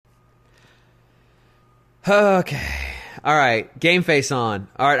Okay. All right. Game face on.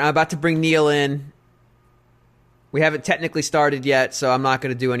 All right. I'm about to bring Neil in. We haven't technically started yet, so I'm not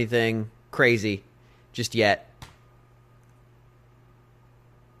going to do anything crazy just yet.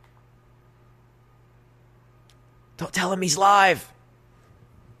 Don't tell him he's live.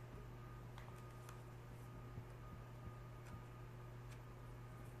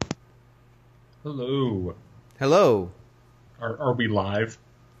 Hello. Hello. Are we live?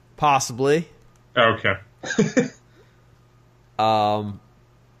 Possibly. Okay.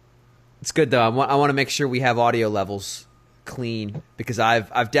 It's good though. I want to make sure we have audio levels clean because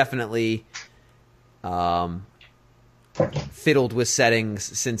I've definitely fiddled with settings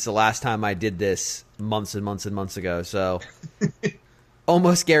since the last time I did this months and months and months ago. So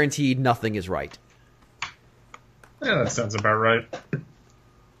almost guaranteed nothing is right. Yeah, that sounds about right.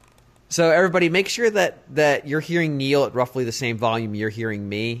 So everybody, make sure that you're hearing Neil at roughly the same volume you're hearing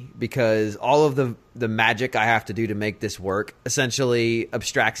me, because all of the magic I have to do to make this work essentially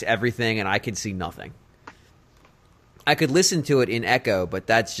abstracts everything and I can see nothing. I could listen to it in echo, but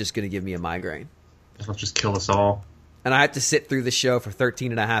that's just going to give me a migraine. It'll just kill us all. And I have to sit through the show for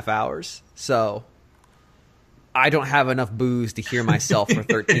 13 and a half hours. So I don't have enough booze to hear myself for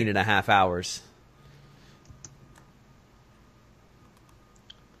 13 and a half hours.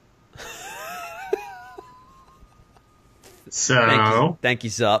 So thank you,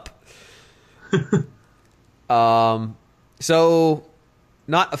 Zup. So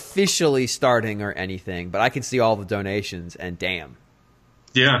not officially starting or anything, but I can see all the donations, and damn.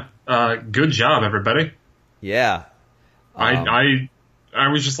 Yeah. Good job, everybody. Yeah. I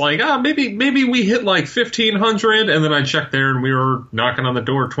was just like, maybe we hit like 1,500, and then I checked there and we were knocking on the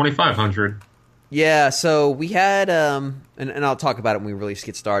door 2,500. Yeah, so we had, and I'll talk about it when we really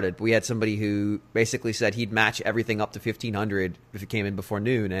get started. We had somebody who basically said he'd match everything up to 1,500 if it came in before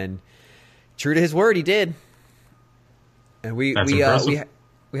noon, and true to his word, he did. And we had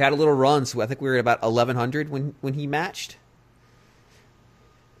a little run, so I think we were at about 1,100 when he matched.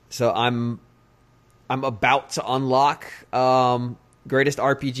 So I'm about to unlock greatest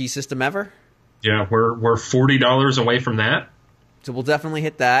RPG system ever. Yeah, we're $40 away from that. So we'll definitely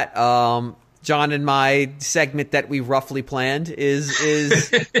hit that. John and my segment that we roughly planned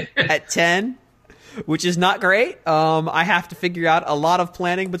is at 10, which is not great. I have to figure out a lot of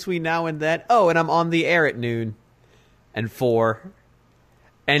planning between now and then. Oh, and I'm on the air at noon and 4.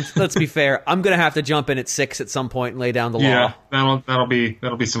 And let's be fair, I'm gonna have to jump in at 6 at some point and lay down the law. Yeah, that'll be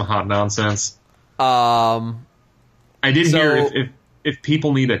some hot nonsense. I hear if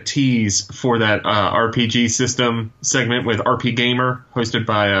people need a tease for that RPG system segment with RP Gamer hosted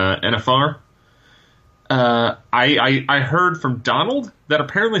by NFR. I heard from Donald that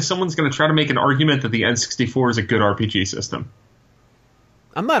apparently someone's going to try to make an argument that the N64 is a good RPG system.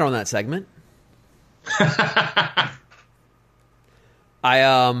 I'm not on that segment.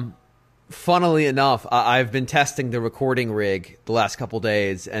 Funnily enough, I've been testing the recording rig the last couple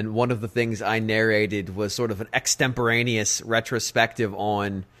days, and one of the things I narrated was sort of an extemporaneous retrospective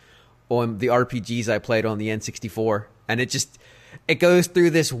on the RPGs I played on the N64, and it goes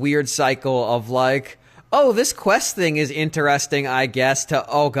through this weird cycle of like, oh, this quest thing is interesting, I guess, to,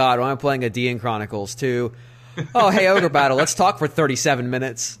 oh god, I'm playing a Aedean Chronicles, to, oh, hey, Ogre Battle, let's talk for 37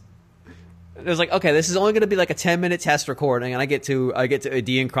 minutes. It was like, okay, this is only going to be like a 10-minute test recording, and I get to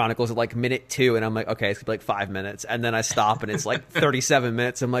Aedean Chronicles at like minute 2, and I'm like, okay, it's going to be like 5 minutes, and then I stop, and it's like 37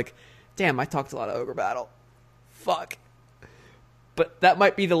 minutes. I'm like, damn, I talked a lot of Ogre Battle. Fuck. But that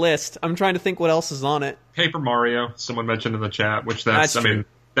might be the list. I'm trying to think what else is on it. Paper Mario, someone mentioned in the chat, which that's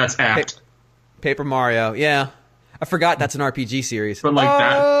apt. Paper Mario, yeah. I forgot that's an RPG series. But like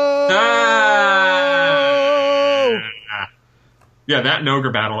yeah, that and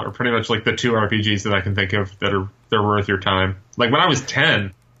Ogre Battle are pretty much like the two RPGs that I can think of that are worth your time. Like when I was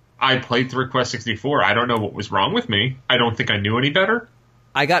 10, I played through Quest 64. I don't know what was wrong with me. I don't think I knew any better.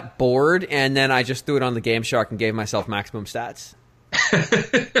 I got bored, and then I just threw it on the Game Shark and gave myself maximum stats.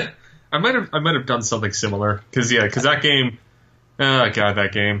 I might have done something similar because that game. Oh god,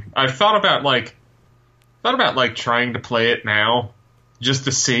 that game. I've thought about trying to play it now just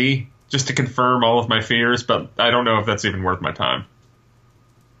to confirm all of my fears, but I don't know if that's even worth my time.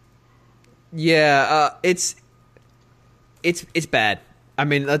 Yeah, it's bad. I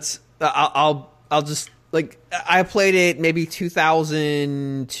mean, I'll just, like, I played it maybe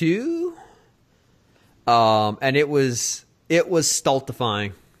 2002, and it was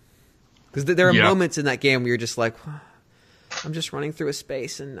stultifying because there are moments in that game where you're just like, I'm just running through a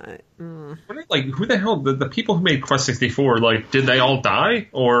space, and like, who the hell the people who made Quest 64? Like, did they all die,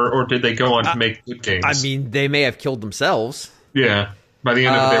 or did they go on to make good games? I mean, they may have killed themselves. Yeah. By the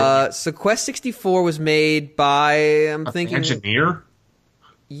end of the day, So Quest 64 was made by, I'm thinking, engineer.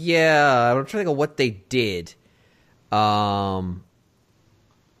 Yeah, I'm trying to think of what they did. I'm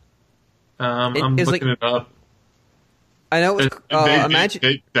it's looking it up. I know it was,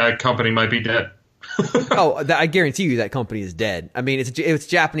 imagine that company might be dead. I guarantee you that company is dead. I mean, it's a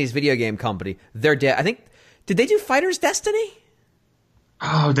Japanese video game company. They're dead. I think, did they do Fighter's Destiny?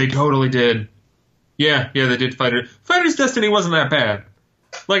 Oh, they totally did. Yeah, they did Fighter's Destiny wasn't that bad.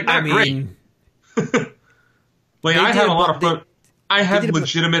 Like, not great. Like, I had a lot of fun. I had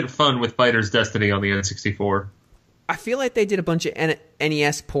legitimate fun with Fighter's Destiny on the N64. I feel like they did a bunch of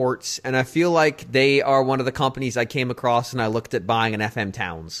NES ports, and I feel like they are one of the companies I came across and I looked at buying an FM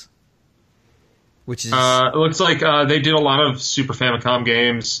Towns. Which is... it looks like they did a lot of Super Famicom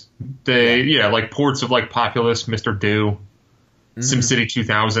games. Like ports of like Populous, Mr. Do, SimCity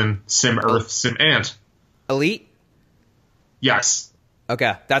 2000, Sim Earth, Sim Ant. Elite? Yes.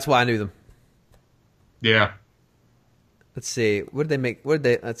 Okay, that's why I knew them. Yeah. Let's see. What did they make?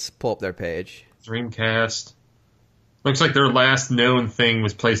 Let's pull up their page. Dreamcast. Looks like their last known thing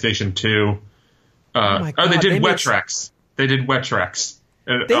was PlayStation 2. They did Wetrex. They did Wetrex.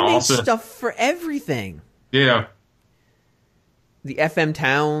 They made stuff for everything. Yeah. The FM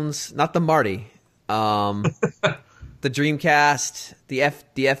Towns, not the Marty. The Dreamcast, the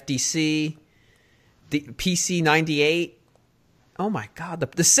FDC, the PC 98. Oh my god, the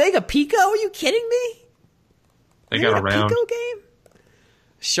Sega Pico? Are you kidding me? They got around. Pico game?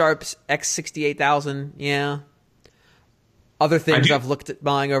 Sharp's X68000, yeah. Other things I've looked at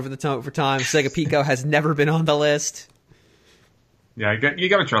buying over time. Sega Pico has never been on the list. Yeah, you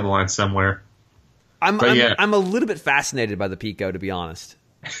got to draw the line somewhere. I'm a little bit fascinated by the Pico, to be honest.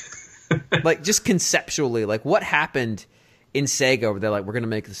 Like, just conceptually, like, what happened in Sega where they're like, we're going to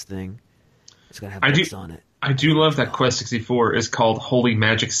make this thing. It's going to have books on it. I do love that Quest 64 is called Holy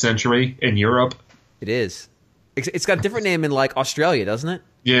Magic Century in Europe. It is. It's got a different name in, like, Australia, doesn't it?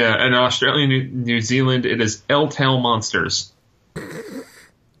 Yeah, in Australia, New Zealand, it is L-Tail Monsters.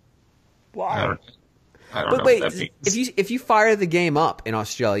 Wow. I don't know wait, what that means. if you fire the game up in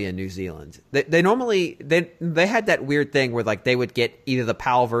Australia and New Zealand, they normally they had that weird thing where like they would get either the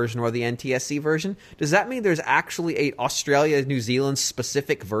PAL version or the NTSC version. Does that mean there's actually a Australia New Zealand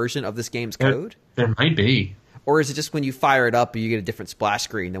specific version of this game's code? There might be. Or is it just when you fire it up you get a different splash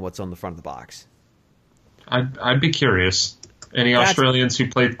screen than what's on the front of the box? I'd be curious. Any Australians who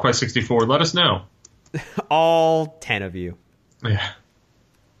played Quest 64, let us know. All 10 of you. Yeah.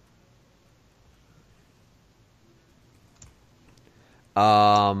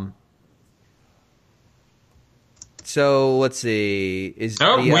 So let's see. We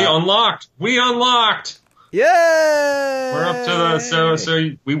unlocked. We unlocked. Yay! We're up to so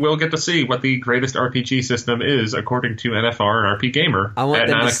we will get to see what the greatest RPG system is according to NFR and RP Gamer. I want at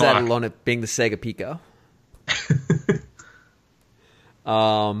them 9 to o'clock. settle on it being the Sega Pico.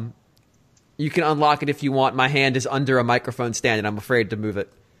 You can unlock it if you want. My hand is under a microphone stand, and I'm afraid to move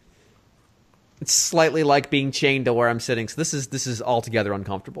it. It's slightly like being chained to where I'm sitting, so this is altogether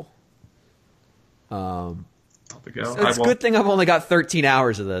uncomfortable. So it's a good thing I've only got 13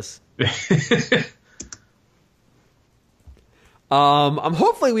 hours of this.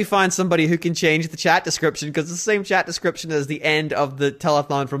 Hopefully we find somebody who can change the chat description, because it's the same chat description as the end of the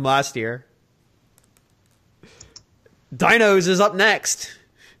telethon from last year. Dinos is up next.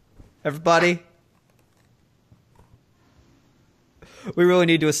 Everybody. We really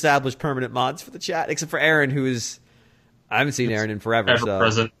need to establish permanent mods for the chat, except for Aaron, I haven't seen Aaron in forever. Ever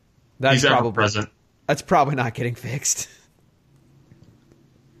present. He's ever present. That's probably not getting fixed.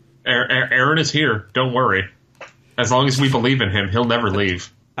 Aaron is here. Don't worry. As long as we believe in him, he'll never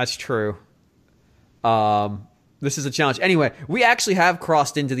leave. That's true. This is a challenge. Anyway, we actually have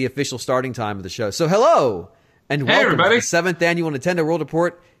crossed into the official starting time of the show. So hello, and welcome to the 7th Annual Nintendo World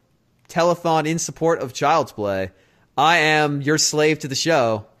Report Telethon in support of Child's Play. I am your slave to the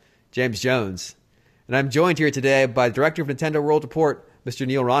show, James Jones. And I'm joined here today by the Director of Nintendo World Report, Mr.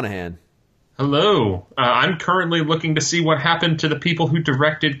 Neil Ronahan. Hello. I'm currently looking to see what happened to the people who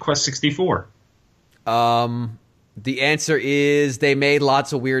directed Quest 64. The answer is they made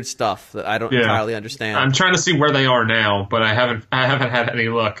lots of weird stuff that I don't entirely understand. I'm trying to see where they are now, but I haven't had any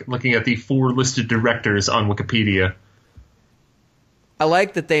luck looking at the 4 listed directors on Wikipedia. I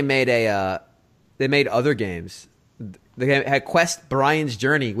like that they made they made other games. They had Quest Brian's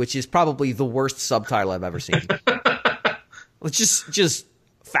Journey, which is probably the worst subtitle I've ever seen. It's just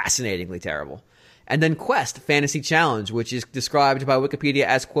fascinatingly terrible. And then Quest Fantasy Challenge, which is described by Wikipedia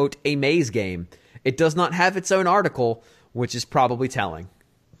as, quote, a maze game. It does not have its own article, which is probably telling.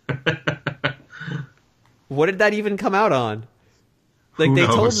 What did that even come out on? Like Who they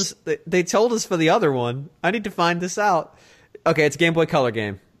knows? told us, they told us for the other one. I need to find this out. Okay, it's a Game Boy Color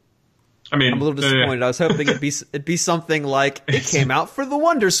game. I mean, I'm a little disappointed. I was hoping it'd be something like it came out for the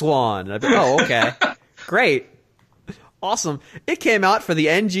Wonder Swan. And I'd be, oh, okay, great, awesome. It came out for the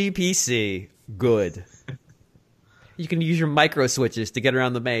NGPC. Good. You can use your micro switches to get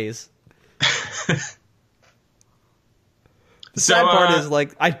around the maze. The sad part is,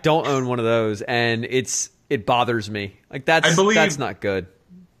 like, I don't own one of those, and it bothers me. Like, that's not good.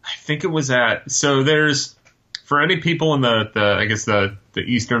 I think it was there's, for any people in the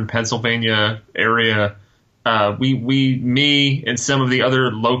eastern Pennsylvania area, me and some of the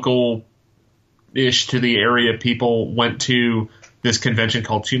other local-ish to the area people went to this convention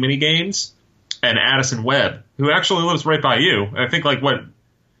called Too Many Games, and Addison Webb, who actually lives right by you. I think,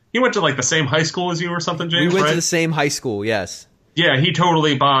 he went to, like, the same high school as you or something, James, We went right? to the same high school, yes. Yeah, he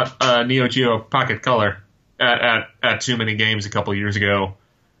totally bought a Neo Geo Pocket Color at Too Many Games a couple years ago,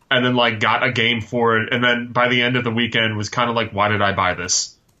 and then, like, got a game for it, and then by the end of the weekend was kind of like, why did I buy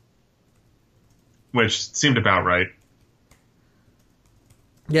this? Which seemed about right.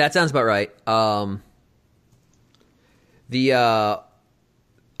 Yeah, that sounds about right.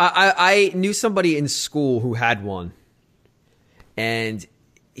 I knew somebody in school who had one, and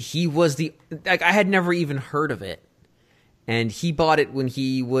he was I had never even heard of it, and he bought it when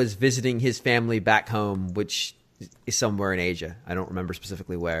he was visiting his family back home, which is somewhere in Asia. I don't remember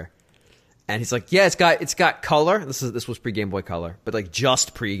specifically where. And he's like, yeah, it's got color. This was pre Game Boy Color, but like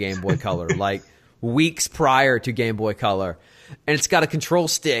just pre Game Boy Color, like weeks prior to Game Boy Color, and it's got a control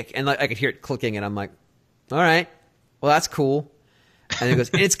stick, and like I could hear it clicking, and I'm like, all right, well that's cool. And he goes,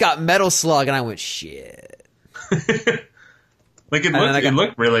 and it's got Metal Slug, and I went, shit. Like it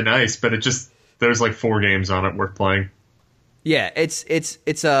looked really nice, but there's like 4 games on it worth playing. Yeah, it's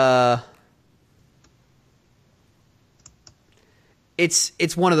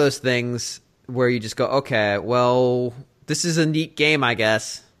one of those things where you just go, okay, well, this is a neat game, I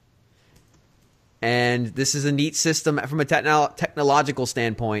guess, and this is a neat system from a technological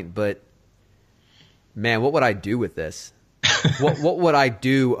standpoint. But man, what would I do with this? what would I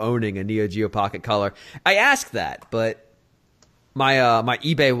do owning a Neo Geo Pocket Color? I ask that, but my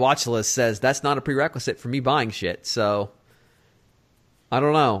eBay watch list says that's not a prerequisite for me buying shit. So I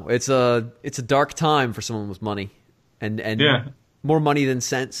don't know. It's a dark time for someone with money, and yeah. More money than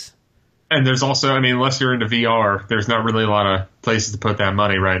sense. And there's also, I mean, unless you're into VR, there's not really a lot of places to put that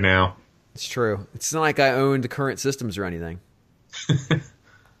money right now. It's true. It's not like I own the current systems or anything.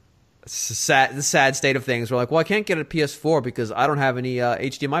 It's the sad state of things. We're like, well, I can't get a PS4 because I don't have any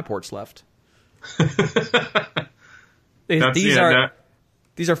HDMI ports left.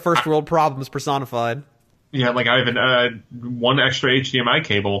 These are first world problems personified. Yeah, like I have one extra HDMI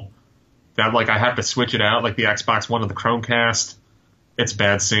cable that like I have to switch it out, like the Xbox One of the Chromecast. It's a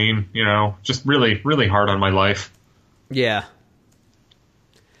bad scene, just really, really hard on my life. Yeah.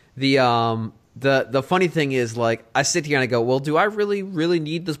 The funny thing is, like, I sit here and I go, well, do I really, really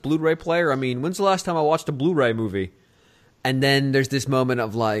need this Blu-ray player? I mean, when's the last time I watched a Blu-ray movie? And then there's this moment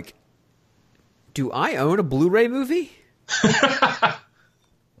of like, do I own a Blu-ray movie?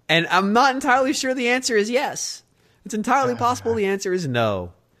 And I'm not entirely sure the answer is yes. It's entirely possible the answer is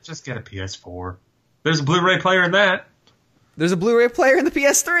no. Just get a PS4. There's a Blu-ray player in that. There's a Blu-ray player in the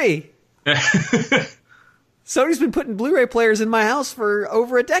PS3. Sony's been putting Blu-ray players in my house for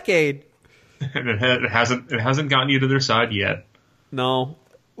over a decade. And it hasn't gotten you to their side yet. No.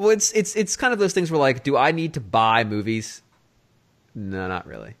 Well, it's kind of those things where, like, do I need to buy movies? No, not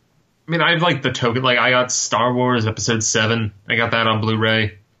really. I mean, I have like the token. Like, I got Star Wars Episode 7. I got that on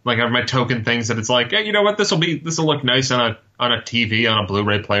Blu-ray. Like, I have my token things that it's like, yeah, you know what? This will look nice on a TV on a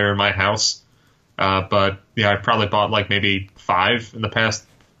Blu-ray player in my house. But yeah, I probably bought like maybe 5 in the past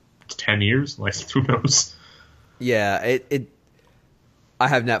 10 years. Like, who knows? Yeah, I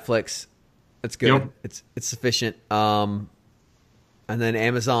have Netflix. It's good. Yep. It's sufficient. And then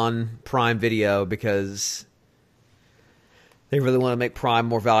Amazon Prime Video, because they really want to make Prime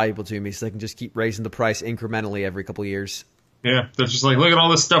more valuable to me, so they can just keep raising the price incrementally every couple of years. Yeah, they're just like, look at all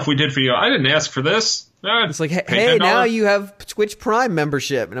this stuff we did for you. I didn't ask for this. It's like, hey, now you have Twitch Prime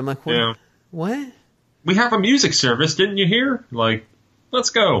membership, and I'm like, what? Yeah. What? We have a music service, didn't you hear? Like,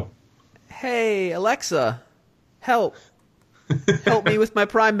 let's go. Hey, Alexa, help me with my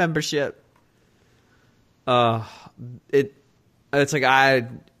Prime membership. It's like,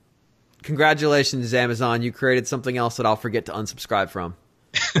 congratulations, Amazon, you created something else that I'll forget to unsubscribe from.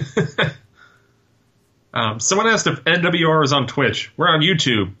 Someone asked if NWR is on Twitch. We're on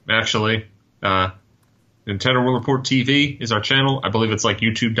YouTube, actually. Nintendo World Report TV is our channel. I believe it's like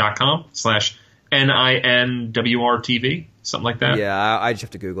youtube.com/NINWRTV. something like that. Yeah, I just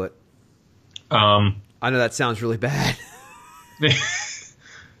have to Google it. I know that sounds really bad.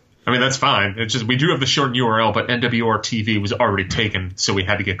 I mean, that's fine. It's just we do have the shortened URL, but NWR TV was already taken, so we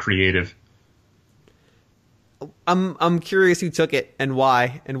had to get creative. I'm curious who took it and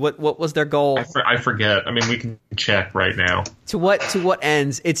why, and what was their goal? I forget. I mean, we can check right now. To what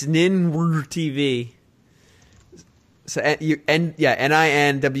ends? It's NINWR TV. So NINWR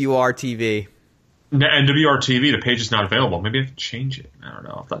TV. NWR TV. The page is not available. Maybe I can change it. I don't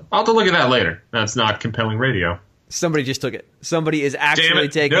know. I'll have to look at that later. That's not compelling radio. Somebody just took it. Somebody is actually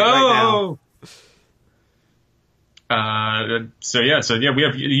taking it right now. So we have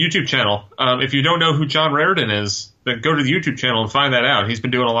a YouTube channel. If you don't know who John Raritan is, then go to the YouTube channel and find that out. He's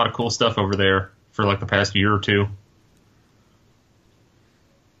been doing a lot of cool stuff over there for like the past year or two.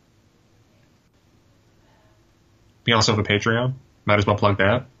 We also have a Patreon. Might as well plug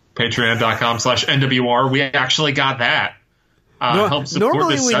that. Patreon.com/NWR. We actually got that. Help support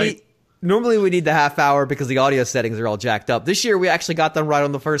this site. Normally we need the half hour because the audio settings are all jacked up. This year we actually got them right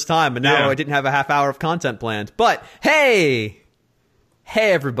on the first time, and now I didn't have a half hour of content planned. But hey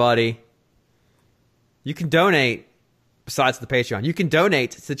everybody, you can donate besides the Patreon. You can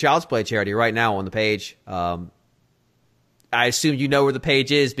donate to the Child's Play charity right now on the page. I assume you know where the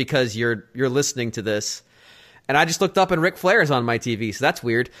page is because you're listening to this. And I just looked up and Ric Flair is on my TV, so that's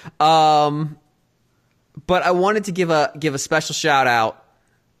weird. But I wanted to give a special shout out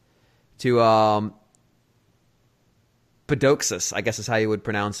to Podoxus, I guess is how you would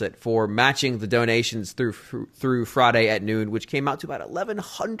pronounce it, for matching the donations through Friday at noon, which came out to about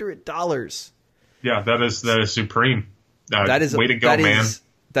 $1,100. Yeah, that is supreme. Way to go, man.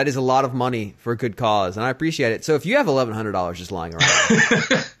 That is a lot of money for a good cause, and I appreciate it. So if you have $1,100 just lying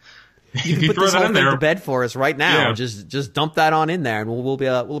around, you can put this whole thing to bed for us right now. Yeah. Just dump that on in there, and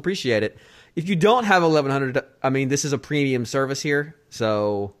we'll appreciate it. If you don't have $1,100, I mean, this is a premium service here,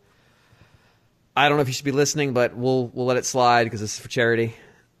 so I don't know if you should be listening, but we'll let it slide because this is for charity.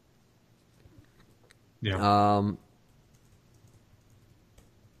 Yeah. I'm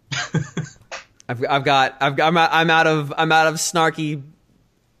out of snarky.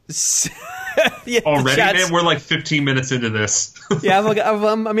 Already, man, we're like 15 minutes into this. Yeah,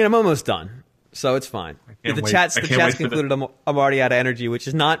 I'm almost done, so it's fine. The chat's concluded. I'm already out of energy, which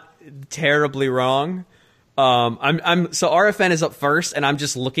is not terribly wrong. So RFN is up first, and I'm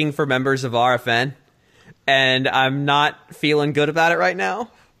just looking for members of RFN, and I'm not feeling good about it right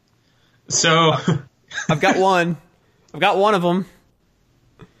now. So I've got one of them.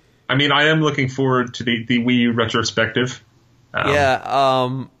 I mean, I am looking forward to the Wii U retrospective.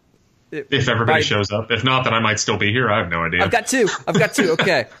 If everybody shows up. If not, then I might still be here. I have no idea. I've got two.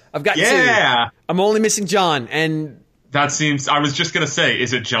 Okay. I've got two. I'm only missing John, and that seems. I was just gonna say,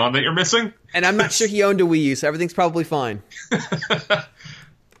 is it John that you're missing? And I'm not sure he owned a Wii U, so everything's probably fine.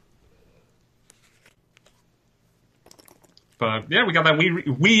 But yeah, we got that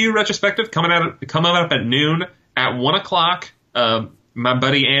Wii U retrospective coming up at noon at 1:00. My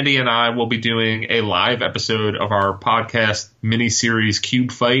buddy Andy and I will be doing a live episode of our podcast miniseries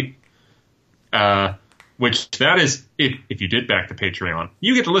Cube Fight. Which that is, if you did back the Patreon,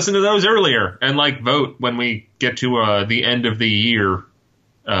 you get to listen to those earlier and vote when we get to the end of the year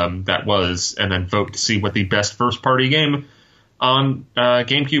that was, and then vote to see what the best first party game on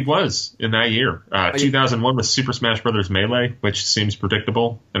GameCube was in that year. 2001 was Super Smash Bros. Melee, which seems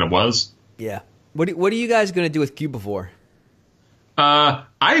predictable, and it was. Yeah. What are you guys going to do with Cubivore?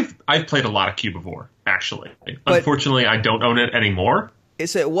 I've played a lot of Cubivore, actually. Unfortunately, I don't own it anymore.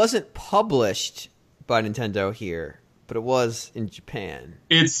 So it wasn't published by Nintendo here, but it was in Japan.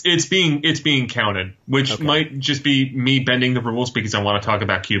 It's being counted, which might just be me bending the rules because I want to talk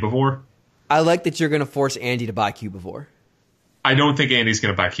about Cubivore. I like that you're going to force Andy to buy Cubivore. I don't think Andy's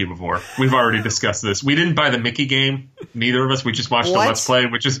going to buy Cubivore. We've already discussed this. We didn't buy the Mickey game. Neither of us. We just watched the Let's Play,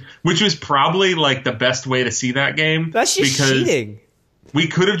 which was probably the best way to see that game. That's just cheating. We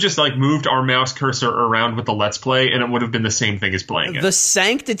could have just moved our mouse cursor around with the Let's Play, and it would have been the same thing as playing it. The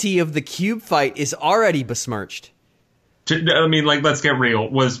sanctity of the Cube Fight is already besmirched. I mean, let's get real.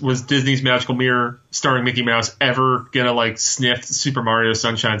 Was Disney's Magical Mirror starring Mickey Mouse ever gonna sniff Super Mario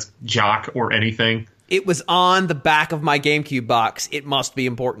Sunshine's jock or anything? It was on the back of my GameCube box. It must be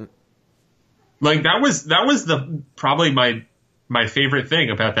important. That was probably my favorite thing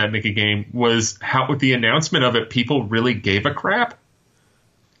about that Mickey game was how with the announcement of it, people really gave a crap.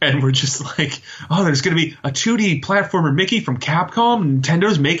 And we're just oh, there's going to be a 2D platformer Mickey from Capcom.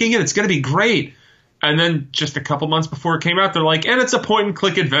 Nintendo's making it. It's going to be great. And then just a couple months before it came out, they're and it's a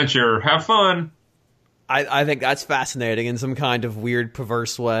point-and-click adventure. Have fun. I think that's fascinating in some kind of weird,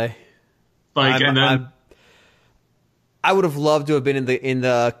 perverse way. And then I would have loved to have been in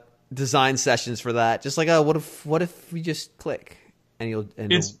the design sessions for that. Just like, oh, what if we just click and it'll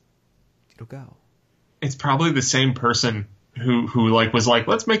go. It's probably the same person who like was like,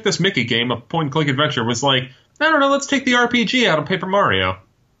 let's make this Mickey game a point and click adventure. Was like, I don't know, let's take the RPG out of Paper Mario.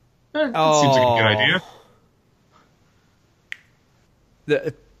 That seems like a good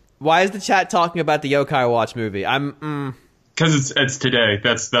idea. Why is the chat talking about the Yokai Watch movie? Because it's today.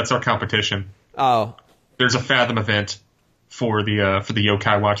 That's our competition. Oh, there's a Fathom event for the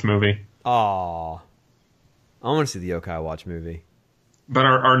Yokai Watch movie. Oh, I want to see the Yokai Watch movie. But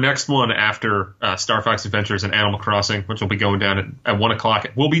our next one after Star Fox Adventures and Animal Crossing, which will be going down at 1 o'clock,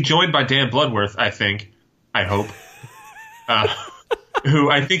 we'll be joined by Dan Bloodworth, I hope. Who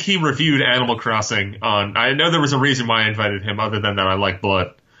I think he reviewed Animal Crossing on. I know there was a reason why I invited him, other than that I like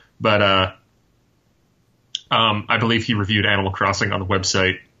blood. But I believe he reviewed Animal Crossing on the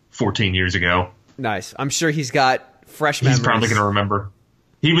website 14 years ago. Nice. I'm sure he's got fresh memories. He's probably going to remember.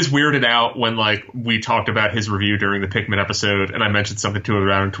 He was weirded out when we talked about his review during the Pikmin episode, and I mentioned something to him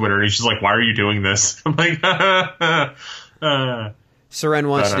about it on Twitter, and he's just like, "Why are you doing this?" I'm like, Seren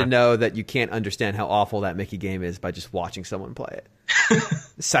wants you to know that you can't understand how awful that Mickey game is by just watching someone play it.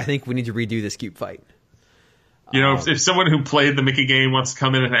 So I think we need to redo this cube fight. You know, if someone who played the Mickey game wants to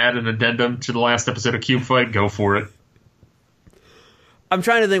come in and add an addendum to the last episode of Cube Fight, go for it. I'm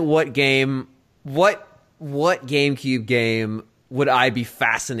trying to think what GameCube game would I be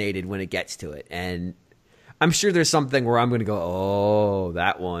fascinated when it gets to it, and I'm sure there's something where I'm going to go, oh,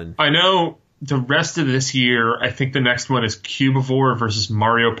 that one. I know the rest of this year, I think the next one is Cubivore versus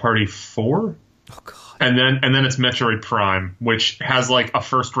Mario Party 4. Oh God. And then it's Metroid Prime, which has like a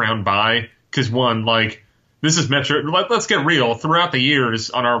first round bye, because this is Metroid. Let's get real. Throughout the years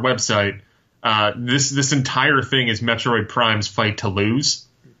on our website, this entire thing is Metroid Prime's fight to lose.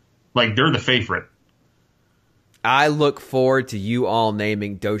 Like, they're the favorite. I look forward to you all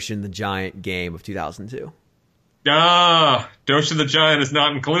naming Doshin the Giant game of 2002. Doshin the Giant is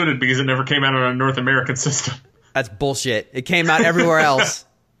not included because it never came out on a North American system. That's bullshit. It came out everywhere else.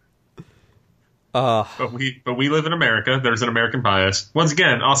 But we live in America. There's an American bias. Once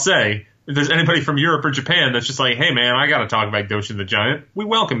again, I'll say, if there's anybody from Europe or Japan that's just like, hey man, I gotta talk about Doshin the Giant, we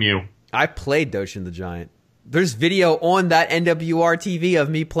welcome you. I played Doshin the Giant. There's video on that NWR TV of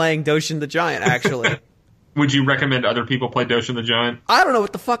me playing Doshin the Giant, actually. Would you recommend other people play Doshin the Giant? I don't know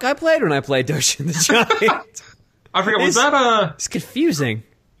what the fuck I played when I played Doshin the Giant. I forget, was that It's confusing.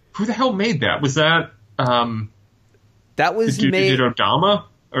 Who the hell made that? Was that that was did made Odama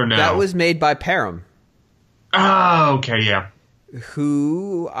or no? That was made by Param. Oh, okay, yeah.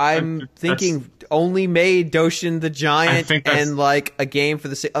 Who I'm thinking only made Doshin the Giant and like a game for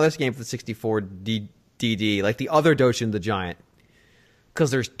the other game for the 64 DD, like the other Doshin the Giant,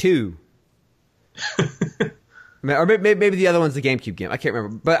 because there's two. Or maybe the other one's the GameCube game. I can't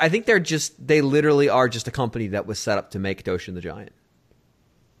remember, but I think they literally are just a company that was set up to make Doshin the Giant,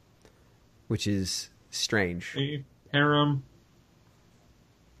 which is strange. Param.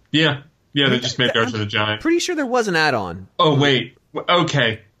 Yeah, they just made Doshin the Giant. Pretty sure there was an add-on. Oh wait,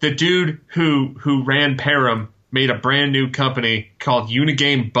 okay. The dude who ran Param made a brand new company called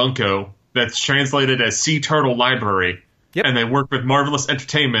Unigame Bunko that's translated as Sea Turtle Library. Yep. And they worked with Marvelous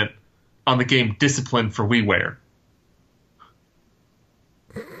Entertainment on the game Discipline for WiiWare.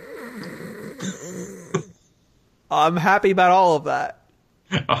 I'm happy about all of that.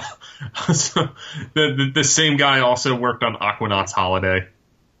 So the same guy also worked on Aquanauts Holiday.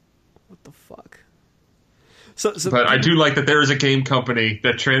 What the fuck? But I do like that there is a game company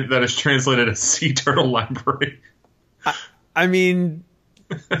that is translated as Sea Turtle Library. I mean,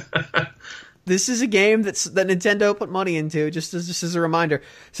 this is a game that Nintendo put money into, just as a reminder.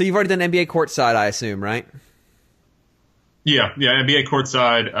 So you've already done NBA Courtside, I assume, right? Yeah, NBA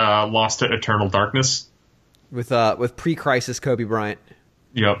Courtside lost to Eternal Darkness. With pre-crisis Kobe Bryant.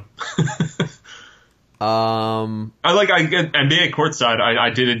 Yep. NBA Courtside. I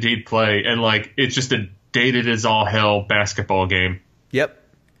did indeed play, and like it's just a dated as all hell basketball game. Yep.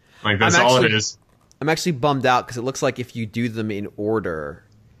 Like that's all it is. I'm actually bummed out because it looks like if you do them in order,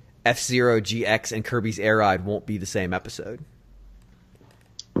 F-Zero GX and Kirby's Air Ride won't be the same episode.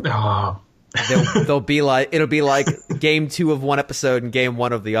 Oh. It'll be like game 2 of one episode and game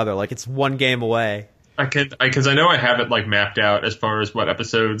 1 of the other. Like it's one game away. Because I know I have it like mapped out as far as what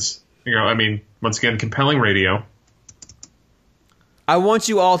episodes. I mean, once again, compelling radio. I want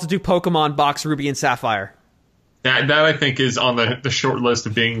you all to do Pokemon Box Ruby and Sapphire. That I think is on the short list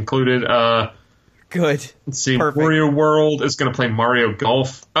of being included. Good. Let's see. Perfect. Wario World is going to play Mario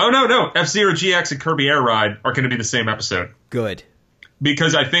Golf. Oh no! F-Zero GX and Kirby Air Ride are going to be the same episode. Good.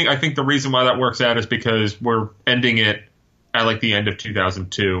 Because I think the reason why that works out is because we're ending it at like the end of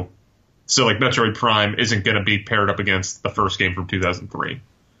 2002. So like Metroid Prime isn't going to be paired up against the first game from 2003.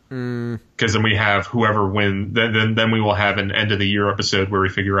 Because then we have whoever win. Then we will have an end of the year episode where we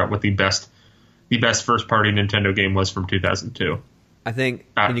figure out what the best first party Nintendo game was from 2002. I think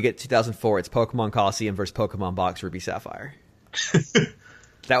when you get 2004, it's Pokemon Coliseum versus Pokemon Box Ruby Sapphire.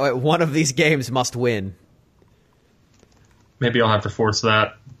 That way, one of these games must win. Maybe I'll have to force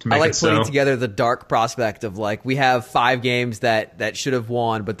that to make I like it putting so. together the dark prospect of like we have 5 games that should have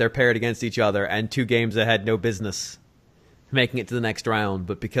won, but they're paired against each other, and 2 games that had no business making it to the next round,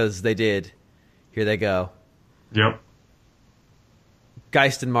 but because they did, here they go. Yep.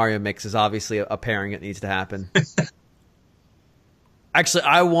 Geist and Mario Mix is obviously a pairing that needs to happen. Actually,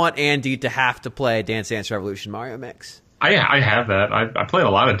 I want Andy to have to play Dance Dance Revolution Mario Mix. I have that. I played a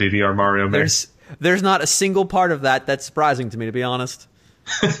lot of DDR Mario Mix. There's not a single part of that that's surprising to me, to be honest.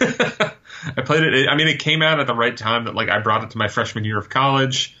 I played it. I mean, it came out at the right time that like I brought it to my freshman year of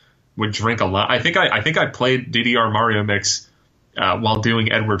college. Would drink a lot. I think I played DDR Mario Mix while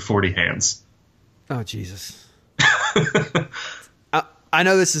doing Edward 40 Hands. Oh Jesus! I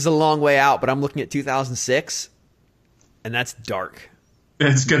know this is a long way out, but I'm looking at 2006, and that's dark.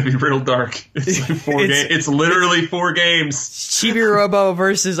 It's gonna be real dark. It's like 4 games. It's literally 4 games. Chibi Robo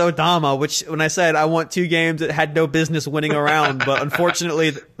versus Odama, which when I said I want 2 games that had no business winning a round, but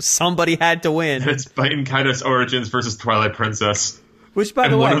unfortunately somebody had to win. It's Baten Kaitos Origins versus Twilight Princess. Which, by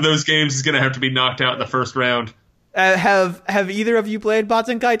the way, one of those games is gonna have to be knocked out in the first round. Have either of you played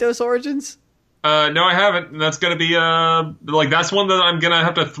Baten Kaitos Origins? No, I haven't. And that's gonna be like that's one that I'm gonna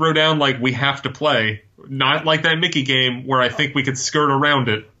have to throw down. Like we have to play. Not like that Mickey game where I think we could skirt around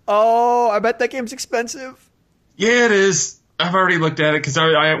it. Oh, I bet that game's expensive. Yeah, it is. I've already looked at it because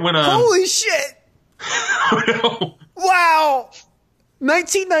I went. Holy shit! Oh, no. Wow,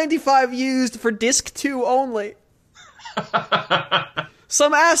 $19.95 used for disc 2 only.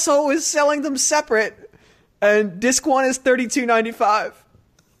 Some asshole is selling them separate, and disc 1 is $32.95.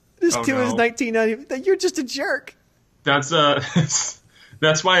 Disc 2 is $19.95. You're just a jerk. That's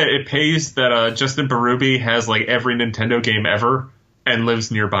why it pays that Justin Berube has like every Nintendo game ever and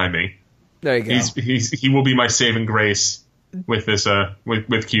lives nearby me. There you go. He will be my saving grace with this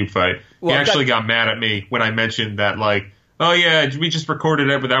with Cube Fight. Well, he actually got mad at me when I mentioned that like, oh yeah, we just recorded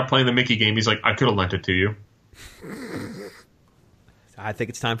it without playing the Mickey game. He's like, I could have lent it to you. I think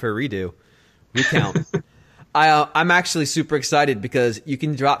it's time for a redo. Recount. I'm actually super excited because you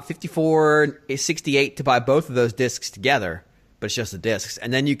can drop $54.68 to buy both of those discs together. But it's just the discs,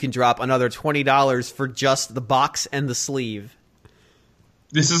 and then you can drop another $20 for just the box and the sleeve.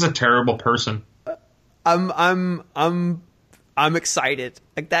 This is a terrible person. I'm excited.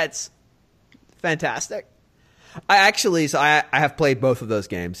 Like that's fantastic. I have played both of those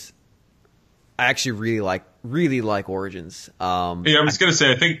games. I actually really like Origins. Yeah, I was gonna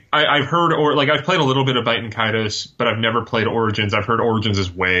say I think I've heard I've played a little bit of Baten Kaitos, but I've never played Origins. I've heard Origins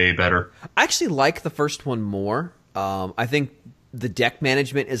is way better. I actually like the first one more. I think the deck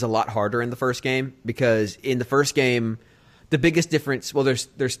management is a lot harder in the first game because in the first game, the biggest difference, well,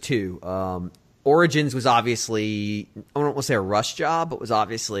 there's 2. Origins was obviously, I don't want to say a rush job, but was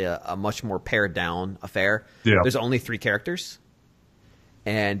obviously a much more pared down affair. Yeah. There's only 3 characters.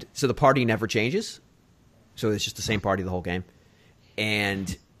 And so the party never changes. So it's just the same party the whole game.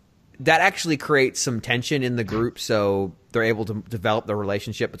 And that actually creates some tension in the group, so they're able to develop the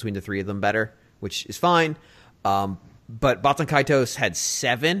relationship between the 3 of them better, which is fine. But Baten Kaitos had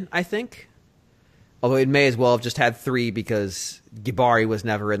 7, I think. Although it may as well have just had 3 because Gibari was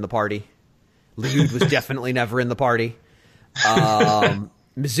never in the party. Liud was definitely never in the party.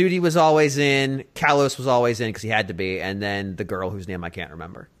 Mizuti was always in. Kalos was always in because he had to be. And then the girl whose name I can't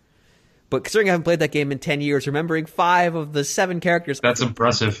remember. But considering I haven't played that game in 10 years, remembering 5 of the 7 characters... That's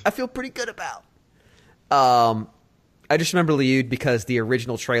impressive. I feel pretty good about. I just remember Liud because the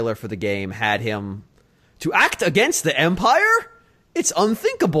original trailer for the game had him... to act against the Empire? It's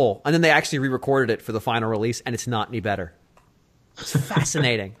unthinkable. And then they actually re-recorded it for the final release, and it's not any better. It's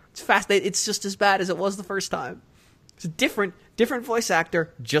fascinating. It's just as bad as it was the first time. It's a different voice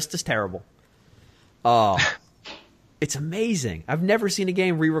actor, just as terrible. Oh, it's amazing. I've never seen a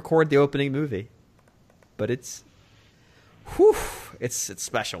game re-record the opening movie, but it's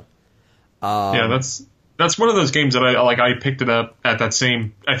special. Yeah, that's one of those games that I picked it up at that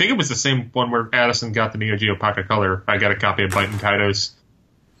same. I think it was the same one where Addison got the Neo Geo Pocket Color. I got a copy of Baten Kaitos,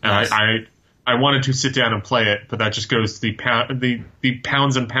 and nice. I wanted to sit down and play it, but that just goes to the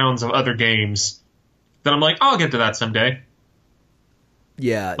pounds and pounds of other games. Then I'm like, I'll get to that someday.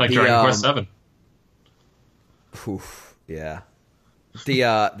 Yeah, like Dragon Quest VII. Yeah.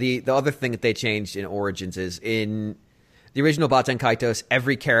 The other thing that they changed in Origins is The original Baten Kaitos,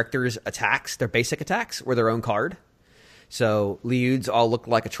 every character's attacks, their basic attacks, were their own card. So Liu's all looked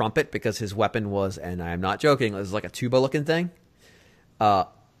like a trumpet because his weapon was, and I am not joking, it was like a tuba-looking thing.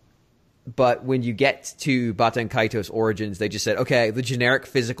 But when you get to Baten Kaitos Origins, they just said, okay, the generic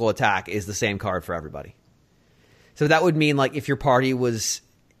physical attack is the same card for everybody. So that would mean, like, if your party was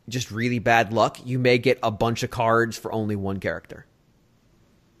just really bad luck, you may get a bunch of cards for only one character.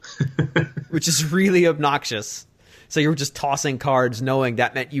 Which is really obnoxious. So you were just tossing cards knowing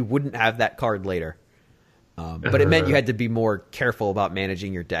that meant you wouldn't have that card later. But it meant you had to be more careful about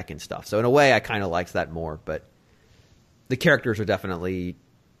managing your deck and stuff. So in a way, I kind of liked that more. But the characters are definitely...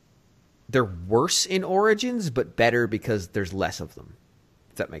 They're worse in Origins, but better because there's less of them.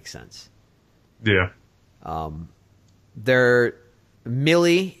 If that makes sense. Yeah. They're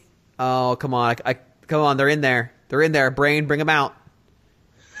Millie. Oh, come on. Come on, they're in there. They're in there. Brain, bring them out.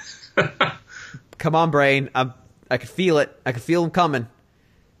 Come on, Brain. I could feel it. I could feel them coming.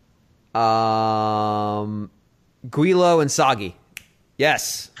 Guilo and Sagi.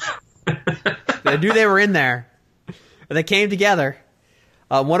 Yes. I knew they were in there. And they came together.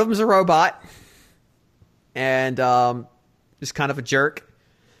 One of them's a robot. And is kind of a jerk.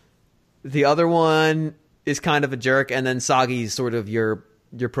 The other one is kind of a jerk. And then Sagi's sort of your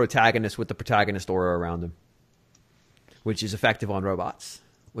protagonist with the protagonist aura around him. Which is effective on robots.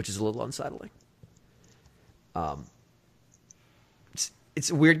 Which is a little unsettling. It's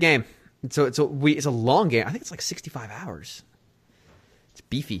a weird game. It's a long game. I think it's like 65 hours. It's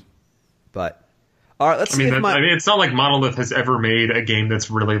beefy, but all right. Let's. It's not like Monolith has ever made a game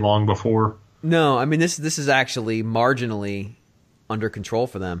that's really long before. No, I mean this is actually marginally under control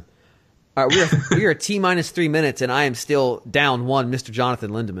for them. All right, we are T minus 3 minutes, and I am still down one, Mr.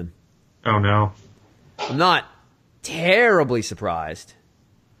 Jonathan Lindemann. Oh no, I'm not terribly surprised,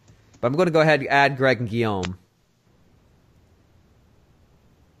 but I'm going to go ahead and add Greg and Guillaume.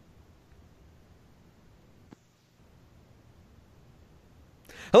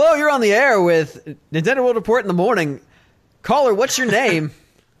 Hello, you're on the air with Nintendo World Report in the morning. Caller, what's your name?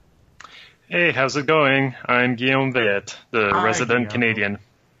 Hey, how's it going? I'm Guillaume Veillette, the resident Canadian.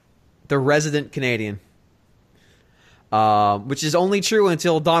 The resident Canadian. Which is only true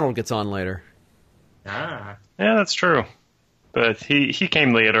until Donald gets on later. Ah. Yeah, that's true. But he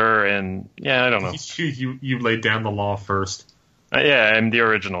came later, and yeah, I don't know. You laid down the law first. Yeah, I'm the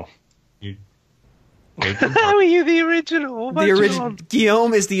original. How are you the original?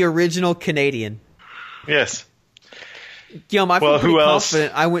 Guillaume is the original Canadian. Yes. Guillaume, I feel pretty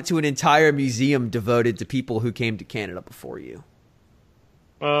confident. I went to an entire museum devoted to people who came to Canada before you.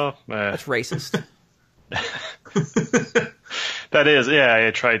 Well, that's racist. That is, yeah.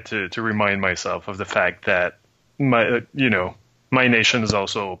 I tried to remind myself of the fact that my nation is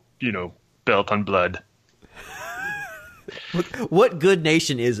also built on blood. What good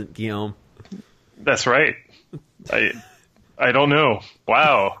nation isn't, Guillaume? That's right. I don't know.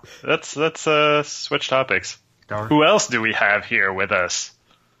 Wow, let's switch topics. Darn. Who else do we have here with us?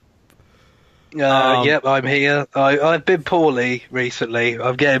 Yep, I'm here. I've been poorly recently.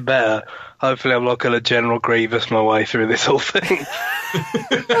 I'm getting better. Hopefully, I'm not going to General Grievous my way through this whole thing.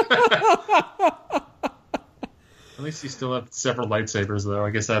 At least you still have several lightsabers, though.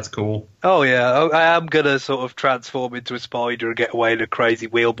 I guess that's cool. Oh, yeah. I am going to sort of transform into a spider and get away in a crazy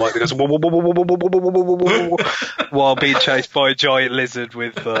wheel bike that goes while being chased by a giant lizard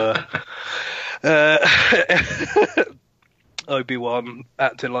with Obi-Wan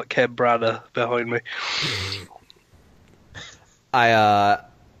acting like Ken Branagh behind me. I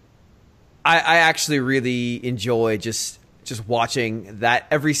actually really enjoy just watching that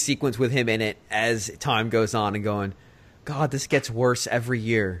every sequence with him in it as time goes on and going, God, this gets worse every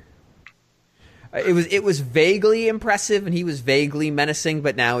year. It was vaguely impressive and he was vaguely menacing,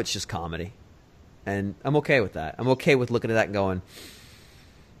 but now it's just comedy. And I'm okay with that. I'm okay with looking at that and going,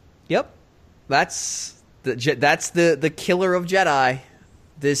 yep, that's the killer of Jedi.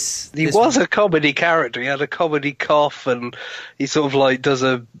 He was a comedy character. He had a comedy cough, and he sort of like does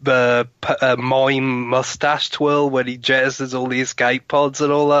a mime mustache twirl when he jettisons all the escape pods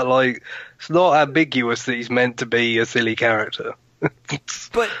and all that. Like, it's not ambiguous that he's meant to be a silly character.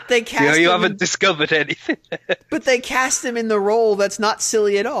 But they cast you haven't discovered anything. But they cast him in the role that's not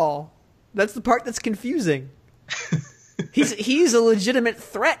silly at all. That's the part that's confusing. He's a legitimate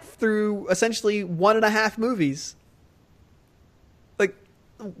threat through essentially 1.5 movies.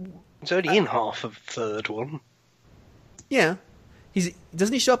 He's only in half of the third one. Yeah.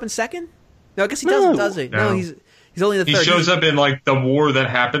 Doesn't he show up in second? No, I guess he doesn't, does he? No, he's only in the third. He shows up in like the war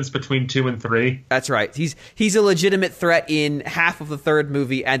that happens between 2 and 3. That's right. He's a legitimate threat in half of the third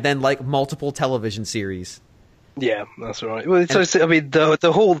movie and then like multiple television series. Yeah, that's right. Well, I mean,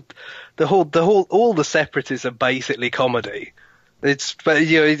 all the Separatists are basically comedy. But it's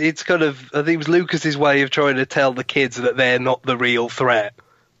kind of, I think it was Lucas's way of trying to tell the kids that they're not the real threat.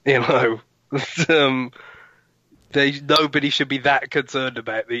 Nobody should be that concerned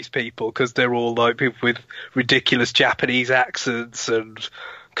about these people because they're all like people with ridiculous Japanese accents and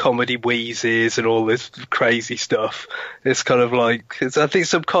comedy wheezes and all this crazy stuff. It's kind of like, I think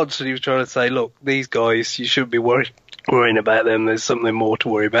subconsciously he was trying to say, look, these guys, you shouldn't be worrying about them. There's something more to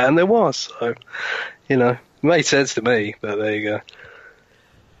worry about, and there was. So, it made sense to me. But there you go.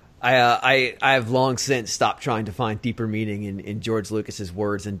 I have long since stopped trying to find deeper meaning in George Lucas's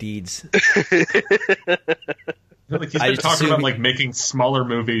words and deeds. Like he's been talking about like making smaller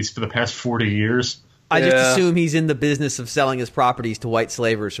movies for the past 40 years. I just assume he's in the business of selling his properties to white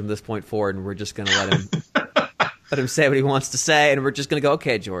slavers from this point forward, and we're just going to let him say what he wants to say, and we're just going to go,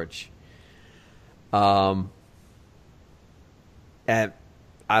 okay, George. And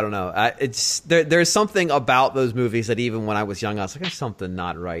I don't know. There's something about those movies that even when I was young, I was like, there's something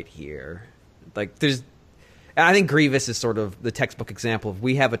not right here. Like and I think Grievous is sort of the textbook example of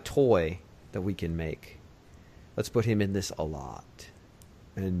we have a toy that we can make. Let's put him in this a lot.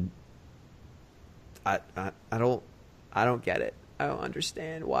 And I don't get it. I don't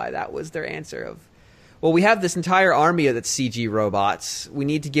understand why that was their answer of, well, we have this entire army that's CG robots. We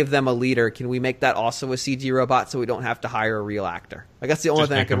need to give them a leader. Can we make that also a CG robot so we don't have to hire a real actor? Like that's the only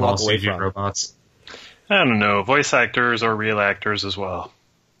thing I can walk away from. Robots. I don't know. Voice actors or real actors as well.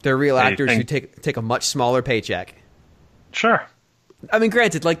 They're real actors who take a much smaller paycheck. Sure. I mean,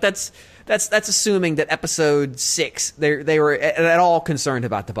 granted, like that's assuming that episode 6 they were at all concerned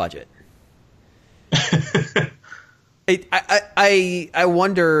about the budget. I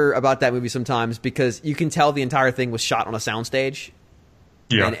wonder about that movie sometimes because you can tell the entire thing was shot on a soundstage.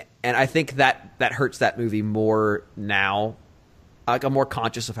 Yeah, and I think that hurts that movie more now. Like I'm more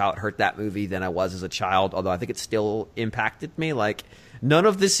conscious of how it hurt that movie than I was as a child. Although I think it still impacted me. Like none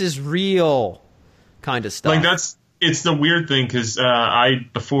of this is real, kind of stuff. Like it's the weird thing because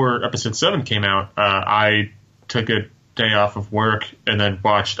before episode 7 came out, I took a day off of work and then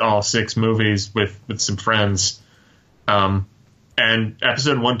watched all 6 movies with some friends. And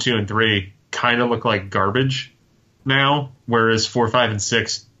episode 1, 2, and 3 kind of look like garbage now, whereas 4, 5, and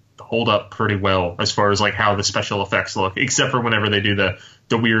 6 hold up pretty well as far as like how the special effects look, except for whenever they do the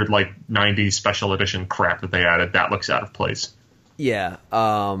weird like 90s special edition crap that they added. That looks out of place. Yeah.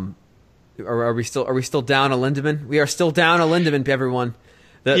 Are we still down a Lindemann? We are still down a Lindemann, everyone.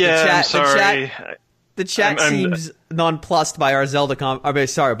 I'm sorry. The chat seems nonplussed by our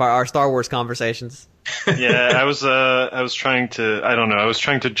by our Star Wars conversations. Yeah, I was trying to, I don't know, I was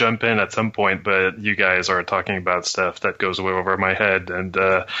trying to jump in at some point, but you guys are talking about stuff that goes way over my head, and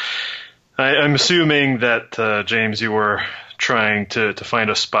I'm assuming that, James, you were trying to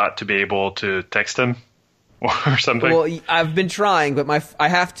find a spot to be able to text him or something. Well, I've been trying, but I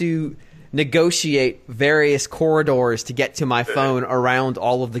have to negotiate various corridors to get to my phone around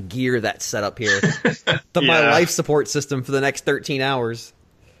all of the gear that's set up here. My life support system for the next 13 hours.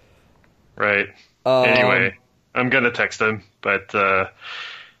 Right. Anyway, I'm going to text him, but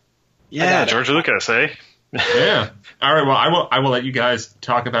George Lucas, eh? Yeah. All right, well, I will let you guys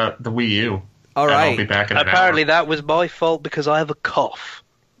talk about the Wii U. All right. I'll be back in an Apparently hour. that was my fault because I have a cough.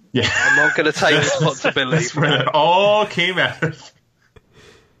 Yeah. I'm not going to take responsibility That's for where that. it all came out of.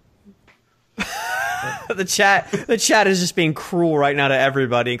 The chat is just being cruel right now to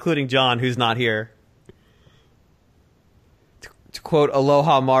everybody, including John, who's not here. To quote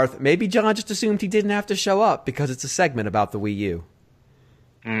Aloha Marth, maybe John just assumed he didn't have to show up because it's a segment about the Wii U.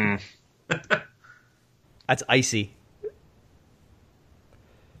 That's icy.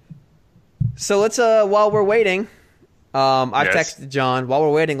 So let's while we're waiting, I've texted John. While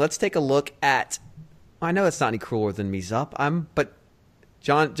we're waiting, let's take a look at. I know it's not any crueler than me, Zup. But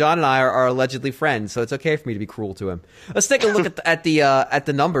John and I are allegedly friends, so it's okay for me to be cruel to him. Let's take a look at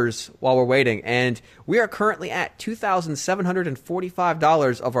the numbers while we're waiting, and we are currently at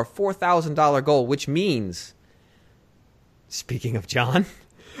 $2,745 of our $4,000 goal, which means, speaking of John,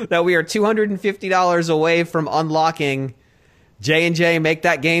 that we are $250 away from unlocking J&J Make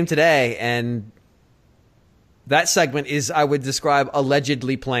That Game Today, and that segment is, I would describe,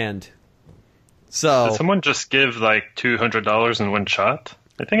 allegedly planned. So, did someone just give like $200 in one shot?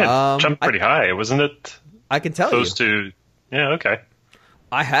 I think it jumped pretty high, wasn't it? I can tell Close to, yeah, okay.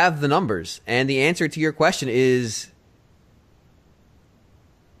 I have the numbers, and the answer to your question is,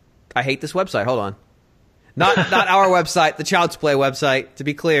 I hate this website. Hold on, not our website, the Child's Play website. To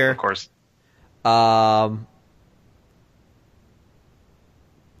be clear, Of course.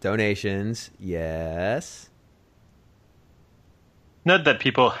 Donations, yes. Not that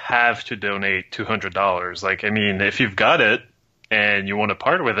people have to donate $200. Like, I mean, if you've got it and you want to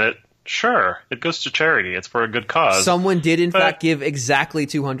part with it, sure, it goes to charity. It's for a good cause. Someone did, in fact, give exactly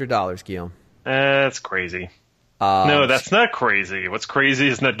 $200, Guillaume. That's crazy. No, that's not crazy. What's crazy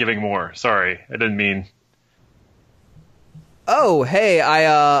is not giving more. Sorry, I didn't mean. Oh, hey,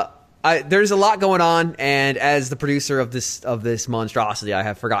 there's a lot going on, and as the producer of this monstrosity, I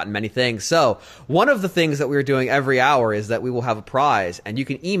have forgotten many things. So one of the things that we're doing every hour is that we will have a prize, and you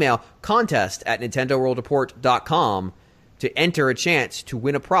can email contest@nintendoworldreport.com to enter a chance to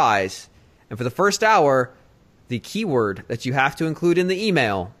win a prize. And for the first hour, the keyword that you have to include in the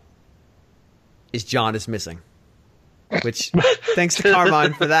email is John is missing. Which, thanks to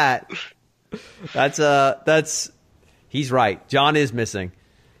Carmine for that. He's right. John is missing.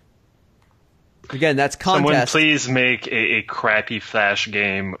 Again, that's contest. Someone please make a crappy Flash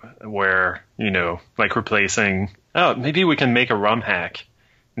game where, like replacing... Oh, maybe we can make a ROM hack.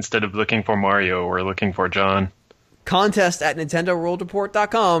 Instead of looking for Mario, we're looking for John.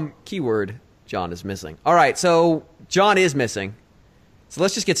 Contest@nintendoworldreport.com, keyword, John is missing. All right, so John is missing. So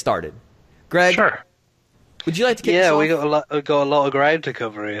let's just get started. Greg, sure. Would you like to kick us off? We got a lot of ground to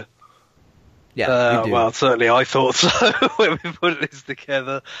cover here. Yeah, we do. Well, certainly I thought so when we put this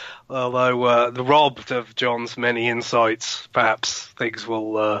together. Although robbed of John's many insights, perhaps things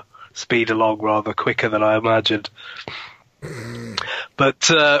will speed along rather quicker than I imagined.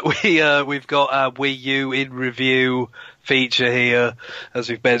 But we've got our Wii U in review feature here, as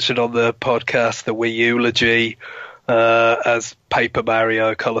we've mentioned on the podcast, the Wii Eulogy. As Paper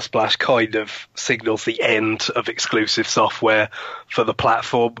Mario Color Splash kind of signals the end of exclusive software for the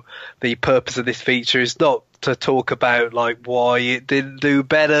platform. The purpose of this feature is not to talk about like why it didn't do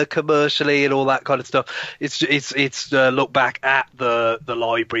better commercially and all that kind of stuff. It's look back at the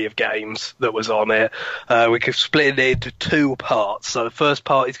library of games that was on it. We could split it into two parts. So the first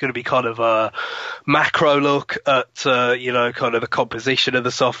part is going to be kind of a macro look at kind of the composition of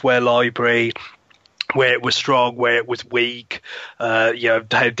the software library, where it was strong, where it was weak, how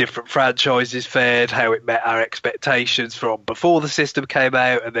different franchises fared, how it met our expectations from before the system came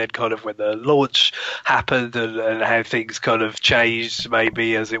out, and then kind of when the launch happened, and how things kind of changed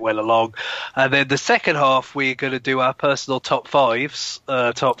maybe as it went along. And then the second half, we're going to do our personal top fives,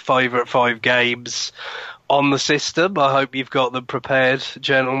 top favourite 5 games on the system. I hope you've got them prepared,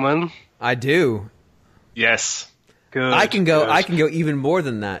 gentlemen. I do. Yes. Good, I can go even more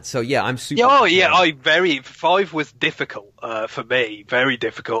than that. So yeah, I'm super. Oh yeah, 5 was difficult for me, very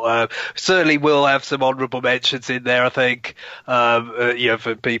difficult. Certainly, we'll have some honourable mentions in there. I think,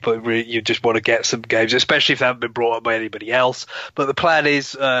 for people who you just want to get some games, especially if they haven't been brought up by anybody else. But the plan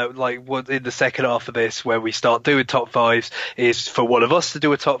is, in the second half of this, when we start doing top 5s, is for one of us to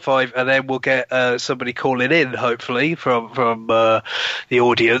do a top 5, and then we'll get somebody calling in, hopefully from the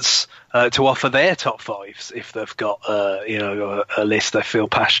audience. To offer their top 5s if they've got a list they feel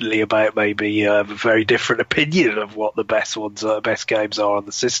passionately about, maybe a very different opinion of what the best games are on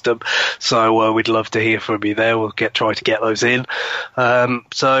the system. So we'd love to hear from you there. We'll try to get those in.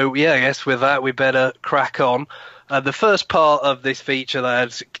 So yeah, I guess with that we better crack on. The first part of this feature that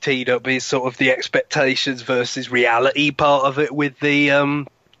I've teed up is sort of the expectations versus reality part of it with the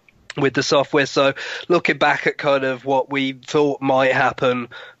software. So looking back at kind of what we thought might happen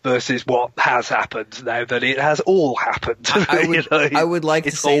versus what has happened now that it has all happened. I would like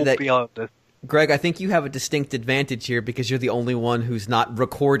to say that, beyond it. Greg, I think you have a distinct advantage here because you're the only one who's not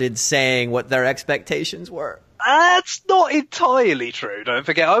recorded saying what their expectations were. That's not entirely true. Don't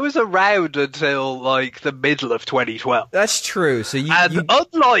forget, I was around until like the middle of 2012. That's true. So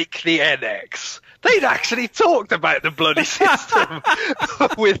unlike the NX, they'd actually talked about the bloody system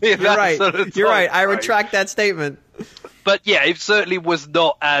within You're that right. sort of time. You're right. I retract that statement. But yeah, it certainly was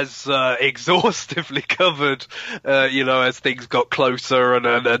not as exhaustively covered, as things got closer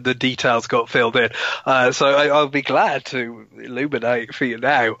and the details got filled in. So I'll be glad to illuminate for you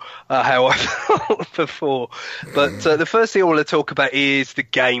now how I felt before. But the first thing I want to talk about is the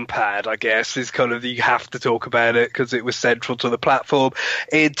gamepad, I guess, is kind of, you have to talk about it because it was central to the platform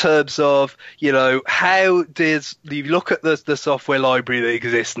in terms of, how does you look at the software library that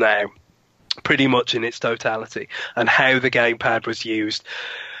exists now, pretty much in its totality, and how the gamepad was used.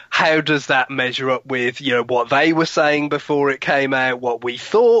 How does that measure up with, what they were saying before it came out, what we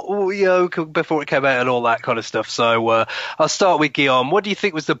thought, before it came out, and all that kind of stuff? So I'll start with Guillaume. What do you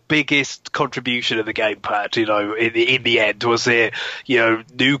think was the biggest contribution of the gamepad? In the end, was it,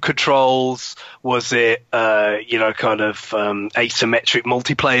 new controls? Was it, asymmetric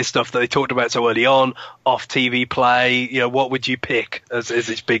multiplayer stuff that they talked about so early on? off-TV play? What would you pick as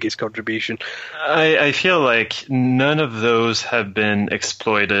its biggest contribution? I feel like none of those have been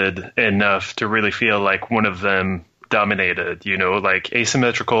exploited enough to really feel like one of them dominated. Like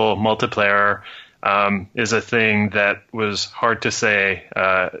asymmetrical multiplayer is a thing that was hard to say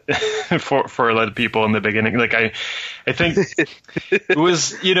for a lot of people in the beginning. Like I think it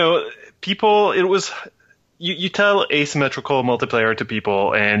was, people. It was. You tell asymmetrical multiplayer to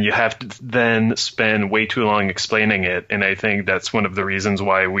people, and you have to then spend way too long explaining it. And I think that's one of the reasons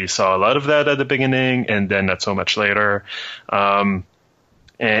why we saw a lot of that at the beginning, and then not so much later.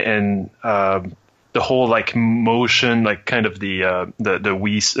 The whole like motion, like kind of the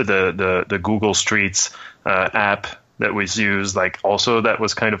Google Streets app that was used, like also that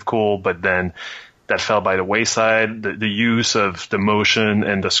was kind of cool, but then that fell by the wayside. The use of the motion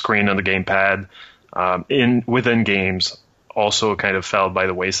and the screen on the gamepad within games also kind of fell by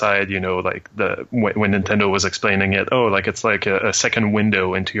the wayside. Like when Nintendo was explaining it, like it's like a second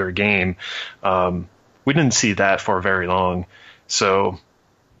window into your game. We didn't see that for very long, so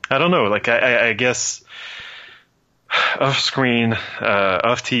I don't know. Like I guess off-screen,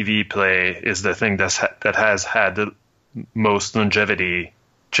 off-TV play is the thing that has had the most longevity,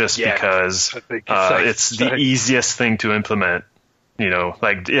 just because it's the easiest thing to implement.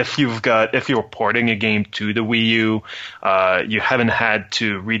 Like if you're porting a game to the Wii U, you haven't had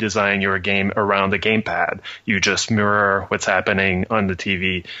to redesign your game around the gamepad. You just mirror what's happening on the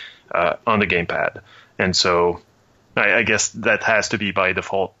TV, on the gamepad. And so I guess that has to be by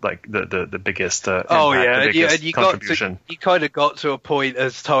default, like the biggest impact, and contribution. You kind of got to a point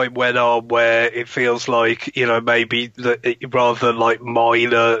as time went on where it feels like, maybe rather than like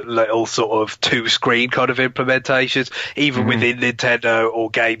minor little sort of two-screen kind of implementations, even within Nintendo or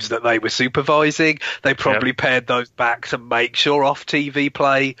games that they were supervising, they probably pared those back to make sure off-TV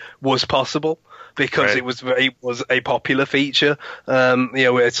play was possible. Because it was a popular feature.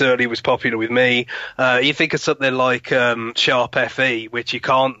 It certainly was popular with me. You think of something like Sharp FE, which you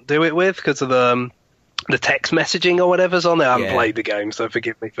can't do it with because of the text messaging or whatever's on there. I haven't played the game, so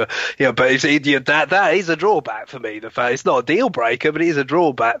forgive me for but that is a drawback for me. The fact it's not a deal breaker, but it is a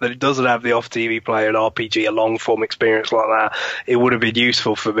drawback that it doesn't have the off-TV player, an RPG, a long-form experience like that. It would have been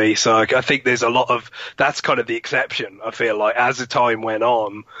useful for me. So I think there's a lot of that's kind of the exception. I feel like as the time went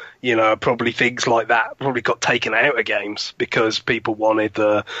on, probably things like that probably got taken out of games because people wanted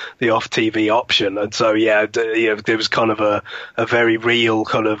the off-TV option, and so there was kind of a very real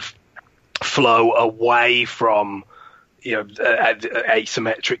kind of flow away from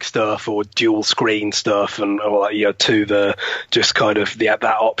asymmetric stuff or dual screen stuff and to the just kind of that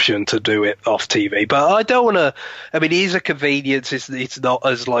option to do it off TV. But I don't want to. I mean, it is a convenience. It's not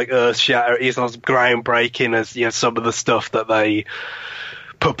as like earth shattering. It's not as groundbreaking as some of the stuff that they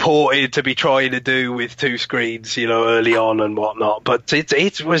purported to be trying to do with two screens, early on and whatnot. But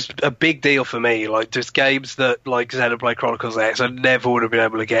it was a big deal for me. Like just games that like Xenoblade Chronicles X, I never would have been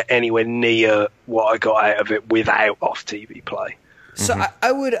able to get anywhere near what I got out of it without off-TV play. So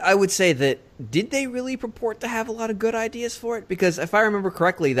I would say that did they really purport to have a lot of good ideas for it? Because if I remember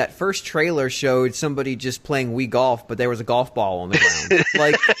correctly, that first trailer showed somebody just playing Wii Golf, but there was a golf ball on the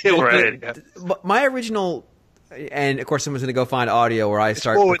ground. My original. And of course, someone's going to go find audio where I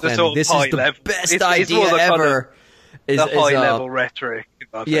start proclaiming this is the best idea ever. The high level rhetoric.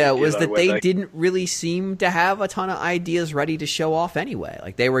 Was that they didn't really seem to have a ton of ideas ready to show off anyway.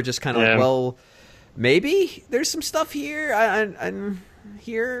 Like they were just kind of like, well, maybe there's some stuff here, and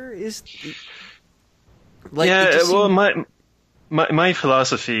here is like. My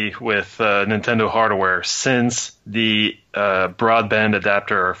philosophy with Nintendo hardware since the broadband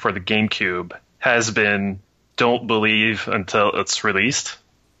adapter for the GameCube has been. Don't believe until it's released.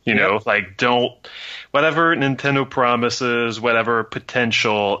 Like whatever Nintendo promises, whatever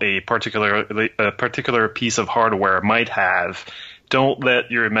potential a particular piece of hardware might have, don't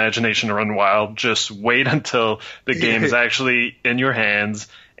let your imagination run wild. Just wait until the game is actually in your hands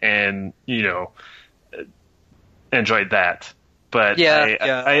and, enjoy that. But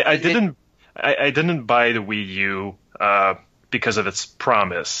I didn't buy the Wii U because of its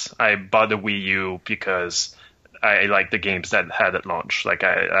promise. I bought the Wii U because I like the games that had at launch. Like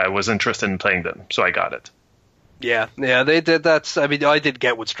I was interested in playing them, so I got it. Yeah, they did that. I mean, I did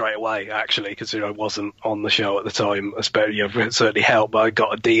get one straight away actually because I wasn't on the show at the time. It certainly helped, but I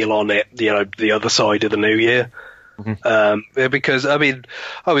got a deal on it. The other side of the new year. Because I mean,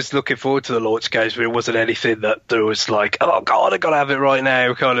 I was looking forward to the launch games, but it wasn't anything that there was like, oh god, I gotta have it right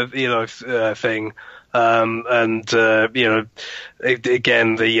now, kind of thing. Again,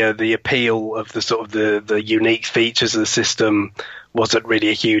 the appeal of the sort of the unique features of the system wasn't really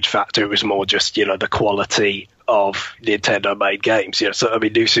a huge factor. It was more just, the quality of Nintendo-made games. So I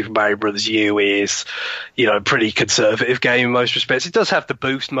mean, New Super Mario Bros. U is, a pretty conservative game in most respects. It does have the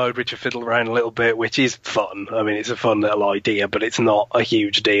boost mode, which I fiddle around a little bit, which is fun. I mean, it's a fun little idea, but it's not a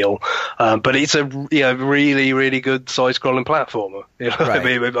huge deal. But it's a really, really good side-scrolling platformer. Right. I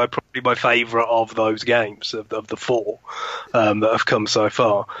mean, probably my favourite of those games of the four that have come so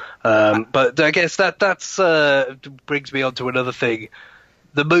far. But I guess that's brings me on to another thing.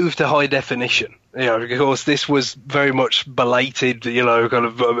 The move to high definition. Of course, this was very much belated, kind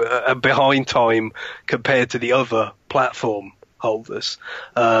of behind time compared to the other platform holders.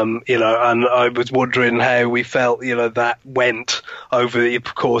 And I was wondering how we felt, that went over the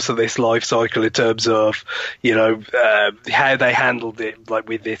course of this life cycle in terms of, how they handled it, like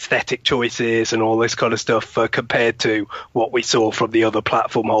with the aesthetic choices and all this kind of stuff, compared to what we saw from the other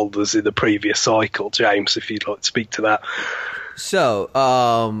platform holders in the previous cycle. James, if you'd like to speak to that. So,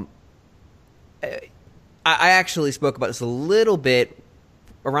 I actually spoke about this a little bit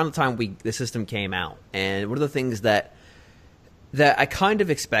around the time the system came out, and one of the things that I kind of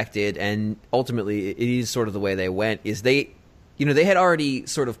expected, and ultimately it is sort of the way they went, is they had already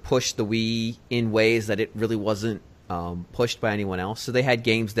sort of pushed the Wii in ways that it really wasn't pushed by anyone else. So they had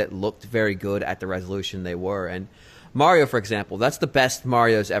games that looked very good at the resolution they were, and Mario, for example, that's the best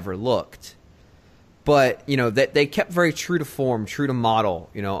Mario's ever looked. But, that they kept very true to form, true to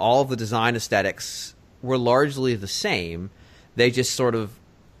model. All of the design aesthetics were largely the same. They just sort of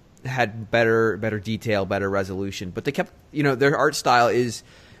had better detail, better resolution. But they kept, their art style is,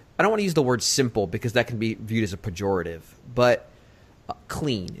 I don't want to use the word simple because that can be viewed as a pejorative, but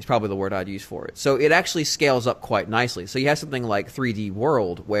clean is probably the word I'd use for it. So it actually scales up quite nicely. So you have something like 3D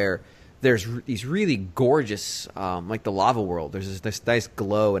World where there's these really gorgeous, like the lava world, there's this nice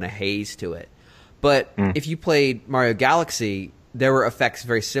glow and a haze to it. But if you played Mario Galaxy, there were effects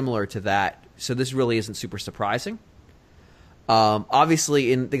very similar to that, so this really isn't super surprising.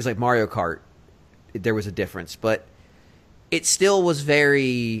 Obviously, in things like Mario Kart, there was a difference, but it still was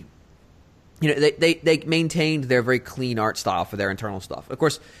very... they maintained their very clean art style for their internal stuff. Of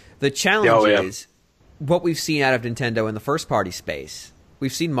course, the challenge is what we've seen out of Nintendo in the first-party space.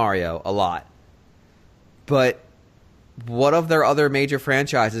 We've seen Mario a lot, but... what of their other major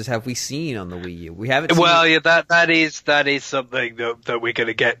franchises have we seen on the Wii U? We haven't seen... Well, that is something that we're going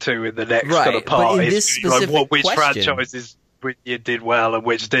to get to in the next kind of part. But in this specific which question, franchises you did well and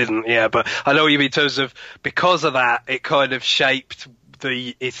which didn't. Yeah, but I know what you mean in terms of, because of that, it kind of shaped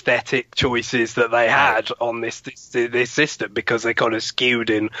the aesthetic choices that they had on this system, because they kind of skewed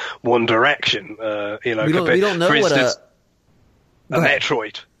in one direction. We don't know, for what instance, a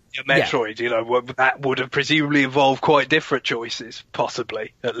Metroid. Metroid, that would have presumably involved quite different choices,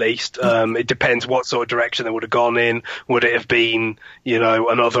 possibly, at least. It depends what sort of direction they would have gone in. Would it have been,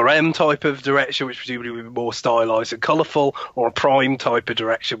 another M type of direction, which presumably would be more stylized and colourful, or a Prime type of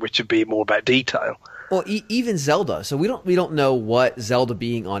direction, which would be more about detail? Well, even Zelda. So we don't know what Zelda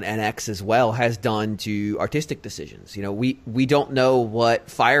being on NX as well has done to artistic decisions. We don't know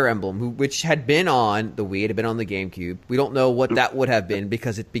what Fire Emblem, which had been on the Wii, it had been on the GameCube. We don't know what that would have been,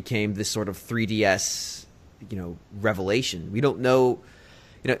 because it became this sort of 3DS, revelation. We don't know.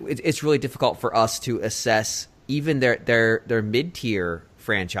 It's really difficult for us to assess even their mid-tier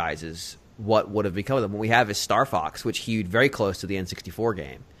franchises, what would have become of them. What we have is Star Fox, which hewed very close to the N64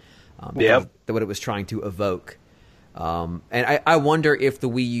 game. What it was trying to evoke, and I wonder if the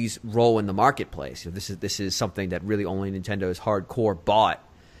Wii U's role in the marketplace, this is something that really only Nintendo's hardcore bought,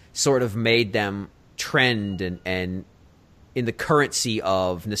 sort of made them trend and in the currency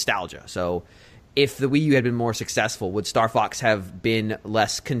of nostalgia. So, if the Wii U had been more successful, would Star Fox have been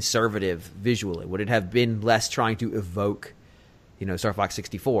less conservative visually? Would it have been less trying to evoke, Star Fox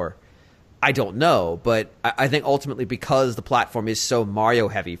 64? I don't know, but I think ultimately, because the platform is so Mario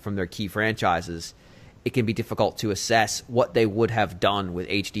heavy from their key franchises, it can be difficult to assess what they would have done with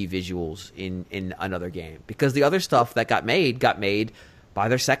HD visuals in another game, because the other stuff that got made by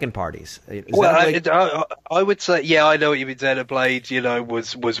their second parties. I would say, I know what you mean. Xenoblade,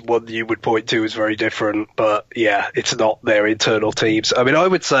 was one you would point to as very different, but it's not their internal teams. I mean, I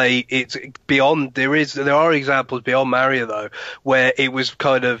would say it's beyond. There are examples beyond Mario though, where it was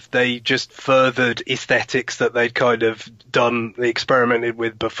kind of, they just furthered aesthetics that they'd kind of experimented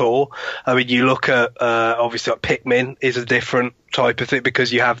with before. I mean, you look at obviously like Pikmin is a different type of thing,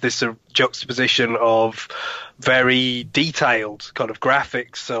 because you have this juxtaposition of very detailed kind of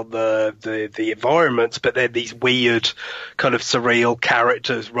graphics on the environments, but then these weird kind of surreal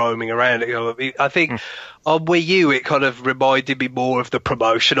characters roaming around. I think on Wii U it kind of reminded me more of the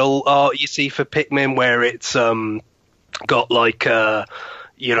promotional art you see for Pikmin, where it's got like that's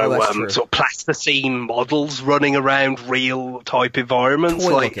true. sort of plasticine models running around real type environments.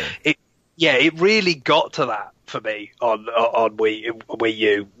 Toy Like looking. it really got to that for me on Wii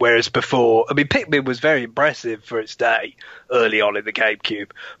U. Whereas before, I mean, Pikmin was very impressive for its day early on in the GameCube,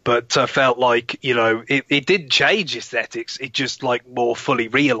 but I felt like it didn't change aesthetics. It just like more fully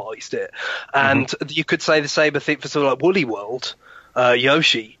realised it. And you could say the same thing for something like Woolly World,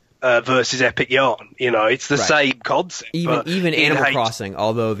 Yoshi. Versus Epic Yarn, it's the same concept. Even Animal Crossing,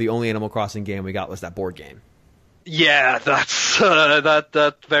 although the only Animal Crossing game we got was that board game. Yeah, that's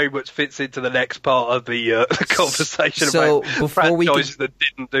that very much fits into the next part of the conversation about franchises that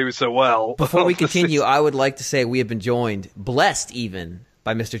didn't do so well. Before we continue, I would like to say we have been blessed even,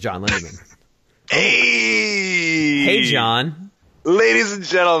 by Mr. John Lindeman. Hey, John. Ladies and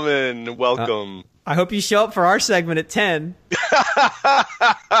gentlemen, welcome. I hope you show up for our segment at 10. It's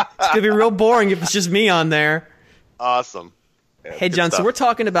going to be real boring if it's just me on there. Awesome. Yeah, hey, John, so we're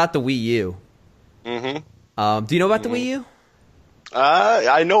talking about the Wii U. Mm-hmm. Do you know about the Wii U?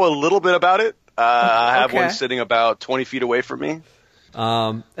 I know a little bit about it. I have one sitting about 20 feet away from me.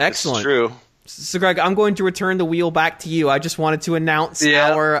 Excellent. It's true. So, Greg, I'm going to return the wheel back to you. I just wanted to announce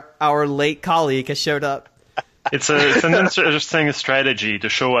our late colleague has showed up. It's an interesting strategy to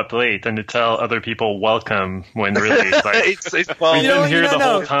show up late and to tell other people welcome when really like we've been here the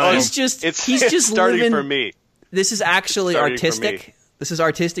whole time. He's just starting living, for me. This is actually artistic. This is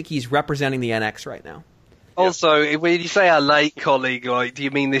artistic. He's representing the NX right now. Also, when you say a late colleague, like, do you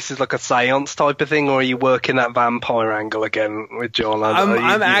mean this is like a seance type of thing, or are you working that vampire angle again with John?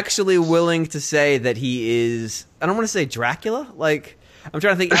 I'm actually willing to say that he is. I don't want to say Dracula. Like, I'm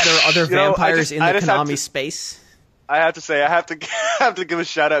trying to think if there are other vampires in the Konami space. I have to say, I have to give a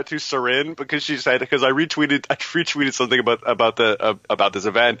shout out to Sarin because she said, because I retweeted something about this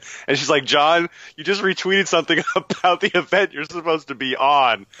event, and she's like, John, you just retweeted something about the event you're supposed to be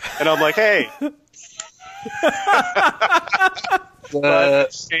on, and I'm like, hey.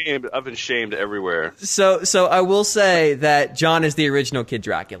 I've been shamed everywhere. So I will say that John is the original Kid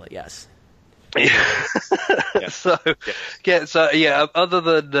Dracula. Yes. So other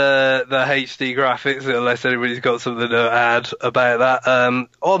than the HD graphics, unless anybody's got something to add about that,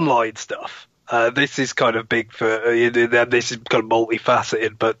 online stuff. This is kind of big for this is kind of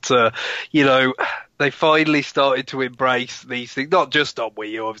multifaceted, but they finally started to embrace these things, not just on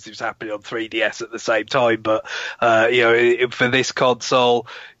Wii U, obviously it was happening on 3DS at the same time, but for this console,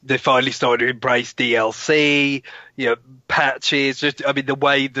 they finally started to embrace DLC, patches, the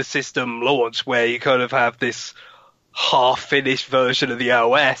way the system launched, where you kind of have this half-finished version of the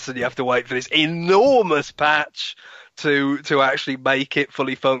OS, and you have to wait for this enormous patch to actually make it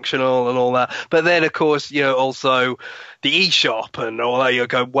fully functional and all that. But then, of course, also the eShop and all that, you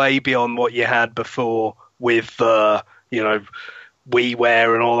go way beyond what you had before with, WiiWare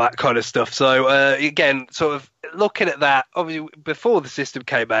and all that kind of stuff. So, again, sort of looking at that, obviously, before the system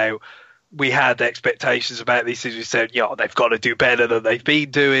came out, we had expectations about these things. We said, they've got to do better than they've been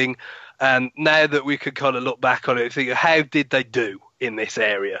doing. And now that we could kind of look back on it and think, how did they do in this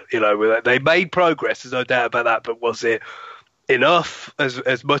area? They made progress, there's no doubt about that, but was it enough,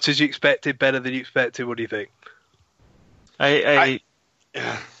 as much as you expected, better than you expected? What do you think? Go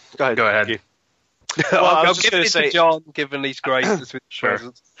ahead. Well, I was just going to say, John, given these graces with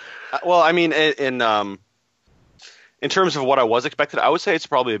presents. Well, I mean, in terms of what I was expected, I would say it's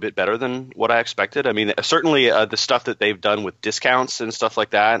probably a bit better than what I expected. I mean, certainly the stuff that they've done with discounts and stuff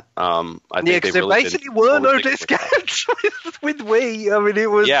like that. I think because there basically were no discounts with Wii. I mean, it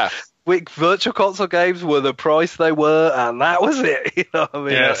was Virtual Console games were the price they were, and that was it.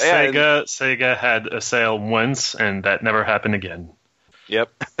 Sega had a sale once, and that never happened again. Yep,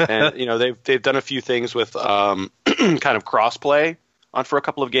 and they've done a few things with kind of crossplay for a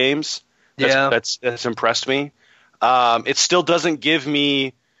couple of games. That's impressed me. It still doesn't give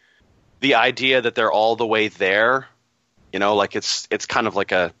me the idea that they're all the way there. Like it's kind of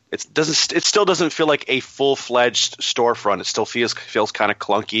like it still doesn't feel like a full-fledged storefront. It still feels kind of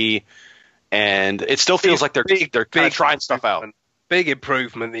clunky, and it still feels like they're kind of trying stuff out. Big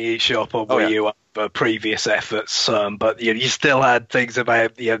improvement in the eShop on Wii U over previous efforts, but you still had things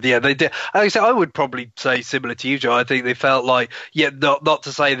about they did. I would probably say similar to you, Joe. I think they felt like not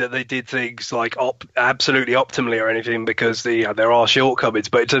to say that they did things like absolutely optimally or anything, because there are shortcomings,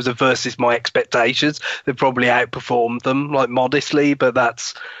 but in terms of versus my expectations, they probably outperformed them like modestly, but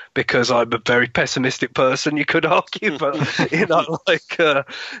that's because I'm a very pessimistic person, you could argue, but I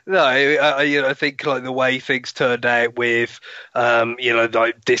think like the way things turned out with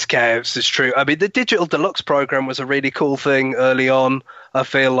like discounts is true. I mean, the Digital Deluxe program was a really cool thing early on, I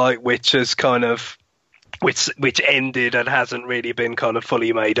feel like, which has kind of which ended and hasn't really been kind of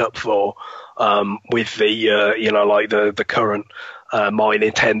fully made up for with the like the current My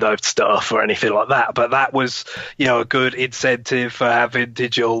Nintendo stuff or anything like that. But that was, a good incentive for having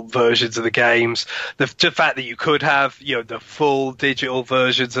digital versions of the games. The fact that you could have, the full digital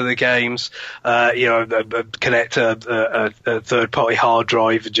versions of the games, connect a third-party hard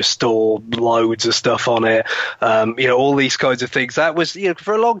drive and just store loads of stuff on it. All these kinds of things. That was,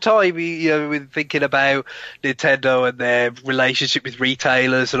 for a long time, with thinking about Nintendo and their relationship with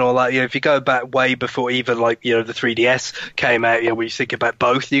retailers and all that. If you go back way before even the 3DS came out, when you think about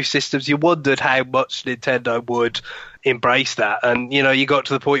both new systems, you wondered how much Nintendo would embrace that. And, you got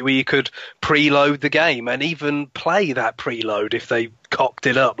to the point where you could preload the game and even play that preload if they cocked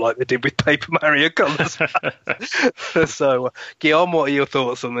it up like they did with Paper Mario Colors. So, Guillaume, what are your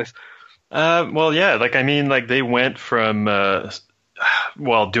thoughts on this? They went from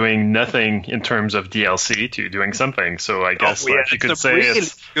doing nothing in terms of DLC to doing something. So I guess you could say really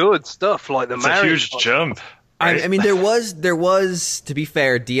it's good stuff like the Mario. It's a huge jump. Right? I mean, there was, to be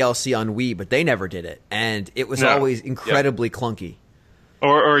fair, DLC on Wii, but they never did it, and it was always incredibly clunky.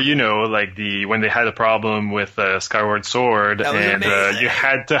 Or when they had a problem with Skyward Sword, and you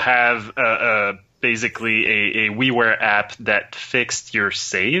had to have basically a WiiWare app that fixed your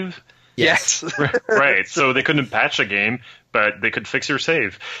save. Yes. Right. So they couldn't patch a game, but they could fix your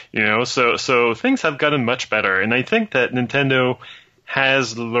save. So things have gotten much better, and I think that Nintendo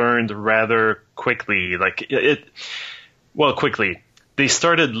has learned rather quickly. Quickly. They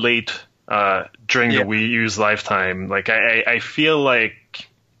started late during the Wii U's lifetime. I feel like,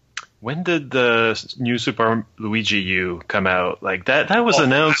 when did the new Super Luigi U come out? That was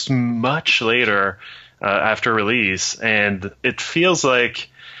announced much later after release, and it feels like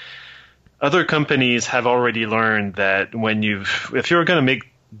other companies have already learned that if you're going to make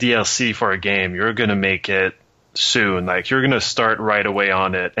DLC for a game, you're going to make it soon. You're going to start right away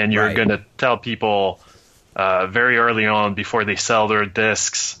on it, and you're going to tell people very early on before they sell their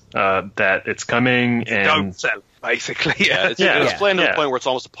discs that it's coming. And don't sell, basically. It's playing to the point where it's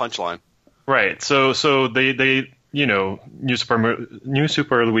almost a punchline. Right. So they New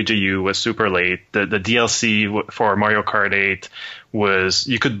Super Luigi U was super late. The DLC for Mario Kart 8 was,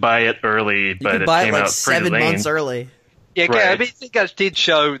 you could buy it early, but it came out pretty 7 months early. Yeah, right. I think that did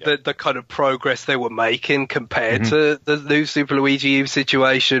show the kind of progress they were making compared to the new Super Luigi U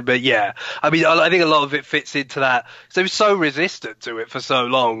situation. But I think a lot of it fits into that. So they were so resistant to it for so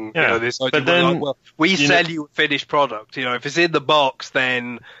long. Yeah. This idea we sell you a finished product. If it's in the box,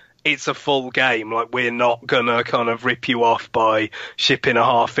 then it's a full game. We're not gonna kind of rip you off by shipping a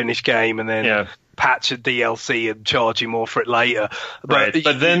half-finished game and then patch a DLC and charge you more for it later. But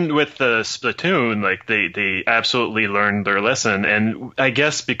then with the Splatoon, they absolutely learned their lesson, and I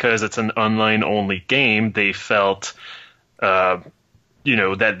guess because it's an online-only game, they felt that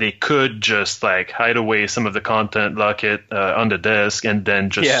they could just hide away some of the content, lock it on the disc, and then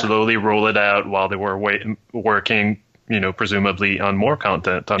just slowly roll it out while they were working, presumably on more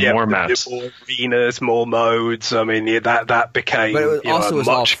content, on more maps. More arenas, more modes. I mean, that became. But it was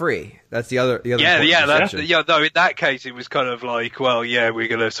all free. That's the other. No, in that case, it was kind of we're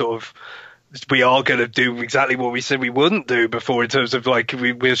going to we are going to do exactly what we said we wouldn't do before, in terms of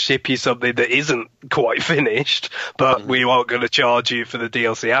we'll ship you something that isn't quite finished, but we aren't going to charge you for the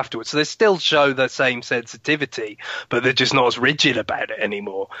DLC afterwards. So they still show the same sensitivity, but they're just not as rigid about it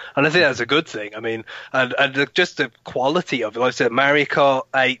anymore. And I think that's a good thing. I mean, and just the quality of it. Like I said, Mario Kart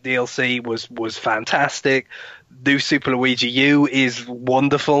 8 DLC was fantastic. New Super Luigi U is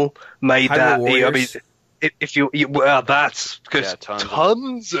wonderful. Made that. I mean, that's because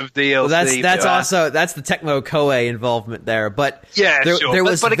tons of DLC. Well, that's the Tecmo Koei involvement there, but there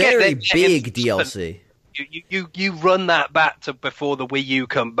was very big DLC. You run that back to before the Wii U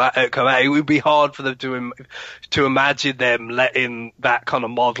come out. It would be hard for them to imagine them letting that kind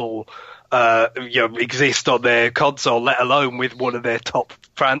of model exist on their console, let alone with one of their top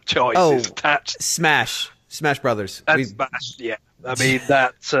franchises attached. Smash Brothers. Smash, yeah. I mean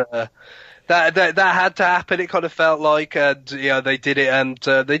that had to happen. It kind of felt like, and they did it, and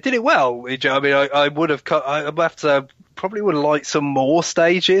they did it well. I mean, I would have probably would have liked some more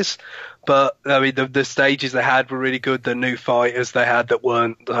stages, but I mean, the stages they had were really good. The new fighters they had that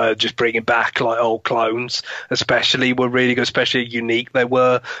weren't just bringing back old clones, especially, were really good. Especially unique they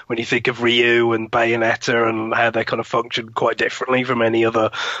were when you think of Ryu and Bayonetta and how they kind of functioned quite differently from any other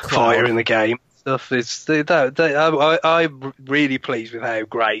fighter in the game. Stuff is I'm really pleased with how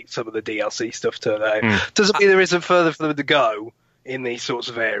great some of the DLC stuff turned out. Doesn't mean there isn't further for them to go in these sorts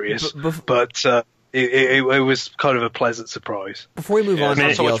of areas, but it was kind of a pleasant surprise. Before we move on,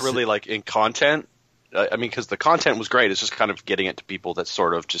 not so much really in content, I mean, because the content was great. It's just kind of getting it to people that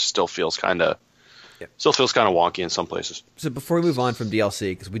sort of just still feels kind of wonky in some places. So before we move on from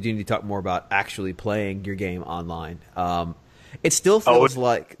DLC, because we do need to talk more about actually playing your game online, it still feels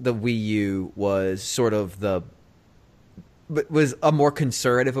like the Wii U was sort of was a more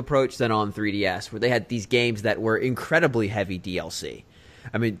conservative approach than on 3DS, where they had these games that were incredibly heavy DLC.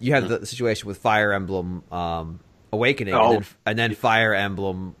 I mean, you had the situation with Fire Emblem Awakening, and then Fire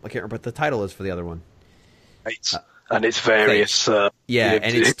Emblem. I can't remember what the title is for the other one. And it's various. And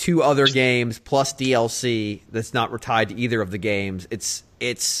it's 2 other games plus DLC that's not tied to either of the games.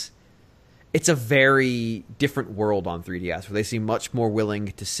 It's a very different world on 3DS, where they seem much more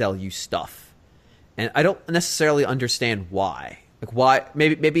willing to sell you stuff. And I don't necessarily understand why. Like, why?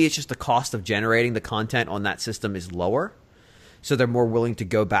 Maybe it's just the cost of generating the content on that system is lower, so they're more willing to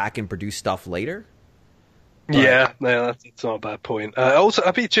go back and produce stuff later. Yeah, no, that's not a bad point. Also,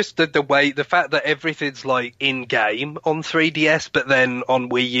 I mean, just the fact that everything's like in game on 3DS, but then on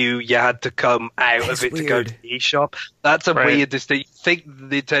Wii U you had to come out of it to go to the eShop. That's a weird distinction. I think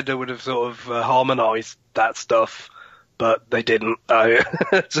Nintendo would have sort of harmonized that stuff, but they didn't.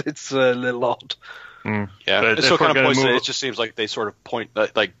 It's a little odd. Yeah, it still kind of points. It just seems like they sort of point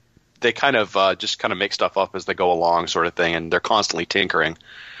like they kind of just kind of make stuff up as they go along, sort of thing, and they're constantly tinkering.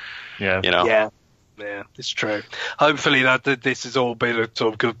 Yeah, you know. Yeah, it's true. Hopefully that this has all been a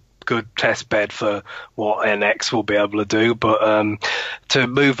sort of good test bed for what NX will be able to do. But to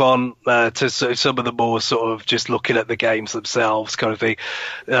move on to some of the more sort of just looking at the games themselves kind of thing,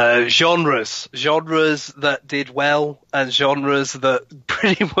 genres that did well and genres that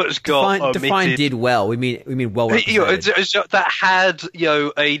pretty much got omitted. Define did well. We mean well represented. That had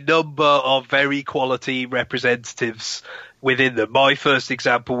a number of very quality representatives within them. My first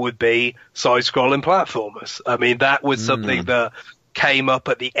example would be side-scrolling platformers. I mean, that was something that came up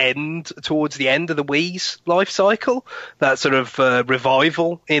at the end, towards the end of the Wii's life cycle, that sort of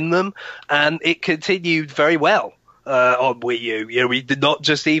revival in them, and it continued very well on Wii U. You know, we did not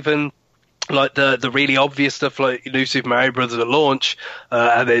just even like the really obvious stuff like New Super Mario Brothers at launch,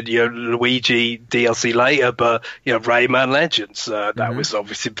 and then Luigi DLC later, but Rayman Legends, that was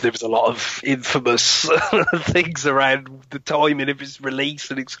obviously, there was a lot of infamous things around the timing of its release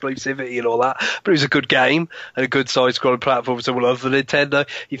and exclusivity and all that, but it was a good game and a good side-scrolling platform for someone other than Nintendo.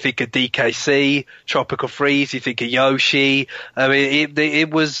 You think of DKC, Tropical Freeze, you think of Yoshi. I mean, it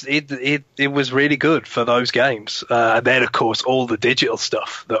was really good for those games, and then of course all the digital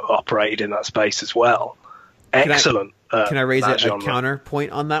stuff that operated in that space as well. Excellent. Can I raise a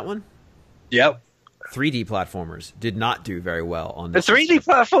counterpoint on that one? Yep. 3D platformers did not do very well on this. The 3D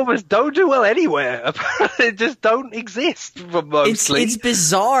platformers don't do well anywhere. They just don't exist mostly. It's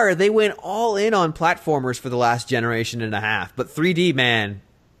bizarre. They went all in on platformers for the last generation and a half. But 3D, man,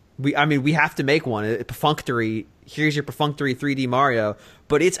 we have to make one. Perfunctory. Here's your perfunctory 3D Mario.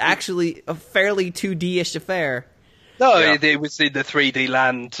 But it's actually a fairly 2D-ish affair. No, it was in the 3D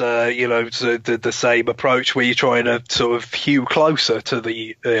land, the same approach where you're trying to sort of hew closer to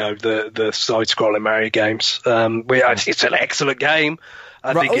the side-scrolling Mario games. It's an excellent game.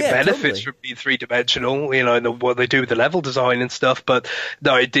 I think it benefits from being three-dimensional, and what they do with the level design and stuff. But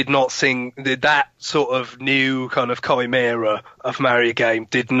no, it did not that sort of new kind of chimera of Mario game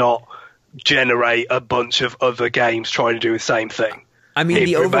did not generate a bunch of other games trying to do the same thing. I mean,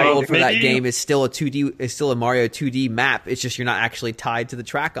 the overworld for that game is still a Mario 2D map. It's just you're not actually tied to the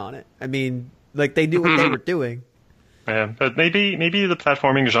track on it. I mean, like they knew what they were doing. Yeah, but maybe the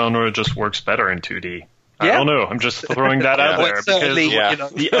platforming genre just works better in 2D. I don't know. I'm just throwing that out there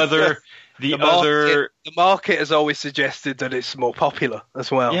because the market has always suggested that it's more popular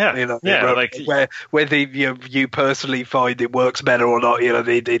as well. Whether you personally find it works better or not,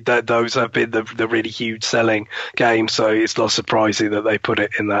 those have been the really huge selling games. So it's not surprising that they put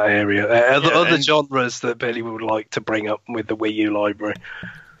it in that area. Other genres that Billy would like to bring up with the Wii U library.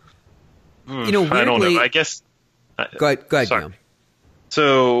 Weirdly, I don't know. I guess. Go ahead, Guillaume.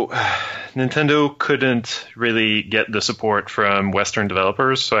 So, Nintendo couldn't really get the support from Western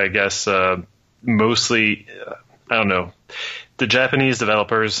developers, so I guess mostly, I don't know, the Japanese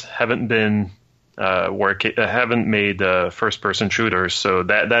developers haven't been haven't made first-person shooters, so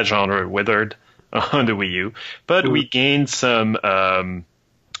that genre withered on the Wii U. But we gained some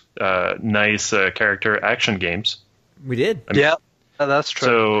nice character action games. We did. That's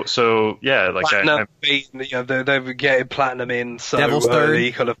true. So yeah, like Platinum they were getting Platinum in so Devil's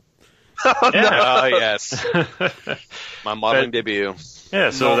early, Third. kind of. Yes, my modeling debut.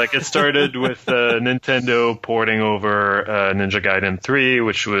 Yeah, so like it started with Nintendo porting over Ninja Gaiden 3,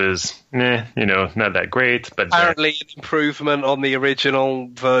 which was, not that great. But apparently an improvement on the original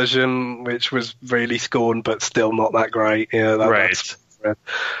version, which was really scorned, but still not that great. Yeah, right.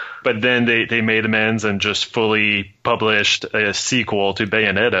 But then they made amends and just fully published a sequel to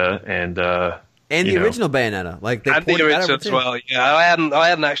Bayonetta, and the original Bayonetta, like they and the original as well. Yeah, I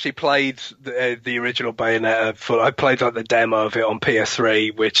hadn't actually played the original Bayonetta. I played like the demo of it on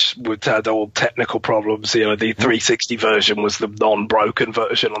PS3, which had all technical problems. The 360 version was the non-broken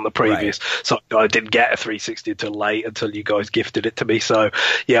version on the previous, so I didn't get a 360 until you guys gifted it to me. So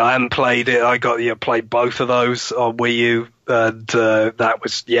yeah, I hadn't played it. I played both of those on Wii U, and that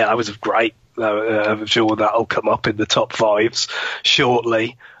was great. I'm sure that'll come up in the top 5s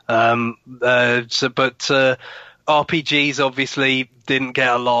shortly. RPGs obviously didn't get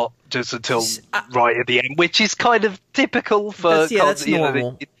a lot just until right at the end, which is kind of typical for. That's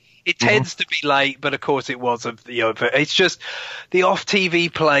normal. It tends to be late, but of course it wasn't. It's just the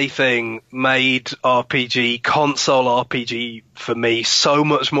off-TV play thing made console RPG for me so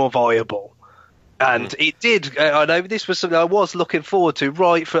much more viable. And it did. I know this was something I was looking forward to.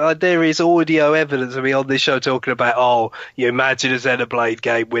 There is audio evidence of me on this show talking about, you imagine a Xenoblade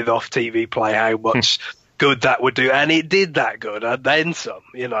game with off-TV play, how much good that would do. And it did that good, and then some.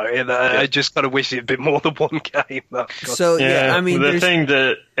 I just kind of wish it had been more than one game. So, the thing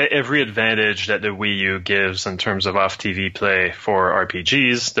that every advantage that the Wii U gives in terms of off-TV play for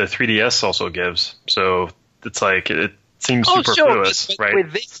RPGs, the 3DS also gives. So it's like it seems superfluous, right?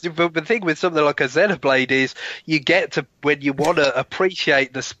 But the thing with something like a Xenoblade is you get to, when you want to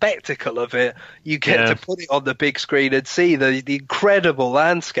appreciate the spectacle of it, you get to put it on the big screen and see the incredible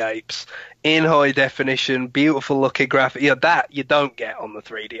landscapes in high definition, beautiful looking graphics. That you don't get on the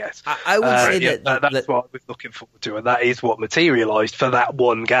 3DS. I would say that's what I was looking forward to, and that is what materialized for that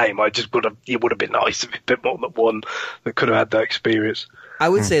one game. It would have been nice if a bit more than one that could have had that experience. I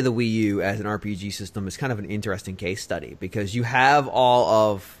would say the Wii U as an RPG system is kind of an interesting case study because you have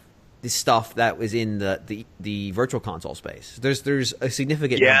all of the stuff that was in the virtual console space. There's a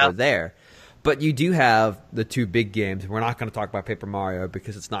significant number there, but you do have the two big games. We're not going to talk about Paper Mario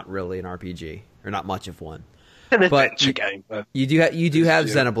because it's not really an RPG or not much of one. An adventure game. You do have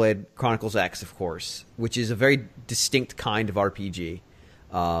Xenoblade Chronicles X, of course, which is a very distinct kind of RPG.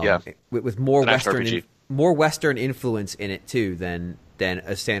 With more Western influence in it too than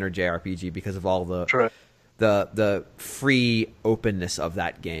a standard JRPG because of all the free openness of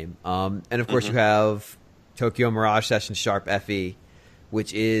that game. And of course you have Tokyo Mirage Session Sharp FE,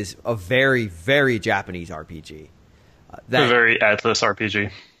 which is a very, very Japanese RPG. A very Atlus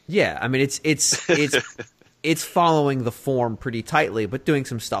RPG. Yeah, I mean it's following the form pretty tightly, but doing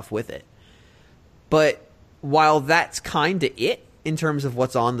some stuff with it. But while that's kind of it in terms of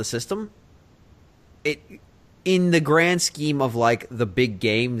what's on the system, in the grand scheme of like the big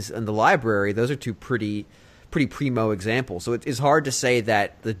games in the library, those are two pretty primo examples. So it's hard to say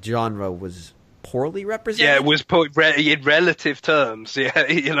that the genre was poorly represented. Yeah, it was in relative terms. Yeah,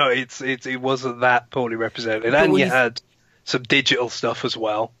 it wasn't that poorly represented, and you had some digital stuff as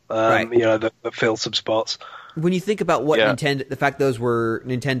well. That filled some spots. When you think about what Nintendo, the fact those were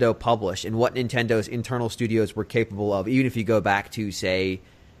Nintendo published and what Nintendo's internal studios were capable of, even if you go back to say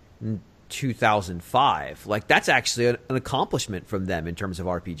 2005, like that's actually an accomplishment from them in terms of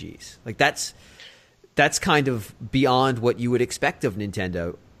RPGs. Like that's kind of beyond what you would expect of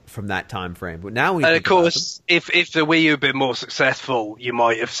Nintendo from that time frame. But now, and of course, if the Wii U had been more successful, you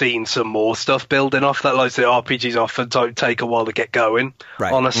might have seen some more stuff building off that. Like the RPGs often don't take a while to get going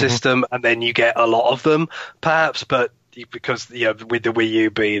on a system, and then you get a lot of them, perhaps. But because with the Wii U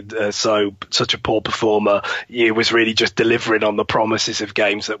being such a poor performer, it was really just delivering on the promises of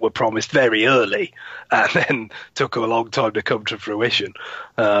games that were promised very early, and then took a long time to come to fruition.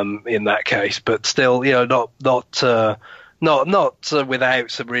 In that case, but still, not without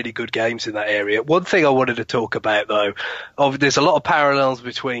some really good games in that area. One thing I wanted to talk about, though, there's a lot of parallels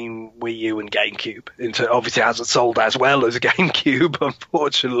between Wii U and GameCube. Obviously, it hasn't sold as well as GameCube,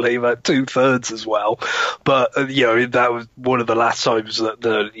 unfortunately, about 2/3 as well. But that was one of the last times that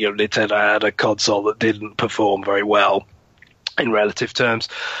Nintendo had a console that didn't perform very well in relative terms.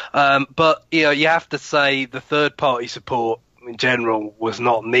 But you have to say the third-party support in general was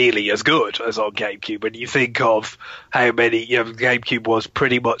not nearly as good as on GameCube. When you think of how many, GameCube was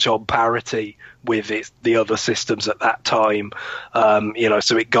pretty much on parity with the other systems at that time.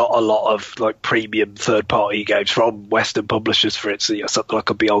 So it got a lot of like premium third-party games from Western publishers, for instance, something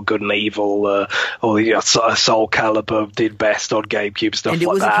like Beyond Good and Evil, or Soul Calibur did best on GameCube, stuff like that. And it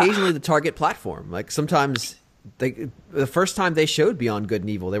was occasionally the target platform. Like sometimes the first time they showed Beyond Good and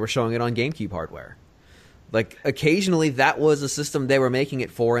Evil, they were showing it on GameCube hardware. Like, occasionally that was a system they were making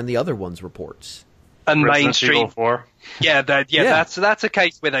it for in the other one's reports. And Resident mainstream Evil 4. Yeah, that's a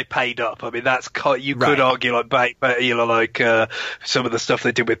case where they paid up. I mean, you could argue like some of the stuff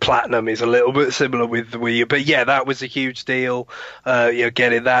they did with Platinum is a little bit similar with the Wii U, but yeah, that was a huge deal.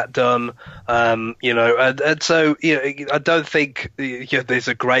 Getting that done. And so I don't think there's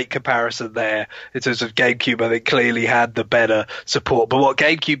a great comparison there in terms of GameCube. I think clearly had the better support, but what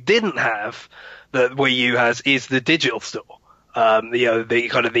GameCube didn't have that Wii U has is the digital store. The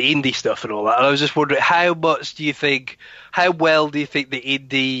kind of the indie stuff and all that. And I was just wondering, how well do you think the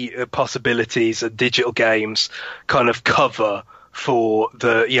indie possibilities and digital games kind of cover for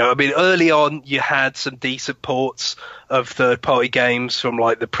early on you had some decent ports of third-party games from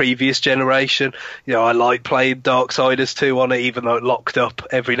like the previous generation. I like playing Darksiders 2 on it, even though it locked up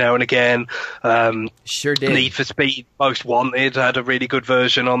every now and again. Sure did. Need for Speed Most Wanted had a really good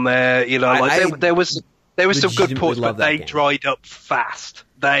version on there. There was some good ports, but they dried up fast.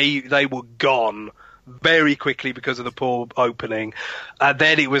 They were gone very quickly because of the poor opening, and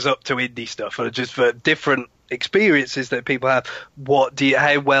then it was up to indie stuff. And just for different experiences that people have,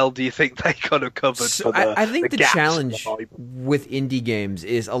 how well do you think they kind of covered? So I think the challenge with indie games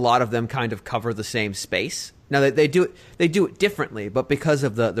is a lot of them kind of cover the same space. Now they do it differently, but because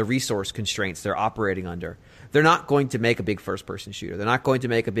of the resource constraints they're operating under. They're not going to make a big first-person shooter. They're not going to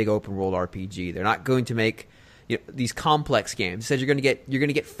make a big open-world RPG. They're not going to make these complex games. Instead, you're going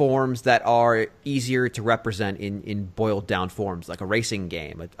to get forms that are easier to represent in boiled-down forms, like a racing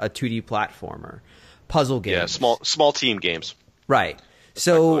game, a 2D platformer, puzzle games. Yeah, small team games. Right.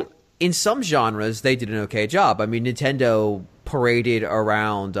 So in some genres, they did an okay job. I mean, Nintendo paraded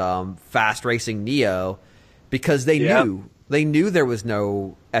around Fast Racing Neo because they knew there was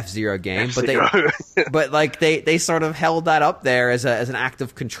no F-Zero game, but they sort of held that up there as an act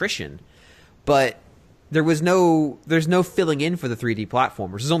of contrition. But there's no filling in for the 3D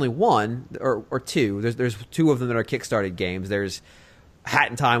platformers. There's only one or two. There's two of them that are kickstarted games. There's Hat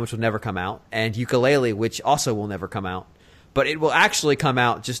in Time, which will never come out, and Yooka-Laylee, which also will never come out. But it will actually come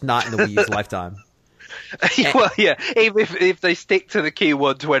out, just not in the Wii U's lifetime. Well, yeah. If they stick to the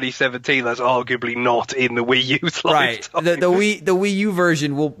Q1 2017, that's arguably not in the Wii U's lifetime. Right. The Wii U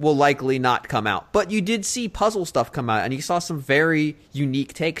version will likely not come out. But you did see puzzle stuff come out, and you saw some very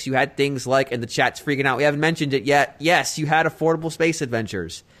unique takes. You had things like, and the chat's freaking out, we haven't mentioned it yet. Yes, you had Affordable Space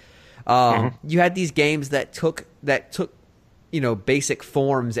Adventures. You had these games that took basic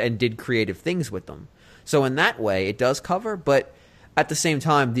forms and did creative things with them. So in that way, it does cover, but at the same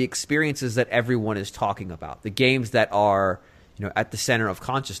time, the experiences that everyone is talking about, the games that are, at the center of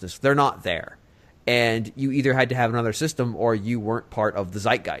consciousness, they're not there. And you either had to have another system or you weren't part of the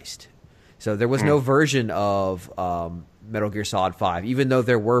zeitgeist. So there was no version of Metal Gear Solid 5, even though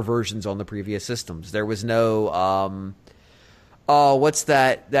there were versions on the previous systems. There was no, what's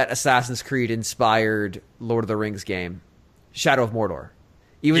that Assassin's Creed inspired Lord of the Rings game? Shadow of Mordor.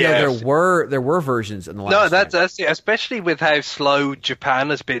 Even though there were versions in the last. No, that's it. Especially with how slow Japan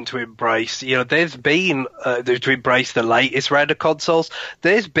has been to embrace. There's been to embrace the latest round of consoles.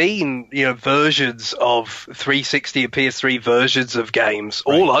 There's been versions of 360 and PS3 versions of games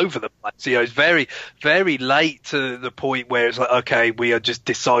all over the place. It's very, very late to the point where it's like, okay, we are just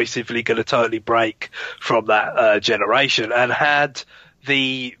decisively going to totally break from that generation. And had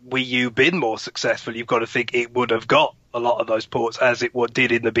the Wii U been more successful, you've got to think it would have got a lot of those ports as it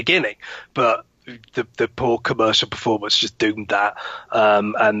did in the beginning, but the poor commercial performance just doomed that.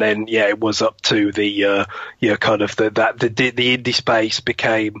 And then it was up to the kind of the indie space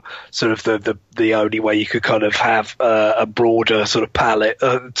became sort of the only way you could kind of have a broader sort of palette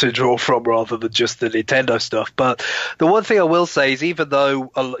to draw from rather than just the Nintendo stuff. But the one thing I will say is, even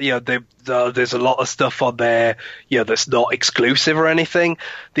though there's a lot of stuff on there that's not exclusive or anything,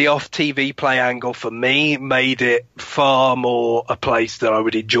 the off TV play angle for me made it far more a place that I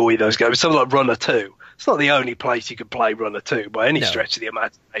would enjoy those games. Something like Runner 2. It's not the only place you can play Runner 2 by any stretch of the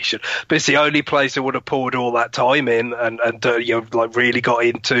imagination, but it's the only place I would have poured all that time in and really got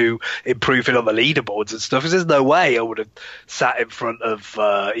into improving on the leaderboards and stuff. Because there's no way I would have sat in front of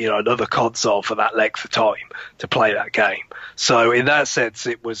another console for that length of time to play that game. So in that sense,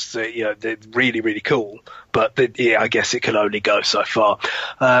 it was really, really cool. But I guess it can only go so far.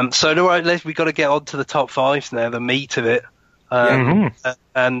 We've got to get on to the top fives now, the meat of it. And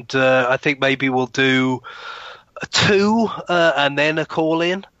I think maybe we'll do a 2 and then a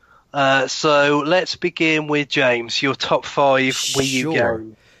call-in. So let's begin with James, your top 5 Wii U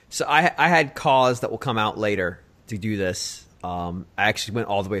games. So I had Cause that will come out later to do this. I actually went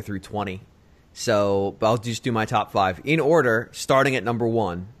all the way through 20 So I'll just do my top 5 in order, starting at number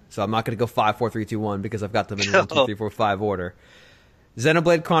 1. So I'm not going to go 5, 4, 3, 2, 1 because I've got them in 1, 2, 3, 4, 5 order.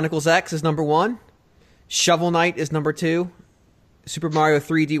 Xenoblade Chronicles X is number 1. Shovel Knight is number 2. Super Mario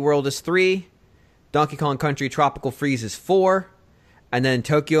 3D World is 3. Donkey Kong Country Tropical Freeze is 4. And then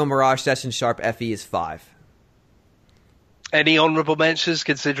Tokyo Mirage Session Sharp FE is 5. Any honourable mentions,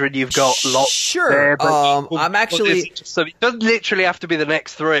 considering you've got lots Sure. there? I'm actually... So it doesn't literally have to be the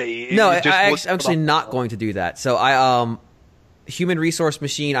next 3. No, I'm actually not going to do that. So Human Resource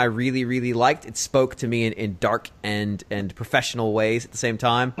Machine I really, really liked. It spoke to me in dark and professional ways at the same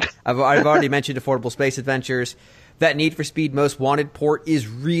time. I've already mentioned Affordable Space Adventures. That Need for Speed Most Wanted port is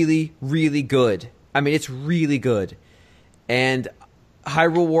really, really good. I mean, it's really good. And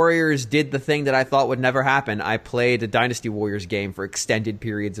Hyrule Warriors did the thing that I thought would never happen. I played a Dynasty Warriors game for extended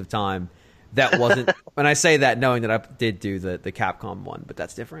periods of time. That wasn't... when I say that, knowing that I did do the Capcom one, but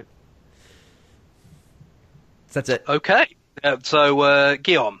that's different. So that's it. Okay. So,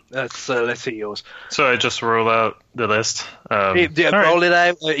 Guillaume, let's see yours. So I just roll out the list. Roll it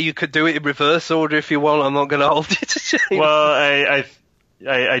out. You could do it in reverse order if you want. I'm not going to hold you to change. Well,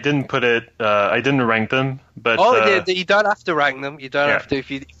 I didn't put it. I didn't rank them, but you don't have to rank them. You don't have to if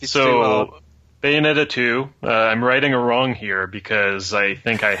it's too hard. Bayonetta 2. I'm righting a wrong here because I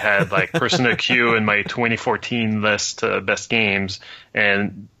think I had like Persona Q in my 2014 list best games,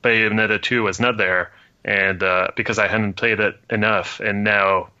 and Bayonetta 2 was not there. And because I hadn't played it enough, and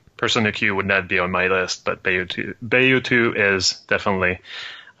now Persona Q would not be on my list, but Bayo 2 is definitely.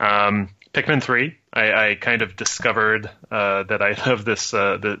 Pikmin 3, I kind of discovered that I love this,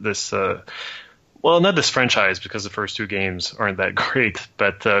 well, not this franchise because the first 2 games aren't that great,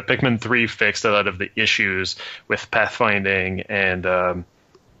 but Pikmin 3 fixed a lot of the issues with pathfinding and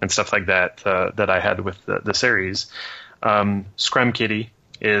stuff like that that I had with the series. Scram Kitty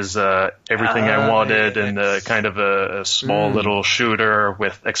is everything I wanted, and kind of a small little shooter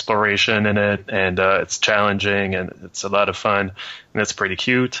with exploration in it, and it's challenging, and it's a lot of fun, and it's pretty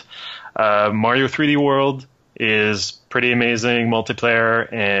cute. Mario 3D World is pretty amazing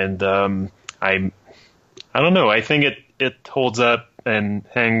multiplayer, and I don't know, I think it holds up and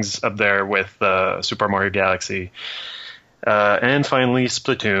hangs up there with Super Mario Galaxy. And finally,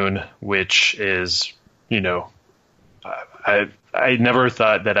 Splatoon, which is, I never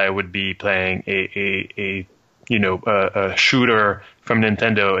thought that I would be playing a shooter from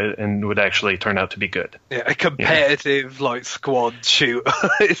Nintendo and would actually turn out to be good. Yeah, a competitive squad shooter.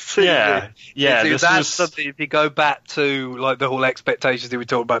 That's something. If you go back to the whole expectations that we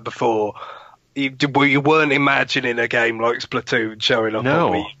talked about before, you weren't imagining a game like Splatoon showing up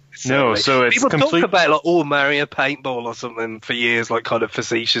on Wii. No, so it's people talk about Mario Paintball or something for years, kind of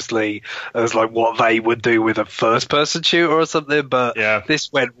facetiously, as what they would do with a first-person shooter or something. But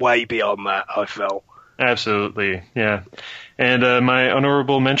this went way beyond that, I felt. Absolutely, yeah. And my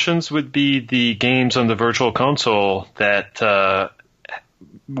honorable mentions would be the games on the Virtual Console that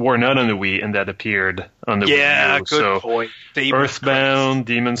were not on the Wii and that appeared on the Wii U. Yeah, good point. Earthbound,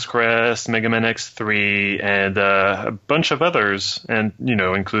 Demon's Crest, Mega Man X3, and a bunch of others, and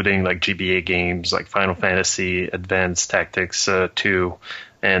including GBA games like Final Fantasy, Advanced Tactics 2,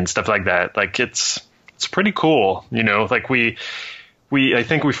 and stuff like that. It's pretty cool. I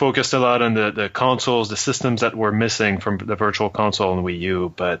think we focused a lot on the consoles, the systems that were missing from the Virtual Console and Wii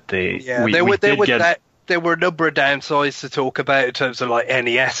U, but there were a number of downsides to talk about in terms of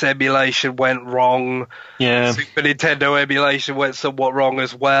NES emulation went wrong. Yeah. Super Nintendo emulation went somewhat wrong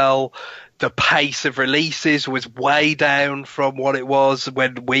as well. The pace of releases was way down from what it was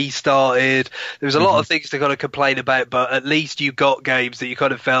when we started. There was a lot of things to kind of complain about, but at least you got games that you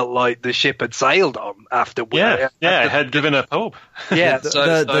kind of felt like the ship had sailed on after. I had given up hope. Yeah,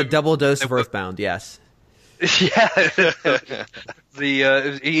 the double dose of Earthbound, yes. Yeah.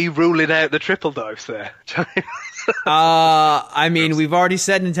 You ruling out the triple dose there? I mean, we've already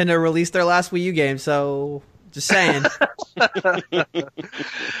said Nintendo released their last Wii U game, so just saying.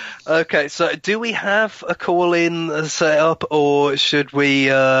 Okay, so do we have a call-in set up, or should we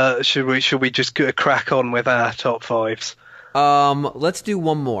just crack on with our top 5s? Let's do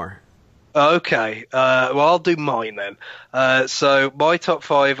one more. Okay, well, I'll do mine then. So my top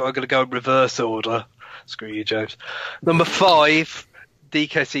 5, I'm going to go in reverse order. Screw you, James. Number 5,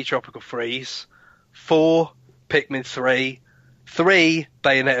 DKC Tropical Freeze. 4, Pikmin 3. 3,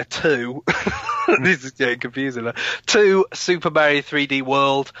 Bayonetta 2. This is getting confusing. 2, Super Mario 3D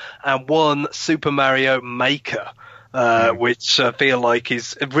World. And 1, Super Mario Maker. Which I feel like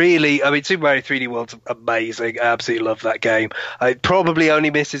is really, Super Mario 3D World's amazing. I absolutely love that game. It probably only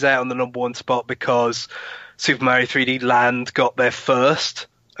misses out on the number 1 spot because Super Mario 3D Land got there first.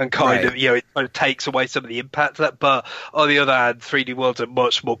 and kind of, it kind of takes away some of the impact of that. But on the other hand, 3D World's a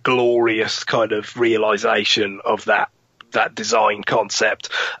much more glorious kind of realization of that design concept,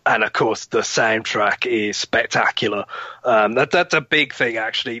 and of course the soundtrack is spectacular. That's a big thing,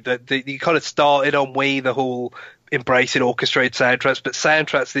 actually. That you kind of started on Wii, the whole embracing orchestrated soundtracks, but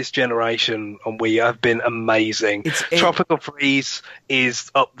soundtracks this generation on Wii have been amazing. Tropical Freeze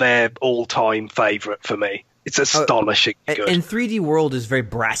is up there all-time favorite for me. It's astonishing good. And 3D World is very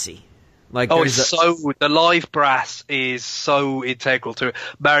brassy. The live brass is so integral to it.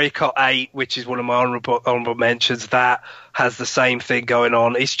 Mario Kart 8, which is one of my honorable mentions, that has the same thing going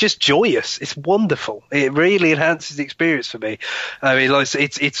on. It's just joyous. It's wonderful. It really enhances the experience for me. I mean,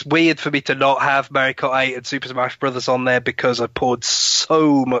 it's weird for me to not have Mario Kart 8 and Super Smash Brothers on there because I poured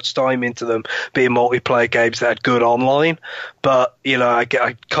so much time into them being multiplayer games that had good online. But, I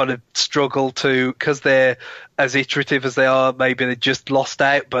kind of struggle to, because they're as iterative as they are, maybe they just lost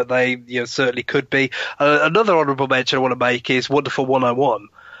out, but they certainly could be. Another honourable mention I want to make is Wonderful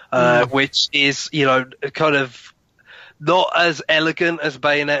 101, which is, kind of not as elegant as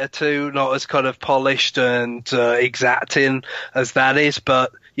Bayonetta 2, not as kind of polished and exacting as that is,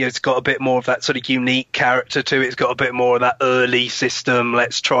 but it's got a bit more of that sort of unique character to it. It's got a bit more of that early system,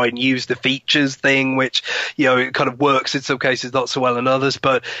 let's try and use the features thing, which, it kind of works in some cases, not so well in others,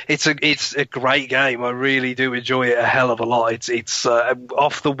 but it's a great game. I really do enjoy it a hell of a lot. It's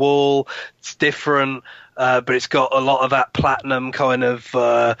off the wall, it's different, but it's got a lot of that platinum kind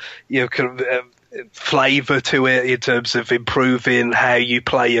of, flavor to it in terms of improving how you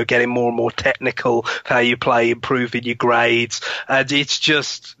play. You're getting more and more technical, how you play, improving your grades, and it's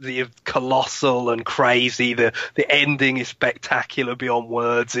just colossal and crazy. The ending is spectacular beyond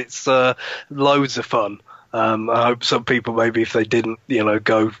words. It's loads of fun. I hope some people, maybe if they didn't,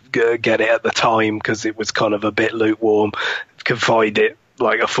 go get it at the time because it was kind of a bit lukewarm, can find it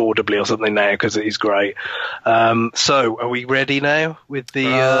affordably or something now, because it is great. So are we ready now with the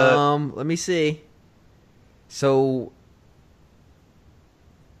let me see. So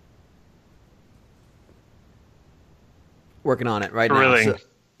working on it right now.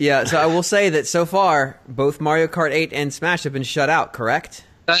 So I will say that so far both Mario Kart 8 and Smash have been shut out, correct?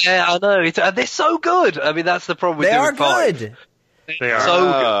 Yeah, I know. They're so good. I mean, that's the problem with They doing are good. They are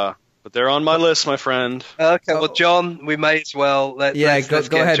so good. But they're on my list, my friend. Okay, well, John, we may as well. Let's go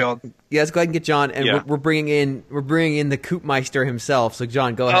get ahead, John. Yeah, let's go ahead and get John, and we're bringing in the Koopmeister himself. So,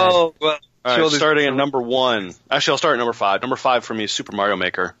 John, go ahead. Oh well, all right, starting at number 1. Actually, I'll start at number 5. Number 5 for me is Super Mario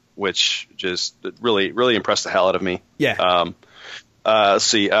Maker, which just really, really impressed the hell out of me. Yeah. Let's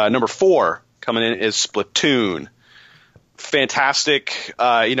see. Number 4 coming in is Splatoon. Fantastic.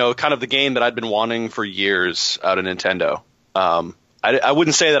 Kind of the game that I'd been wanting for years out of Nintendo. I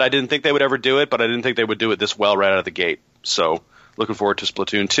wouldn't say that I didn't think they would ever do it, but I didn't think they would do it this well right out of the gate. So, looking forward to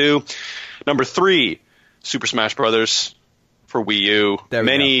Splatoon 2. Number 3, Super Smash Brothers for Wii U.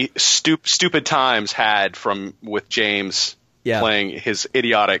 Many stupid times had with James playing his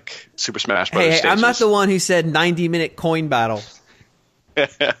idiotic Super Smash Brothers stages. I'm not the one who said 90-minute coin battle.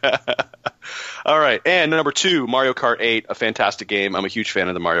 All right, and number 2, Mario Kart 8, a fantastic game. I'm a huge fan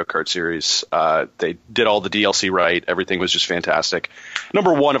of the Mario Kart series. They did all the DLC right. Everything was just fantastic.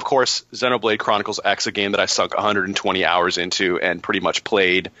 Number 1, of course, Xenoblade Chronicles X, a game that I sunk 120 hours into and pretty much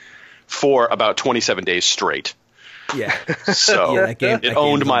played for about 27 days straight. Yeah. So it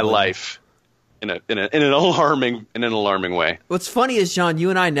owned my life in an alarming way. What's funny is, John,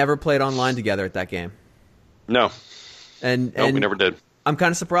 you and I never played online together at that game. No. And we never did. I'm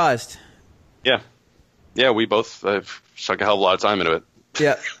kind of surprised. Yeah, we both have sunk a hell of a lot of time into it.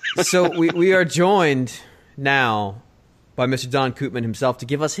 Yeah, so we are joined now by Mr. Don Koopman himself to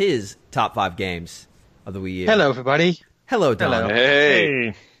give us his top 5 games of the Wii U. Hello, everybody. Hello, Don. Hello.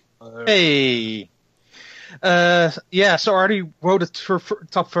 Hey. Hey. So I already wrote it for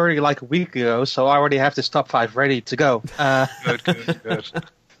top 30 like a week ago, so I already have this top 5 ready to go. Good.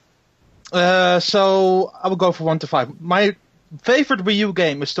 So I will go for 1 to 5. My favorite Wii U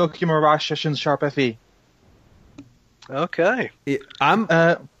game is Tokyo Mirage Session Sharp FE. Okay. Yeah,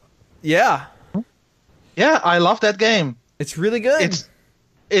 I love that game. it's really good.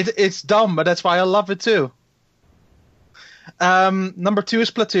 It's dumb, but that's why I love it too. Number 2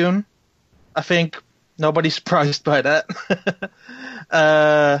 is Splatoon. I think nobody's surprised by that.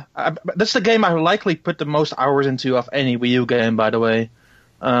 That's the game I likely put the most hours into of any Wii U game, by the way.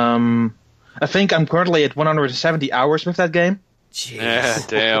 I think I'm currently at 170 hours with that game. Jeez.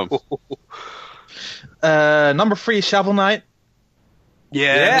 Yeah, damn. Number 3 is Shovel Knight.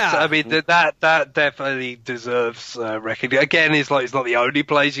 Yeah. I mean that definitely deserves recognition. Again, it's not the only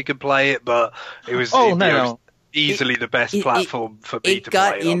place you can play it, but it was. Oh no. easily the best platform for me it to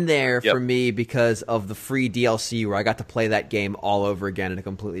got play in on. there Yep. for me because of the free DLC where I got to play that game all over again in a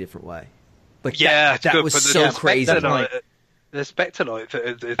completely different way. Like Yeah, it's that good, was but so crazy. The Spectre Knight,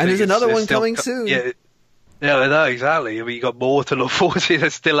 And there's another one coming soon. Yeah, I know, exactly. I mean, you got more to look forward to.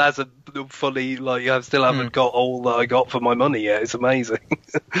 That still hasn't fully, like, I still haven't got all that I got for my money yet. It's amazing.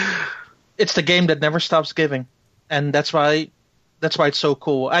 It's the game that never stops giving, and that's why it's so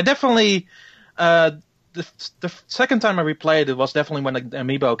cool. I definitely the second time I replayed it was definitely when the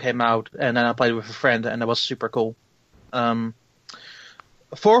Amiibo came out, and then I played it with a friend, and that was super cool.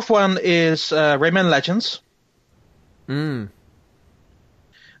 Fourth one is Rayman Legends.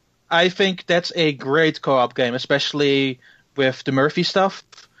 I think that's a great co-op game, especially with the Murphy stuff.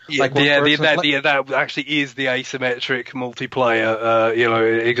 That actually is the asymmetric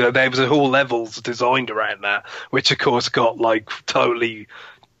multiplayer. There was a whole levels designed around that, which of course got like totally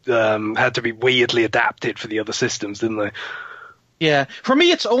had to be weirdly adapted for the other systems, didn't they? Yeah, for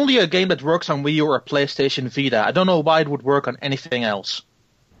me, it's only a game that works on Wii U or PlayStation Vita. I don't know why it would work on anything else.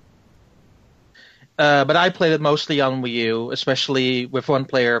 But I played it mostly on Wii U, especially with one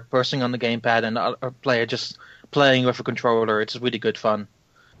player pressing on the gamepad and the other player just playing with a controller. It's really good fun.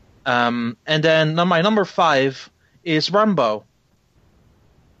 And then my number 5 is Rumbo.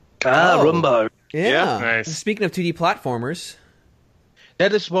 Rumbo. Yeah. Nice. Speaking of 2D platformers.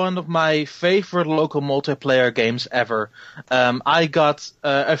 That is one of my favorite local multiplayer games ever. I got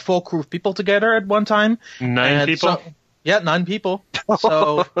a full crew of people together at one time. 9 people? 9 people.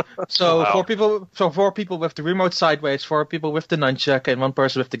 So Wow. four people with the remote sideways, 4 people with the nunchuck, and 1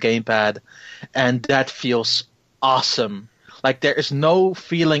 person with the gamepad, and that feels awesome. Like there is no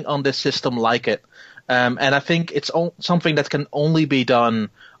feeling on this system like it, and I think it's something that can only be done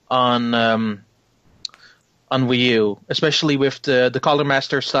on Wii U, especially with the Color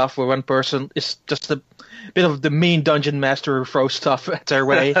Master stuff, where 1 person is just a bit of the mean dungeon master who throws stuff at their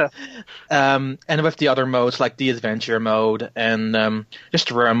way, and with the other modes like the adventure mode and just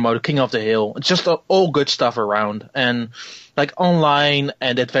the run mode, King of the Hill. It's just all good stuff around, and like online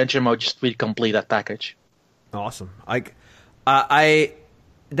and adventure mode just really complete that package. Awesome.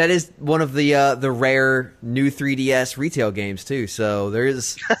 That is one of the rare new 3DS retail games too. So there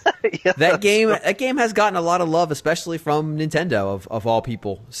is that game. That game has gotten a lot of love, especially from Nintendo of all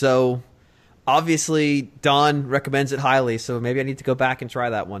people. So obviously Don recommends it highly. So maybe I need to go back and try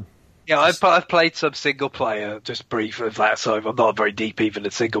that one. Yeah, I've played some single player, just brief of that, so I'm not very deep even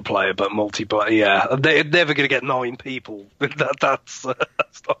in single player, but multiplayer, yeah. They're never going to get 9 people. That's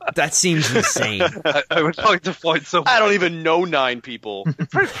not That seems insane. I would like to find someone. I don't even know 9 people.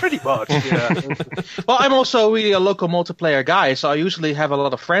 Pretty much, yeah. Well, I'm also really a local multiplayer guy, so I usually have a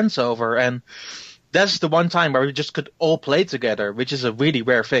lot of friends over, and that's the one time where we just could all play together, which is a really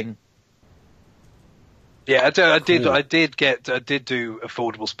rare thing. Yeah, I did do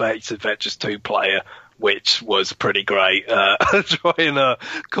Affordable Space Adventures 2 player, which was pretty great. Trying to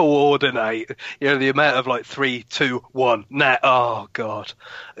coordinate, the amount of like 3, 2, 1. Oh god,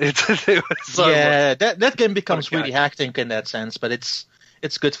 it was so yeah, that game becomes really hectic in that sense, but it's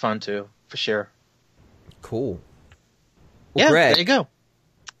good fun too, for sure. Cool. Well, Yeah, Greg, there you go.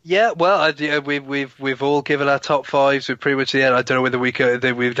 Yeah, well, we've all given our top 5s. We're pretty much the end. I don't know whether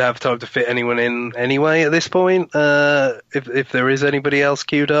we'd have time to fit anyone in anyway at this point. If there is anybody else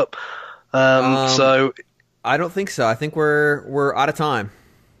queued up, so I don't think so. I think we're out of time.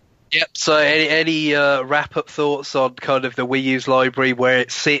 yep. So any wrap up thoughts on kind of the Wii U's library, where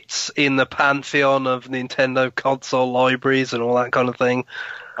it sits in the pantheon of Nintendo console libraries and all that kind of thing?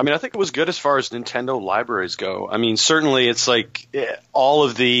 I mean, I think it was good as far as Nintendo libraries go. I mean, certainly it's like all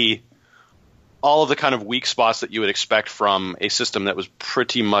of the kind of weak spots that you would expect from a system that was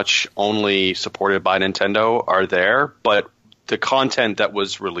pretty much only supported by Nintendo are there, but the content that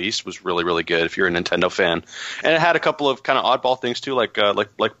was released was really, really good if you're a Nintendo fan. And it had a couple of kind of oddball things too, like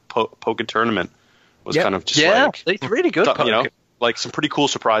Pokken Tournament was kind of just it's really good. like some pretty cool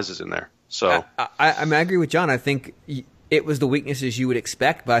surprises in there. So I agree with John. I think it was the weaknesses you would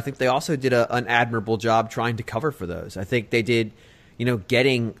expect, but I think they also did an admirable job trying to cover for those. I think they did,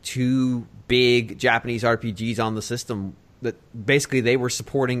 getting 2 big Japanese RPGs on the system that basically they were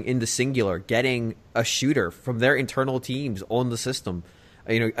supporting in the singular, getting a shooter from their internal teams on the system,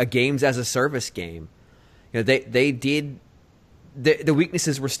 a games as a service game. They did. The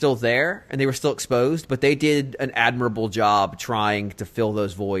weaknesses were still there and they were still exposed, but they did an admirable job trying to fill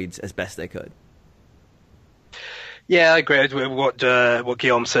those voids as best they could. Yeah, I agree with what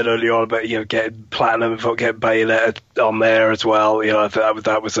Guillaume said earlier on about getting Platinum and getting Bayonetta on there as well. I thought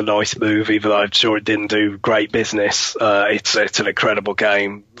that was a nice move, even though I'm sure it didn't do great business. It's an incredible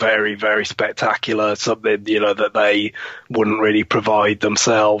game, very very spectacular. Something that they wouldn't really provide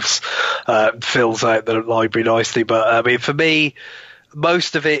themselves. Fills out the library nicely, but I mean for me,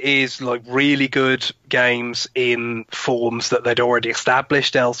 most of it is like really good games in forms that they'd already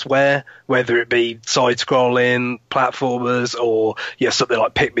established elsewhere, whether it be side-scrolling platformers or something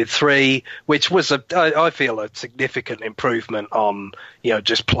like Pikmin 3, which was I feel a significant improvement on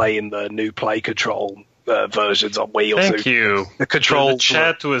just playing the new Play Control versions on Wii. Thank you. The control. The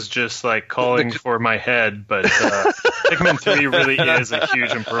chat was just like calling for my head, but Pikmin 3 really is a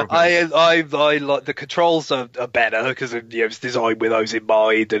huge improvement. I like the controls are better because it's designed with those in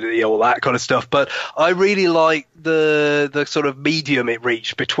mind and all that kind of stuff. But I really like the sort of medium it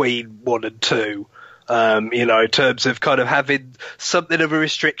reached between 1 and 2. In terms of kind of having something of a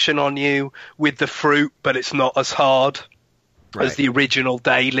restriction on you with the fruit, but it's not as hard. Right. As the original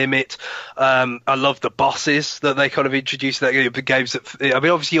day limit. I love the bosses that they kind of introduced in the games.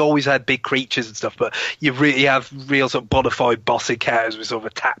 Obviously you always had big creatures and stuff, but you really have real sort of bona fide boss encounters with sort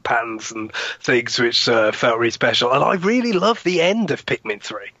of attack patterns and things which felt really special. And I really love the end of Pikmin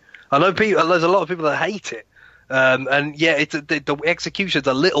 3. I know there's a lot of people that hate it. The execution's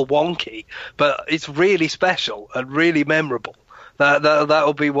a little wonky, but it's really special and really memorable.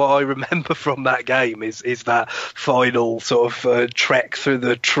 That'll be what I remember from that game is that final sort of trek through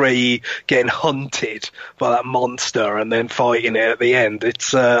the tree, getting hunted by that monster and then fighting it at the end.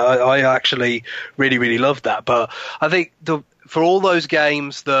 It's I actually really really loved that. But I think for all those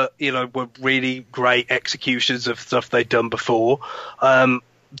games that were really great executions of stuff they'd done before,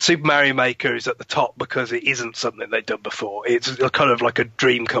 Super Mario Maker is at the top because it isn't something they'd done before. It's kind of like a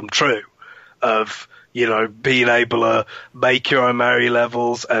dream come true of being able to make your own Mario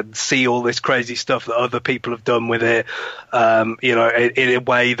levels and see all this crazy stuff that other people have done with it, in a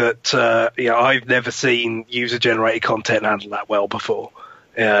way that, I've never seen user-generated content handle that well before.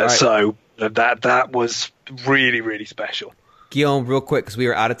 Right. So that was really, really special. Guillaume, real quick, because we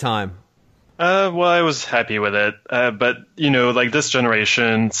are out of time. Well, I was happy with it, but like this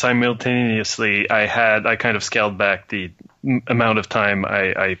generation, simultaneously, I kind of scaled back the amount of time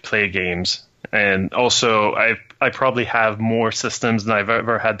I play games. And also, I probably have more systems than I've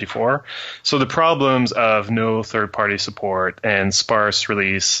ever had before. So the problems of no third-party support and sparse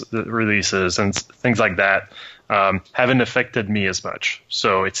releases and things like that haven't affected me as much.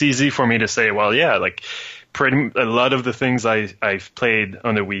 So it's easy for me to say, well, yeah, like a lot of the things I've played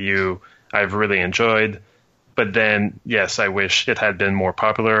on the Wii U, I've really enjoyed. But then, yes, I wish it had been more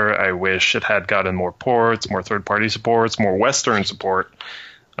popular. I wish it had gotten more ports, more third-party supports, more Western support.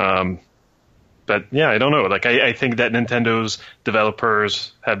 But yeah, I don't know. Like I think that Nintendo's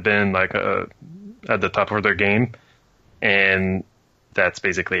developers have been like at the top of their game, and that's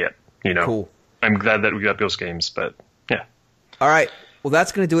basically it. Cool. I'm glad that we got those games, but yeah. All right. Well,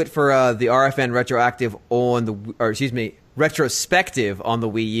 that's going to do it for the RFN retrospective on the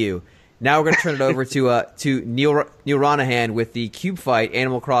Wii U. Now we're going to turn it over to Neil Ronahan with the Cube Fight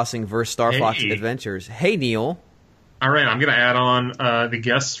Animal Crossing vs. Star Fox Adventures. Hey, Neil. All right, I'm going to add on the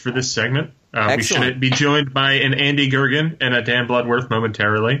guests for this segment. We should be joined by an Andy Gergen and a Dan Bloodworth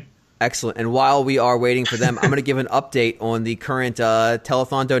momentarily. Excellent. And while we are waiting for them, I'm going to give an update on the current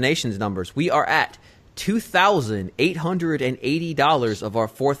telethon donations numbers. We are at $2,880 of our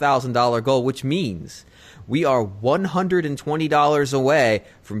 $4,000 goal, which means we are $120 away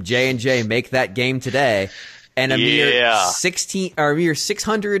from J&J Make That Game Today, and a mere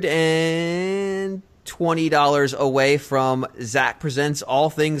 $620 away from Zach Presents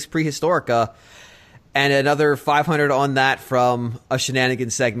All Things Prehistorica, and another $500 on that from a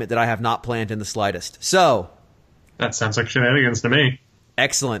shenanigans segment that I have not planned in the slightest. So that sounds like shenanigans to me.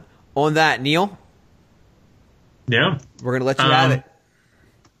 Excellent. On that, Neil? Yeah. We're going to let you have it.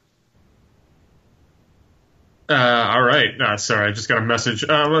 All right. Sorry, I just got a message.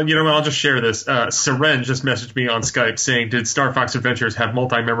 I'll just share this. Seren just messaged me on Skype saying, did Star Fox Adventures have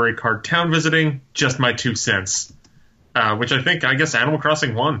multi-memory card town visiting? Just my 2 cents. Which I guess Animal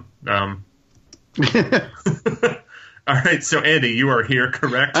Crossing won. All right, so Andy, you are here,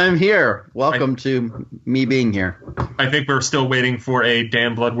 correct? I'm here. Welcome to me being here. I think we're still waiting for a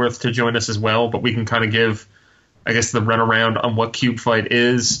Dan Bloodworth to join us as well, but we can kind of give, I guess, the runaround on what Cube Fight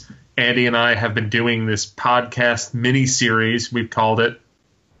is. Andy and I have been doing this podcast mini-series, we've called it,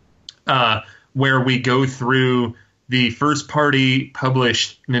 where we go through the first-party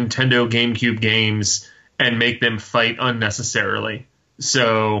published Nintendo GameCube games and make them fight unnecessarily.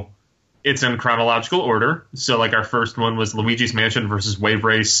 So it's in chronological order. So like our first one was Luigi's Mansion versus Wave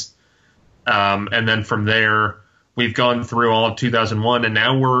Race. And then from there, we've gone through all of 2001, and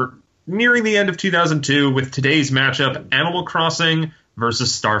now we're nearing the end of 2002 with today's matchup, Animal Crossing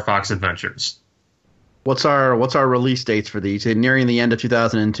versus Star Fox Adventures. What's our release dates for these? Nearing the end of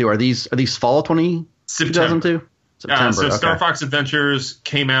 2002. Are these fall 2002? September. So Star Fox Adventures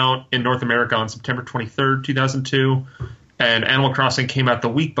came out in North America on September 23rd, 2002, and Animal Crossing came out the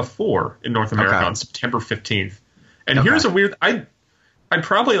week before in North America on September 15th. And here's a weird I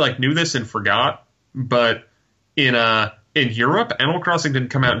probably like knew this and forgot, but in Europe, Animal Crossing didn't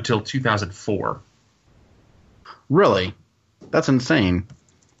come out until 2004. Really? That's insane.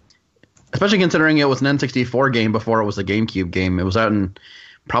 Especially considering it was an N64 game before it was a GameCube game. It was out in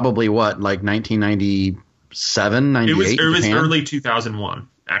probably like 1997, 98? It was early 2001,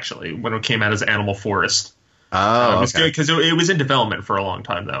 actually, when it came out as Animal Forest. Oh, it was good because it was in development for a long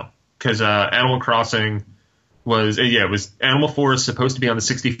time, though. Because Animal Crossing it was Animal Forest supposed to be on the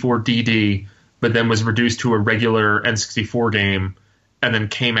 64 DD, but then was reduced to a regular N64 game, and then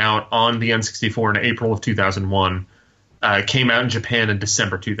came out on the N64 in April of 2001. Came out in Japan in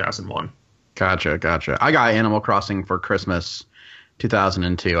December 2001. Gotcha. I got Animal Crossing for Christmas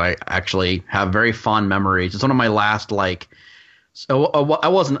 2002. I actually have very fond memories. It's one of my last, I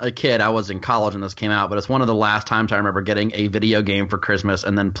wasn't a kid. I was in college when this came out, but it's one of the last times I remember getting a video game for Christmas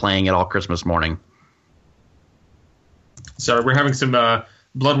and then playing it all Christmas morning. So we're having some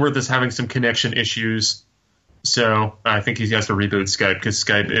Bloodworth is having some connection issues, so I think he has to reboot Skype because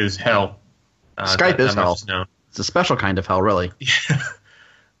Skype is hell. Skype is hell. It's a special kind of hell, really. Yeah.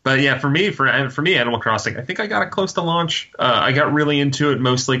 But yeah, for me, Animal Crossing, I think I got it close to launch. I got really into it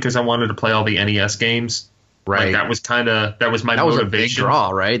mostly because I wanted to play all the NES games. Right. That was my motivation. That was a big draw,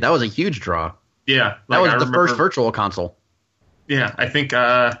 right? That was a huge draw. Yeah. That was the first virtual console. Yeah, I think,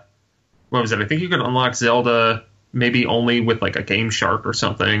 what was it? I think you could unlock Zelda maybe only with a Game Shark or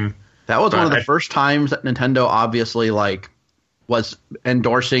something. That was one of the first times that Nintendo obviously was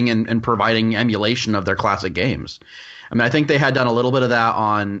endorsing and providing emulation of their classic games. I mean, I think they had done a little bit of that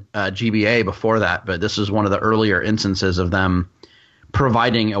on GBA before that, but this is one of the earlier instances of them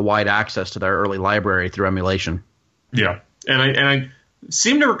providing a wide access to their early library through emulation. Yeah, and I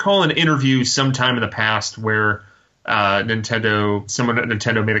seem to recall an interview sometime in the past where someone at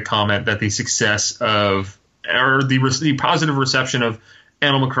Nintendo made a comment that the success of or the positive reception of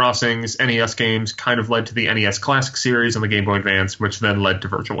Animal Crossing's NES games kind of led to the NES Classic series on the Game Boy Advance, which then led to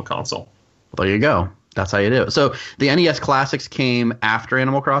Virtual Console. Well, there you go. That's how you do it. So the NES Classics came after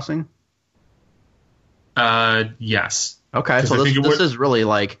Animal Crossing? Yes. Okay, so this is really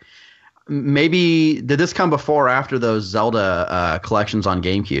maybe did this come before or after those Zelda collections on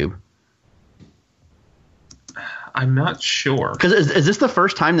GameCube? I'm not sure. Because is this the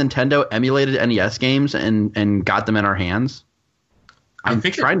first time Nintendo emulated NES games and got them in our hands? I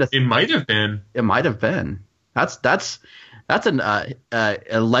think it might have been. It might have been. That's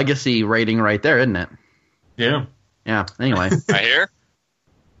a legacy rating right there, isn't it? Yeah. Yeah. Anyway. Right here.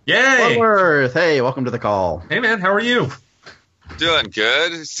 Yay! Bloodworth, hey, welcome to the call. Hey man, how are you? Doing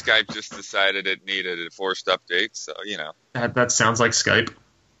good. Skype just decided it needed a forced update, so That sounds like Skype.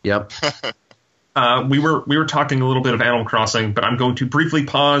 Yep. We were talking a little bit of Animal Crossing, but I'm going to briefly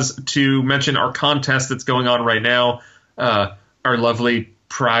pause to mention our contest that's going on right now. Our lovely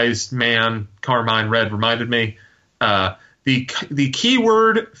prized man, Carmine Red, reminded me. The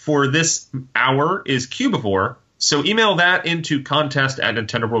keyword for this hour is Cubivore, so email that into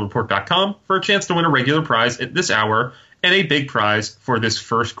contest@nintendoworldreport.com for a chance to win a regular prize at this hour and a big prize for this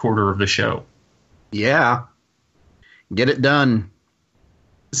first quarter of the show. Yeah. Get it done.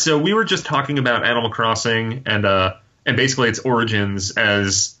 So we were just talking about Animal Crossing and basically its origins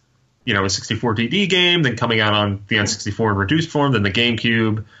as, a 64 DD game, then coming out on the N64 in reduced form, then the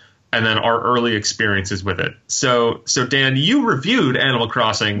GameCube, and then our early experiences with it. So Dan, you reviewed Animal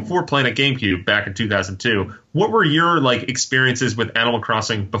Crossing for Planet GameCube back in 2002. What were your experiences with Animal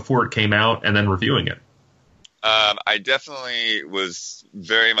Crossing before it came out and then reviewing it? I definitely was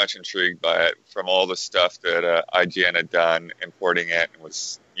very much intrigued by it from all the stuff that IGN had done, importing it, and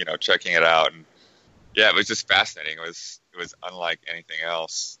was checking it out, and yeah, it was just fascinating. It was unlike anything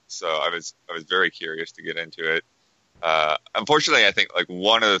else, so I was very curious to get into it. Unfortunately, I think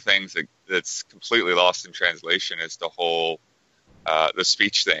one of the things that's completely lost in translation is the whole the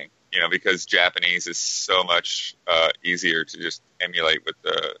speech thing, because Japanese is so much easier to just emulate with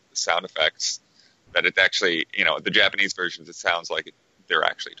the sound effects. That it actually, the Japanese versions, it sounds like they're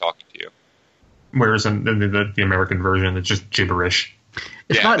actually talking to you. Whereas in the American version, it's just gibberish.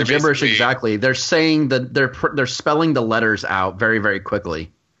 It's not gibberish exactly. They're saying that they're spelling the letters out very, very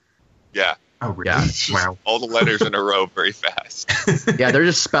quickly. Yeah. Oh, really? Yeah. Wow. All the letters in a row very fast. Yeah, they're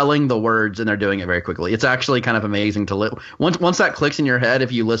just spelling the words and they're doing it very quickly. It's actually kind of amazing to once that clicks in your head.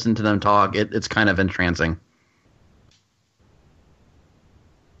 If you listen to them talk, it's kind of entrancing.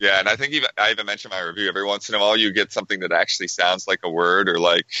 Yeah, and I think I even mentioned in my review, every once in a while you get something that actually sounds like a word or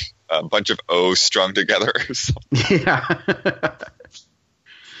like a bunch of O's strung together or something. Yeah.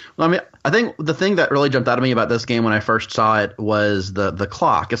 Well, I mean, I think the thing that really jumped out at me about this game when I first saw it was the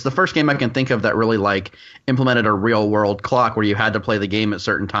clock. It's the first game I can think of that really like implemented a real world clock where you had to play the game at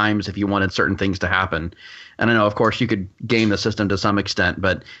certain times if you wanted certain things to happen. And I know, of course, you could game the system to some extent,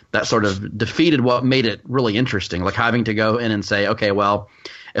 but that sort of defeated what made it really interesting, like having to go in and say, okay, well,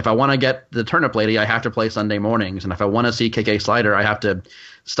 if I want to get the Turnip Lady, I have to play Sunday mornings. And if I want to see KK Slider, I have to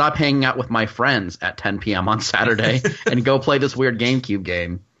stop hanging out with my friends at 10 p.m. on Saturday and go play this weird GameCube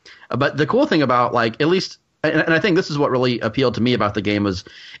game. But the cool thing about, like, at least, and I think this is what really appealed to me about the game, was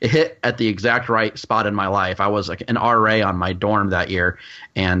it hit at the exact right spot in my life. I was like an RA on my dorm that year,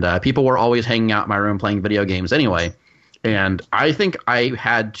 and people were always hanging out in my room playing video games anyway. And I think I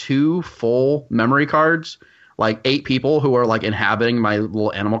had 2 full memory cards, like 8 people who were like inhabiting my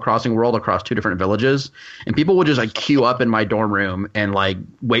little Animal Crossing world across 2 different villages, and people would just like queue up in my dorm room and like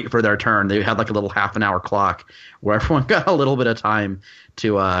wait for their turn. They had like a little half an hour clock where everyone got a little bit of time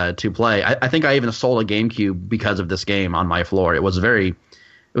to play. I think I even sold a GameCube because of this game on my floor. It was very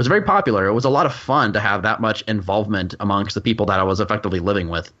popular. It was a lot of fun to have that much involvement amongst the people that I was effectively living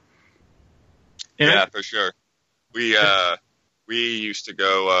with. Yeah, for sure. We used to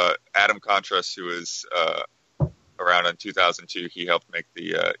go. Adam Contras, who was around in 2002, he helped make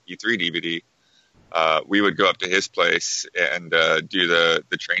the E3 DVD. We would go up to his place and do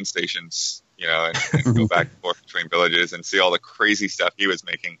the train stations, you know, and go back and forth between villages and see all the crazy stuff he was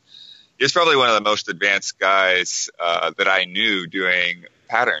making. He was probably one of the most advanced guys that I knew doing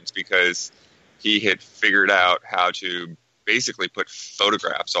patterns, because he had figured out how to basically put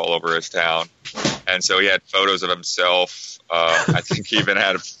photographs all over his town. And so he had photos of himself. I think he even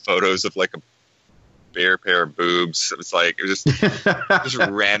had photos of like a bare pair of boobs. It was just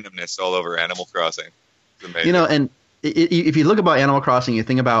randomness all over Animal Crossing. It's amazing. You know, and if you look about Animal Crossing, you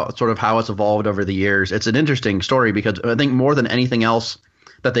think about sort of how it's evolved over the years. It's an interesting story because I think more than anything else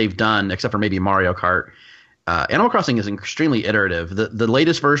that they've done, except for maybe Mario Kart, Animal Crossing is extremely iterative. The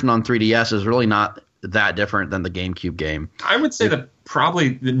latest version on 3DS is really not that different than the GameCube game. I would say that probably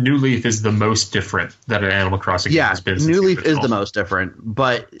the New Leaf is the most different that an Animal Crossing game has been. Yeah, New Leaf is the most different,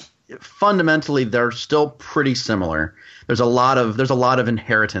 but fundamentally they're still pretty similar. There's a lot of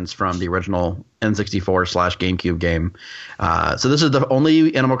inheritance from the original N64/GameCube game. So this is the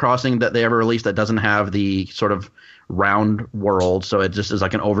only Animal Crossing that they ever released that doesn't have the sort of round world. So it just is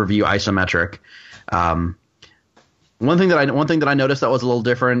like an overview isometric. One thing that I noticed that was a little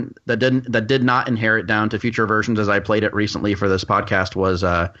different, that did not inherit down to future versions as I played it recently for this podcast, was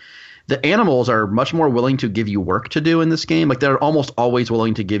the animals are much more willing to give you work to do in this game. Like they're almost always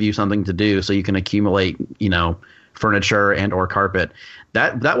willing to give you something to do so you can accumulate, you know, furniture and or carpet.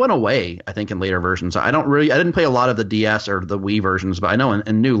 That went away, I think, in later versions. I didn't play a lot of the DS or the Wii versions, but I know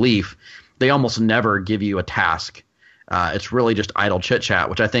in New Leaf they almost never give you a task. It's really just idle chit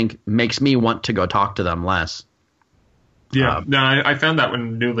chat, which I think makes me want to go talk to them less. Yeah, no, I found that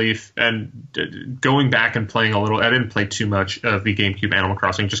when New Leaf, and going back and playing a little, I didn't play too much of the GameCube Animal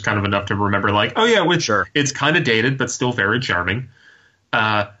Crossing, just kind of enough to remember, like, oh yeah, it's kind of dated, but still very charming.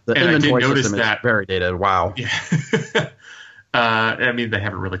 The inventory system is very dated. Wow. Yeah. I mean, they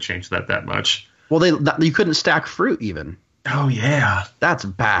haven't really changed that much. Well, you couldn't stack fruit even. Oh yeah, that's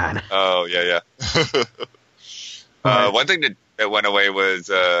bad. Oh yeah. One thing that went away was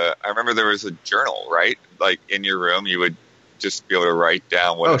I remember there was a journal, right? Like in your room, you would just be able to write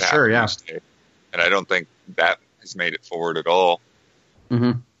down what happened each day. And I don't think that has made it forward at all.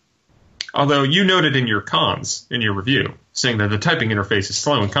 Mm-hmm. Although you noted in your cons, in your review, saying that the typing interface is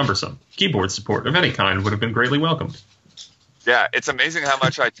slow and cumbersome. Keyboard support of any kind would have been greatly welcomed. Yeah, it's amazing how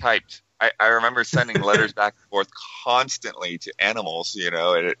much I typed. I remember sending letters back and forth constantly to animals, you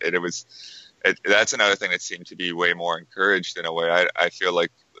know, and it was... that's another thing that seemed to be way more encouraged in a way. I feel like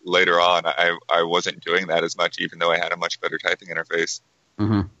later on I wasn't doing that as much, even though I had a much better typing interface.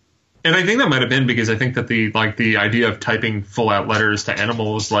 Mm-hmm. And I think that might have been because I think that the idea of typing full out letters to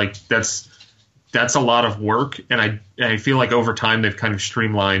animals, like that's a lot of work. And I feel like over time they've kind of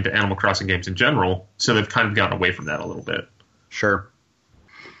streamlined Animal Crossing games in general, so they've kind of gotten away from that a little bit. Sure.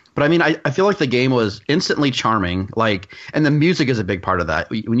 But I mean, I feel like the game was instantly charming, and the music is a big part of that.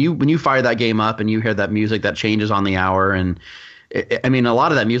 When you fire that game up and you hear that music that changes on the hour, and I mean, a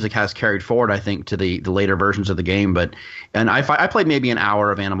lot of that music has carried forward, I think, to the later versions of the game. I played maybe an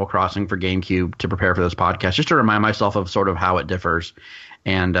hour of Animal Crossing for GameCube to prepare for this podcast, just to remind myself of sort of how it differs.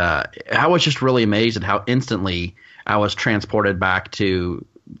 And I was just really amazed at how instantly I was transported back to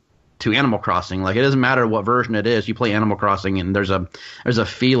Animal Crossing. Like, it doesn't matter what version it is, you play Animal Crossing and there's a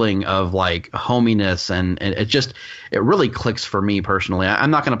feeling of like hominess, and it really clicks for me personally.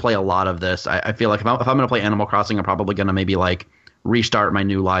 I'm not going to play a lot of this. I feel like if I'm going to play Animal Crossing, I'm probably going to maybe like restart my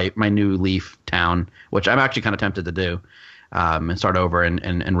new Leaf town, which I'm actually kind of tempted to do, and start over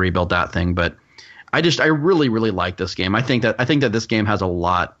and rebuild that thing. But I really, really like this game. I think that this game has a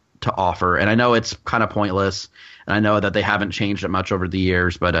lot to offer, and I know it's kind of pointless, and I know that they haven't changed it much over the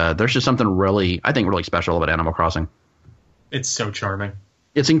years, but there's just something really special about Animal Crossing. It's so charming.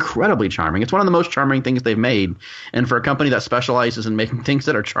 It's incredibly charming. It's one of the most charming things they've made, and for a company that specializes in making things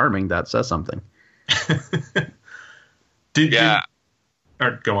that are charming, that says something.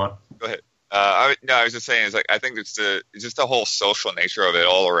 Go on. Go ahead. I was just saying, I think it's just the whole social nature of it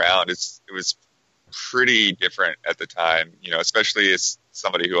all around. It was pretty different at the time, especially as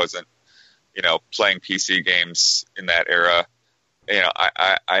somebody who wasn't, playing PC games in that era.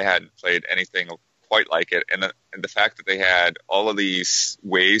 I hadn't played anything quite like it, and the fact that they had all of these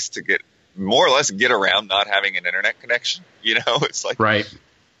ways to more or less get around not having an internet connection. It's like, right.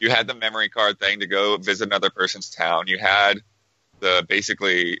 You had the memory card thing to go visit another person's town. You had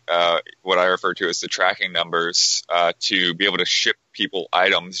basically what I refer to as the tracking numbers to be able to ship people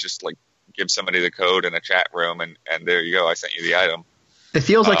items, just like give somebody the code in a chat room, and there you go, I sent you the item. It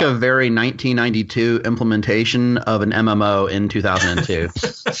feels like a very 1992 implementation of an MMO in 2002.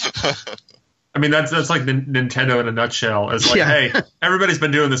 I mean, that's like Nintendo in a nutshell. It's like, hey, everybody's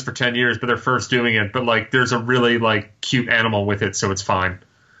been doing this for 10 years, but they're first doing it. But like, there's a really like cute animal with it, so it's fine.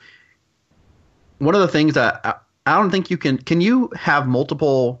 One of the things that I don't think you can you have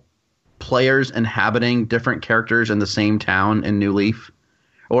multiple players inhabiting different characters in the same town in New Leaf?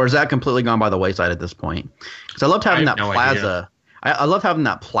 Or is that completely gone by the wayside at this point? Because I loved having that plaza. I love having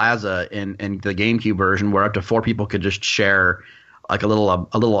that plaza in the GameCube version where up to 4 people could just share like a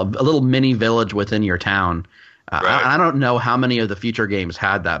little mini village within your town. Right. I don't know how many of the future games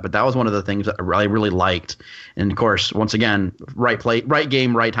had that, but that was one of the things that I really liked. And of course, once again, right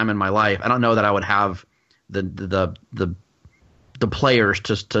game, right time in my life. I don't know that I would have the players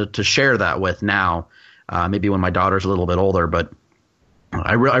to share that with now. Maybe when my daughter's a little bit older, but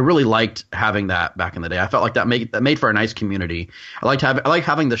I really liked having that back in the day. I felt like that made for a nice community. I like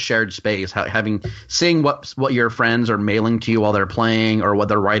having the shared space, seeing what your friends are mailing to you while they're playing, or what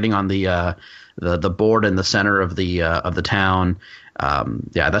they're writing on the board in the center of the town.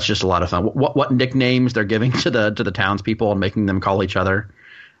 That's just a lot of fun. What nicknames they're giving to the townspeople and making them call each other.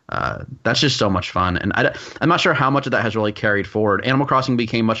 That's just so much fun, and I'm not sure how much of that has really carried forward. Animal Crossing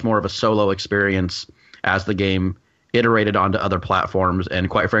became much more of a solo experience as the game iterated onto other platforms, and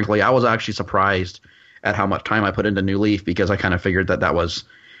quite frankly, I was actually surprised at how much time I put into New Leaf, because I kind of figured that was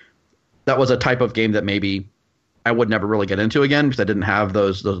a type of game that maybe I would never really get into again, because I didn't have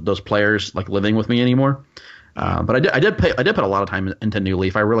those players like living with me anymore. But I did put a lot of time into New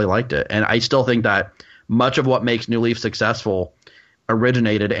Leaf. I really liked it, and I still think that much of what makes New Leaf successful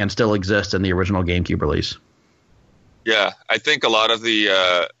originated and still exists in the original GameCube release. Yeah, I think a lot of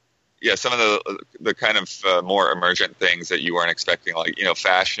the some of the kind of more emergent things that you weren't expecting, like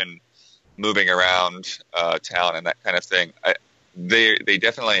fashion, moving around town, and that kind of thing. They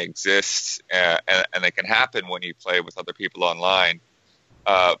definitely exist, and they can happen when you play with other people online.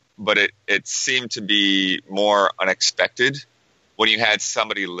 But it seemed to be more unexpected when you had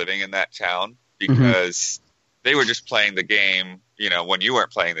somebody living in that town, because they were just playing the game, when you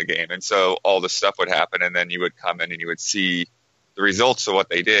weren't playing the game. And so all this stuff would happen, and then you would come in and you would see the results of what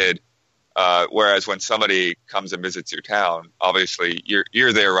they did. Whereas when somebody comes and visits your town, obviously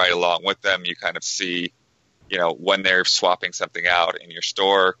you're there right along with them. You kind of see, when they're swapping something out in your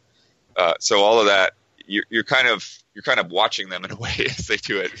store. So all of that, you're kind of watching them in a way as they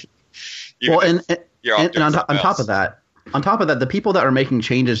do it. On top of that, the people that are making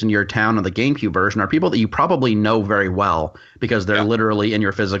changes in your town on the GameCube version are people that you probably know very well, because they're literally in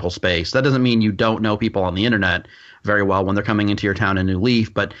your physical space. That doesn't mean you don't know people on the internet very well when they're coming into your town in New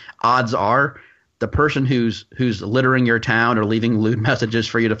Leaf, but odds are the person who's littering your town or leaving lewd messages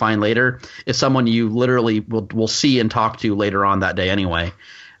for you to find later is someone you literally will see and talk to later on that day anyway,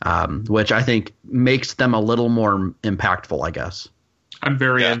 which I think makes them a little more impactful, I guess. I'm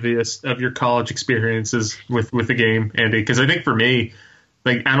very envious of your college experiences with the game, Andy, because I think for me,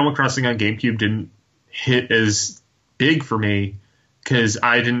 like, Animal Crossing on GameCube didn't hit as big for me, because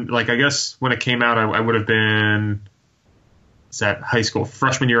I didn't, like, I guess when it came out, I would have been at high school,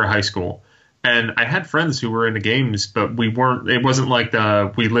 freshman year of high school. And I had friends who were into games, but it wasn't like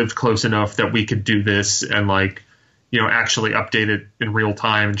we lived close enough that we could do this and like, actually update it in real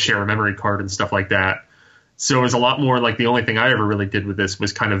time and share a memory card and stuff like that. So it was a lot more like the only thing I ever really did with this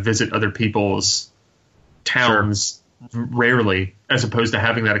was kind of visit other people's towns rarely, as opposed to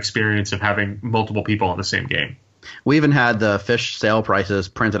having that experience of having multiple people on the same game. We even had the fish sale prices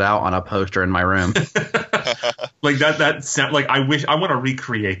printed out on a poster in my room. Like that sound like I want to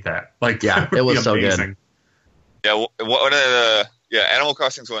recreate that. Like, yeah, it was so good. Yeah, one of the Animal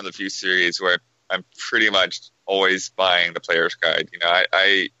Crossing is one of the few series where I'm pretty much always buying the player's guide.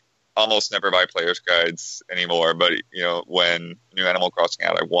 I almost never buy player's guides anymore, but when new Animal Crossing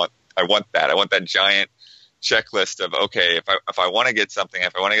out, I want that. I want that giant checklist of, okay, if I want to get something,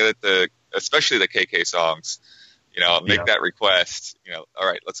 if I want to get especially the KK songs, make that request. All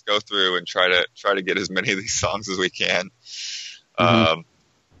right, let's go through and try to get as many of these songs as we can. Mm-hmm.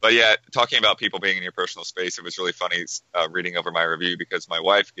 But yeah, talking about people being in your personal space, it was really funny reading over my review because my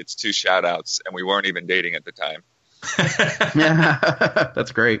wife gets 2 shout outs and we weren't even dating at the time. Yeah,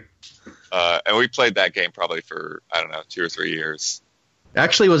 that's great. And we played that game probably for, 2 or 3 years. I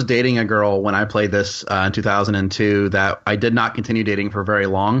actually was dating a girl when I played this in 2002 that I did not continue dating for very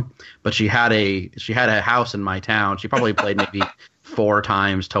long, but she had a house in my town. She probably played maybe 4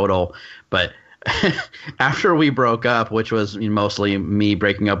 times total, but after we broke up, which was mostly me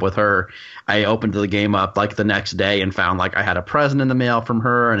breaking up with her, I opened the game up like the next day and found like I had a present in the mail from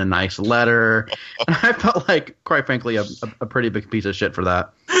her and a nice letter. And I felt like, quite frankly, a pretty big piece of shit for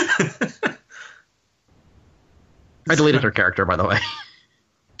that. I deleted her character, by the way.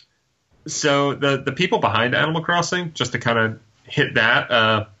 So the people behind Animal Crossing, just to kind of hit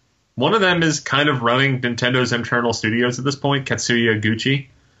that, one of them is kind of running Nintendo's internal studios at this point, Katsuya Gucci,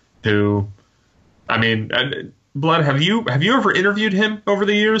 who, Blood, have you ever interviewed him over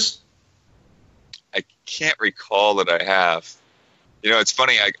the years? I can't recall that I have. It's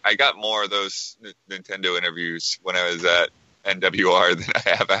funny, I got more of those Nintendo interviews when I was at NWR than I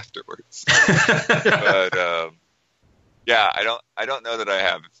have afterwards. But yeah, I don't know that I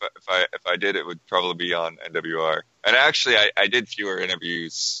have. If I did, it would probably be on NWR. And actually, I did fewer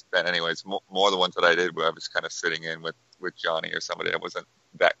interviews than anyways. More the ones that I did where I was kind of sitting in with Johnny or somebody. I wasn't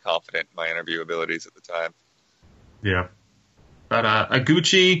that confident in my interview abilities at the time. Yeah. But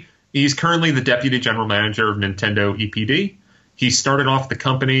Aguchi, he's currently the deputy general manager of Nintendo EPD. He started off the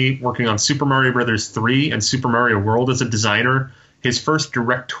company working on Super Mario Bros. 3 and Super Mario World as a designer. His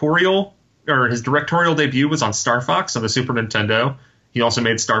directorial debut was on Star Fox on the Super Nintendo. He also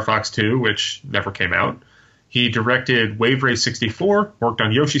made Star Fox 2, which never came out. He directed Wave Race 64, worked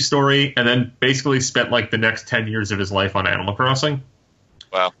on Yoshi's Story, and then basically spent like the next 10 years of his life on Animal Crossing.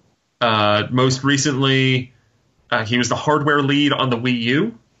 Wow. Most recently, he was the hardware lead on the Wii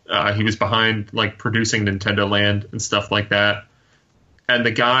U. He was behind like producing Nintendo Land and stuff like that. And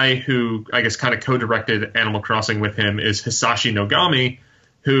the guy who, I guess, kind of co-directed Animal Crossing with him is Hisashi Nogami,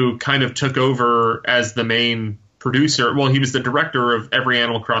 who kind of took over as the main producer. Well, he was the director of every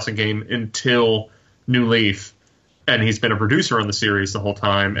Animal Crossing game until New Leaf, and he's been a producer on the series the whole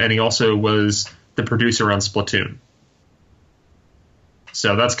time, and he also was the producer on Splatoon.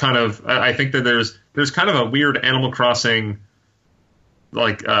 So that's kind of, I think that there's kind of a weird Animal Crossing,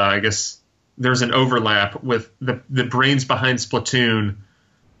 like, I guess there's an overlap with the brains behind Splatoon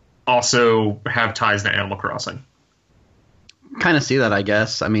also have ties to Animal Crossing. Kind of see that, I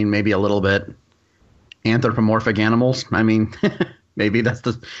guess. Maybe a little bit anthropomorphic animals. Maybe that's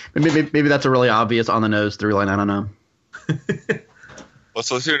maybe that's a really obvious on the nose through line. I don't know. Well,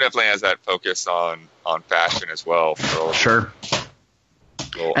 Splatoon definitely has that focus on fashion as well. Sure.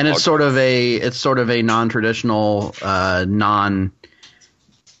 And it's sort of a non-traditional, non-level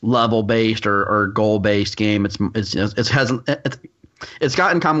based or goal based game. It's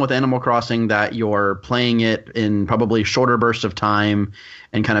got in common with Animal Crossing that you're playing it in probably shorter bursts of time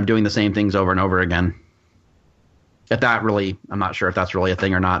and kind of doing the same things over and over again. I'm not sure if that's really a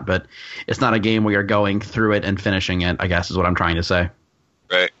thing or not, but it's not a game where you're going through it and finishing it, I guess is what I'm trying to say.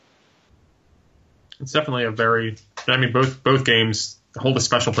 Right. It's definitely both games hold a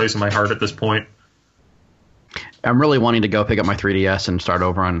special place in my heart at this point. I'm really wanting to go pick up my 3DS and start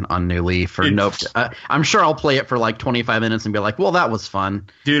over on New Leaf. Nope. I'm sure I'll play it for like 25 minutes and be like, well, that was fun.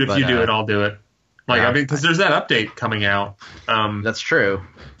 Dude, if you do it, I'll do it. Because there's that update coming out. That's true.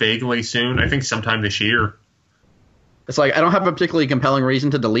 Vaguely soon. I think sometime this year. It's like I don't have a particularly compelling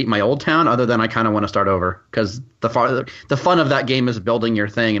reason to delete my old town other than I kind of want to start over. Because the fun of that game is building your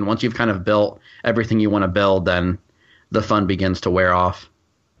thing. And once you've kind of built everything you want to build, then the fun begins to wear off.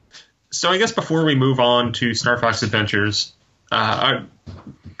 So I guess before we move on to Star Fox Adventures,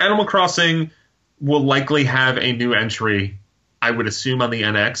 Animal Crossing will likely have a new entry, I would assume, on the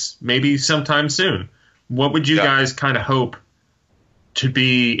NX, maybe sometime soon. What would you guys kind of hope to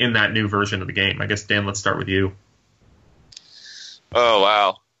be in that new version of the game? I guess, Dan, let's start with you.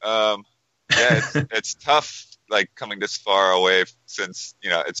 Oh, wow. It's tough, like, coming this far away since,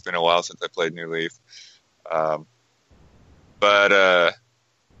 it's been a while since I played New Leaf. I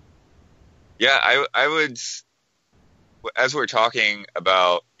would, as we're talking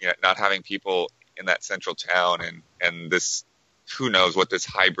about, not having people in that central town and this, who knows what this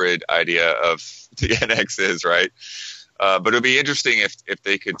hybrid idea of the NX is, right? But it'd be interesting if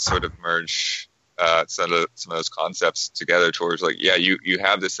they could sort of merge some of those concepts together towards, like, you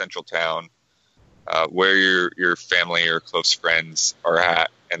have this central town where your family or close friends are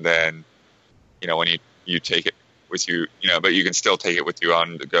at, and then when you take it with you, but you can still take it with you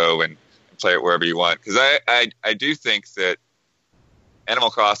on the go and play it wherever you want. Because I do think that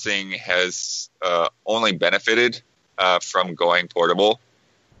Animal Crossing has only benefited from going portable,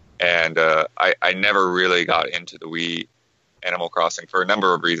 and I never really got into the Wii Animal Crossing for a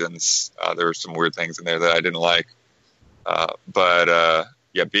number of reasons. There were some weird things in there that I didn't like,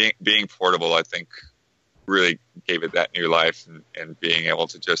 being portable, I think, really gave it that new life, and being able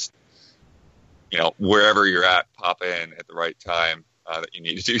to just wherever you're at, pop in at the right time that you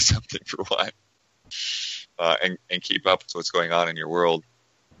need to do something for one, and keep up with what's going on in your world.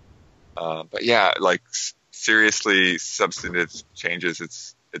 Seriously, substantive changes.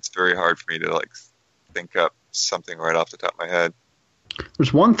 It's very hard for me to think up something right off the top of my head.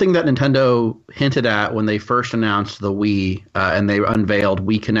 There's one thing that Nintendo hinted at when they first announced the Wii, and they unveiled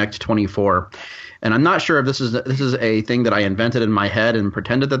Wii Connect 24. And I'm not sure if this is a thing that I invented in my head and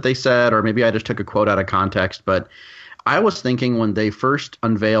pretended that they said, or maybe I just took a quote out of context. But I was thinking when they first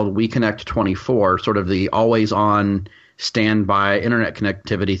unveiled Wii Connect 24, sort of the always-on standby internet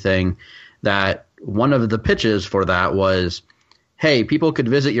connectivity thing, that one of the pitches for that was, hey, people could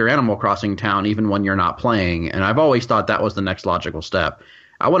visit your Animal Crossing town even when you're not playing. And I've always thought that was the next logical step.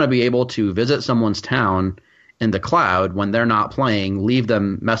 I want to be able to visit someone's town in the cloud when they're not playing, leave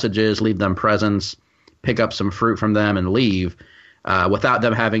them messages, leave them presents, pick up some fruit from them, and leave without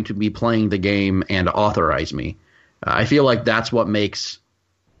them having to be playing the game and authorize me. I feel like that's what makes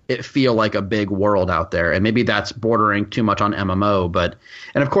it feel like a big world out there. And maybe that's bordering too much on MMO.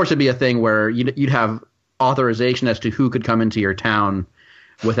 And of course it'd be a thing where you'd have authorization as to who could come into your town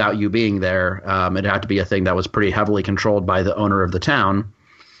without you being there. It'd have to be a thing that was pretty heavily controlled by the owner of the town,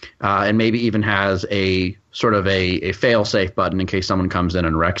 and maybe even has a sort of a fail-safe button in case someone comes in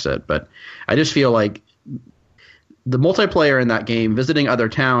and wrecks it. But I just feel like the multiplayer in that game, visiting other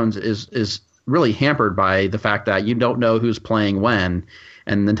towns, is really hampered by the fact that you don't know who's playing when,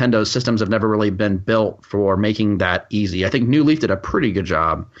 and Nintendo's systems have never really been built for making that easy. I think New Leaf did a pretty good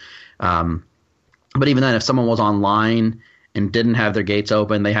job. But even then, if someone was online and didn't have their gates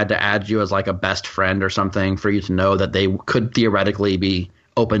open, they had to add you as like a best friend or something for you to know that they could theoretically be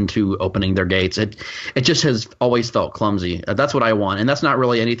open to opening their gates. It just has always felt clumsy. That's what I want. And that's not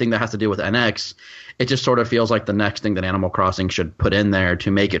really anything that has to do with NX. It just sort of feels like the next thing that Animal Crossing should put in there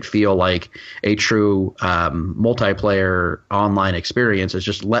to make it feel like a true multiplayer online experience. Is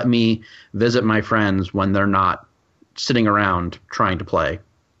just let me visit my friends when they're not sitting around trying to play.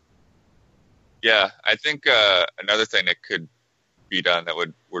 Yeah, I think another thing that could be done that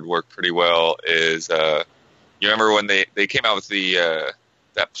would work pretty well is you remember when they came out with the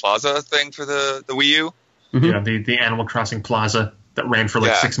that Plaza thing for the Wii U? Mm-hmm. Yeah, the Animal Crossing Plaza that ran for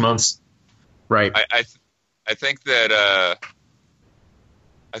 6 months. Right. I think that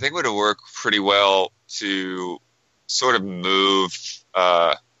I think it would work pretty well to sort of move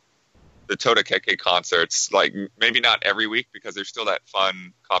the Todakeke concerts, like maybe not every week because there's still that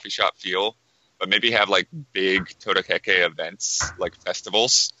fun coffee shop feel, but maybe have like big Todakeke events, like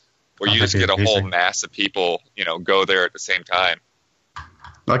festivals, where you just get a whole mass of people, go there at the same time.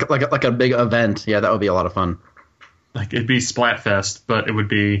 Like a big event. Yeah, that would be a lot of fun. Like it'd be Splatfest, but it would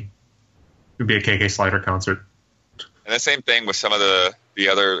be a KK Slider concert. And the same thing with some of the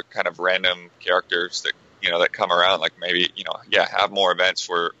other kind of random characters that that come around. Like maybe have more events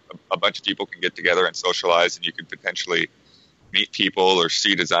where a bunch of people can get together and socialize, and you could potentially meet people or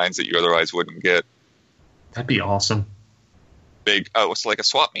see designs that you otherwise wouldn't get. That'd be awesome. It's like a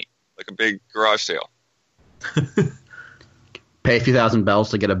swap meet, like a big garage sale. Pay a few thousand bells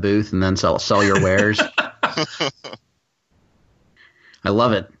to get a booth and then sell your wares. I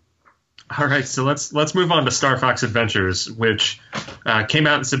love it. All right, so let's move on to Star Fox Adventures, which came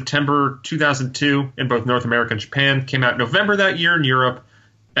out in September 2002 in both North America and Japan. Came out November that year in Europe,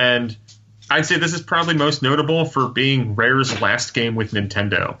 and I'd say this is probably most notable for being Rare's last game with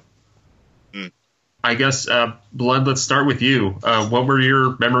Nintendo. I guess, Blood, let's start with you. What were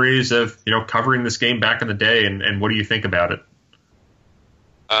your memories of, covering this game back in the day, and what do you think about it?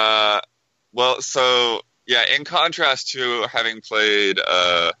 In contrast to having played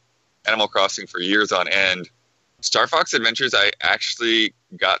Animal Crossing for years on end, Star Fox Adventures I actually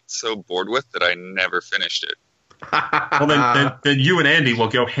got so bored with that I never finished it. Well, then you and Andy will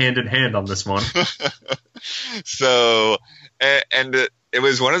go hand in hand on this one. So, and it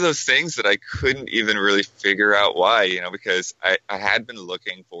was one of those things that I couldn't even really figure out why, because I had been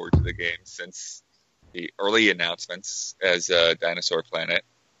looking forward to the game since the early announcements as Dinosaur Planet.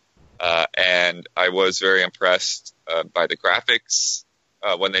 And I was very impressed by the graphics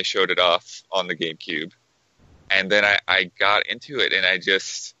when they showed it off on the GameCube. And then I got into it, and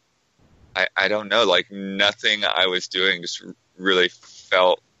I don't know, like nothing I was doing just really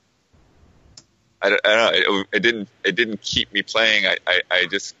felt. I don't know. It didn't keep me playing. I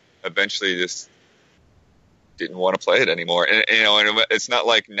just eventually just didn't want to play it anymore. And it's not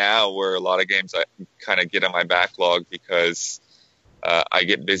like now where a lot of games I kind of get on my backlog because I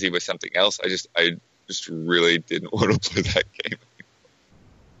get busy with something else. I just really didn't want to play that game.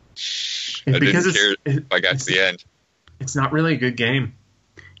 I didn't care if I got to the end. It's not really a good game.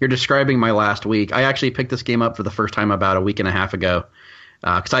 You're describing my last week. I actually picked this game up for the first time about a week and a half ago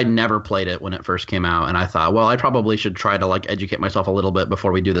because I'd never played it when it first came out, and I thought, well, I probably should try to educate myself a little bit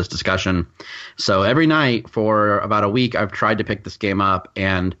before we do this discussion. So every night for about a week, I've tried to pick this game up,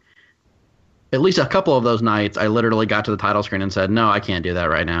 and at least a couple of those nights, I literally got to the title screen and said, no, I can't do that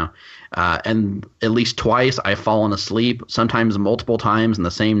right now. And at least twice, I've fallen asleep, sometimes multiple times in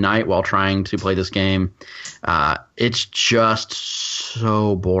the same night while trying to play this game. It's just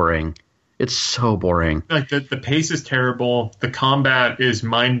so boring. It's so boring. Like the pace is terrible. The combat is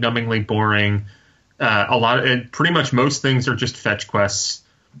mind-numbingly boring. Pretty much most things are just fetch quests.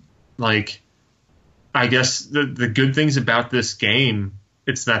 Like, I guess the good things about this game,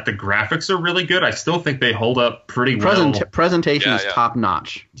 it's that the graphics are really good. I still think they hold up pretty well. Presentation is top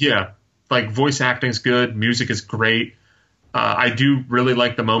notch. Yeah, like voice acting's good, music is great. I do really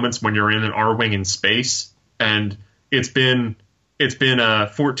like the moments when you're in an R-wing in space, and it's been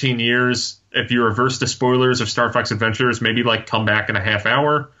 14 years. If you're averse to spoilers of Star Fox Adventures, maybe come back in a half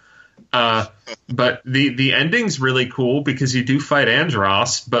hour. But the ending's really cool because you do fight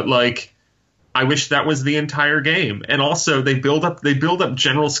Andross, but I wish that was the entire game. And also they build up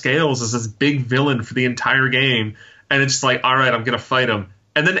General Scales as this big villain for the entire game, and it's all right, I'm gonna fight him,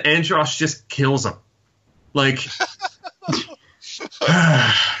 and then Andross just kills him.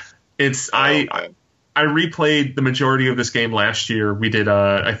 I replayed the majority of this game last year. We did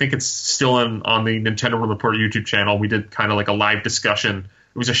I think it's still on the Nintendo World Report YouTube channel. We did kind of a live discussion.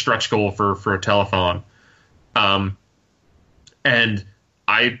 It was a stretch goal for a telethon. And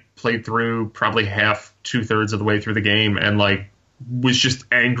I played through probably half, 2/3 of the way through the game and was just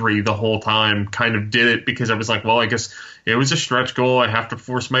angry the whole time. Kind of did it because I was well, I guess it was a stretch goal. I have to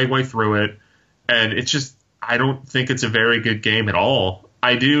force my way through it. And it's just, I don't think it's a very good game at all.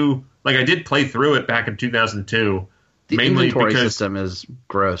 I did play through it back in 2002. The inventory system is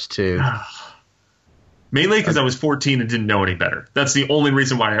gross too. Mainly because I was 14 and didn't know any better. That's the only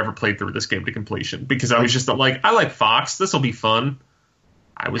reason why I ever played through this game to completion. Because I was just I like Fox. This will be fun.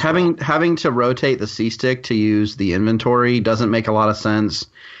 Having to rotate the C-stick to use the inventory doesn't make a lot of sense.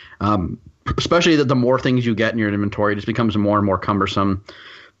 Especially that the more things you get in your inventory, it just becomes more and more cumbersome.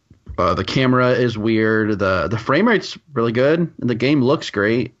 The camera is weird. The frame rate's really good. And the game looks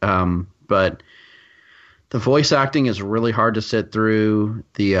great. But the voice acting is really hard to sit through.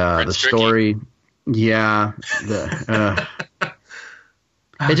 The story, yeah.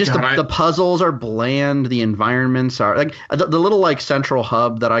 It's just the puzzles are bland. The environments are the little central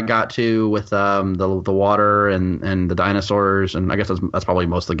hub that I got to with the water and the dinosaurs, and I guess that's probably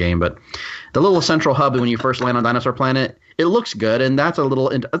most of the game. But the little central hub when you first land on Dinosaur Planet, it looks good, and that's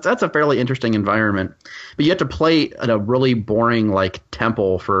a fairly interesting environment. But you have to play at a really boring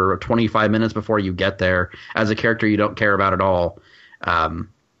temple for 25 minutes before you get there as a character you don't care about at all.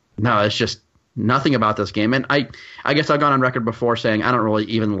 No, it's just nothing about this game. And I guess I've gone on record before saying I don't really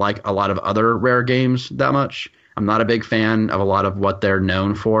even like a lot of other Rare games that much. I'm not a big fan of a lot of what they're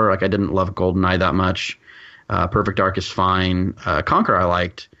known for. I didn't love GoldenEye that much. Perfect Dark is fine. Conquer I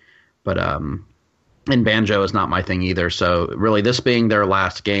liked. But and Banjo is not my thing either. So really this being their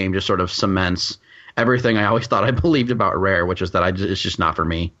last game just sort of cements everything I always thought I believed about Rare, which is that it's just not for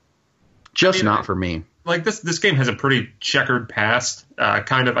me. Not for me. like this game has a pretty checkered past,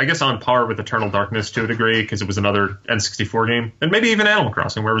 kind of, I guess, on par with Eternal Darkness to a degree, because it was another N64 game, and maybe even Animal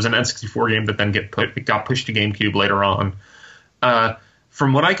Crossing, where it was an N64 game that then got pushed to GameCube later on.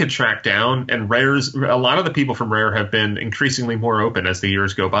 From what I could track down, and a lot of the people from Rare have been increasingly more open as the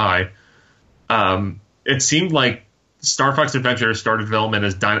years go by. It seemed like Star Fox Adventure started development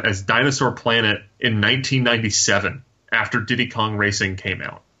as Dinosaur Planet in 1997, after Diddy Kong Racing came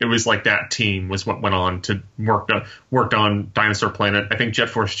out. It was like that team was what went on to worked on Dinosaur Planet. I think Jet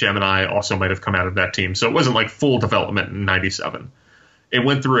Force Gemini also might have come out of that team. So it wasn't like full development in 97. It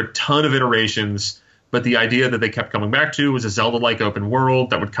went through a ton of iterations, but the idea that they kept coming back to was a Zelda-like open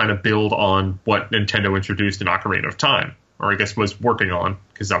world that would kind of build on what Nintendo introduced in Ocarina of Time, or I guess was working on,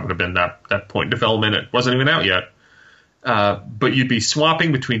 because that would have been that point in development. It wasn't even out yet. But you'd be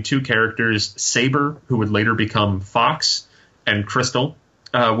swapping between two characters, Saber, who would later become Fox, and Crystal.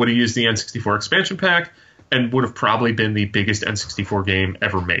 Would have used the N64 expansion pack, and would have probably been the biggest N64 game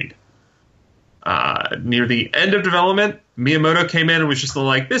ever made. Near the end of development, Miyamoto came in and was just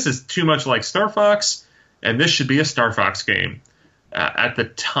like, this is too much like Star Fox, and this should be a Star Fox game. At the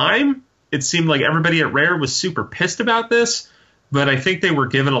time, it seemed like everybody at Rare was super pissed about this, but I think they were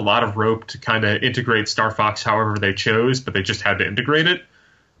given a lot of rope to kind of integrate Star Fox however they chose, but they just had to integrate it.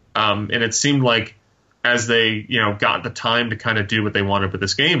 And it seemed like as they, got the time to kind of do what they wanted with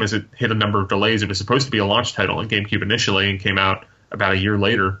this game, as it hit a number of delays, it was supposed to be a launch title on GameCube initially and came out about a year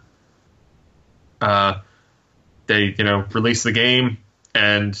later. They, released the game,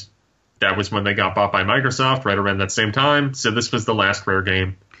 and that was when they got bought by Microsoft right around that same time. So this was the last Rare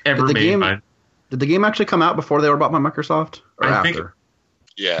game ever made. Did the game actually come out before they were bought by Microsoft, or after?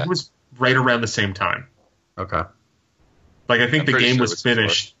 Yeah, it was right around the same time. Okay. Like, I think the game was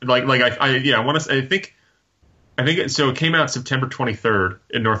finished. I want to say, I think so. It came out September 23rd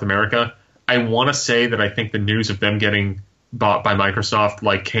in North America. I want to say that I think the news of them getting bought by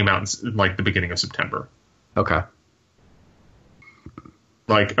Microsoft came out in the beginning of September. Okay.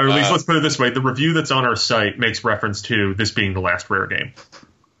 Or at least let's put it this way: the review that's on our site makes reference to this being the last Rare game.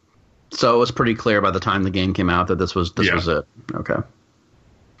 So it was pretty clear by the time the game came out that this was it. Okay.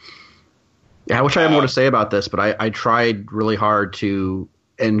 Yeah, I wish I had more to say about this, but I tried really hard to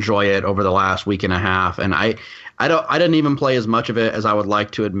enjoy it over the last week and a half, and I didn't even play as much of it as I would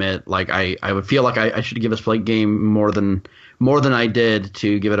like to admit. I would feel like I should give this game more than I did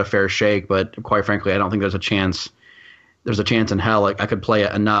to give it a fair shake, but quite frankly, I don't think there's a chance in hell I could play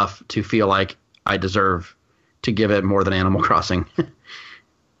it enough to feel like I deserve to give it more than Animal Crossing.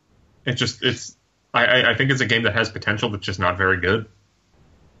 I think it's a game that has potential that's just not very good.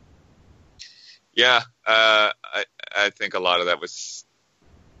 Yeah, I think a lot of that was,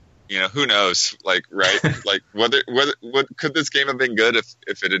 who knows, right? whether could this game have been good if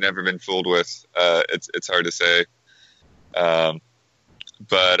it had never been fooled with? It's hard to say. But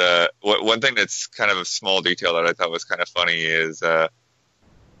one thing that's kind of a small detail that I thought was kind of funny is the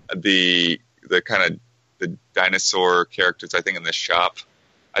kind of the dinosaur characters. I think in the shop,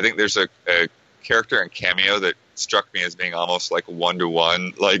 I think there's a character and cameo that struck me as being almost like a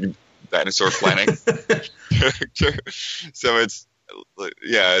 1-to-1, dinosaur planning character. So it's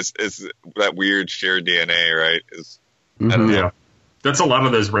that weird shared DNA, right? I don't know. Yeah, that's a lot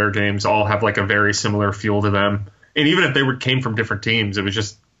of those Rare games all have a very similar feel to them. And even if they came from different teams, it was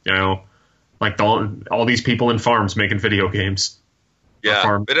just all these people in farms making video games.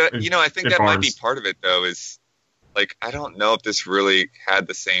 Yeah, but I think that might be part of it though. Is I don't know if this really had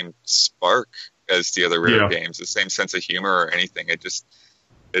the same spark as the other Rare games, the same sense of humor or anything.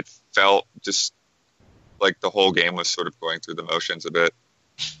 It felt just like the whole game was sort of going through the motions a bit.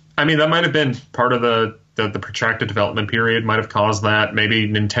 I mean, that might have been part of the protracted development period might have caused that. Maybe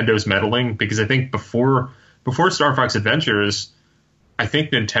Nintendo's meddling, because I think before Star Fox Adventures, I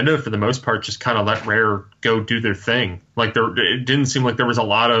think Nintendo, for the most part, just kind of let Rare go do their thing. It didn't seem like there was a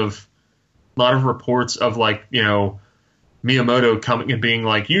lot of reports of Miyamoto coming and being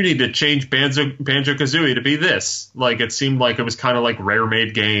you need to change Banjo-Kazooie to be this. It seemed like it was kind of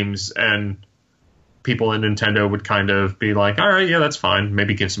Rare-made games, and people in Nintendo would kind of be all right, yeah, that's fine.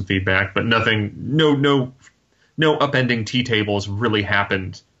 Maybe give some feedback, but nothing, no upending tea tables really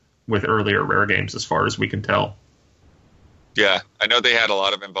happened with earlier Rare games as far as we can tell. Yeah, I know they had a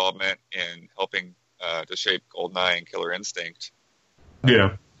lot of involvement in helping to shape GoldenEye and Killer Instinct.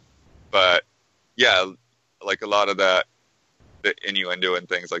 Yeah. But, yeah, a lot of that, the innuendo and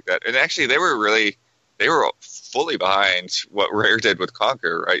things like that. And actually, they were fully behind what Rare did with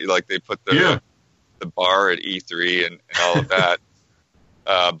Conker, right? They put the bar at E3 and all of that.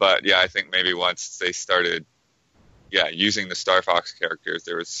 But yeah, I think maybe once they started, using the Star Fox characters,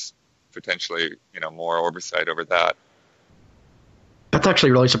 there was potentially, more oversight over that. That's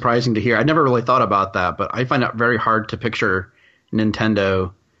actually really surprising to hear. I never really thought about that, but I find it very hard to picture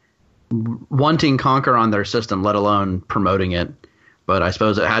Nintendo wanting Conker on their system, let alone promoting it. But I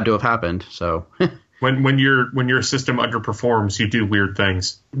suppose it had to have happened. So when your system underperforms, you do weird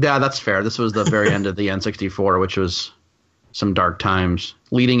things. Yeah, that's fair. This was the very end of the N64, which was some dark times,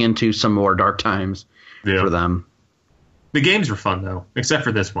 leading into some more dark times for them. The games were fun though, except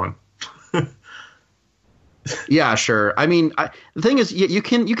for this one. Yeah, sure. I mean, the thing is, you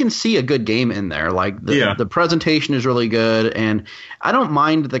can see a good game in there. Like the presentation is really good, and I don't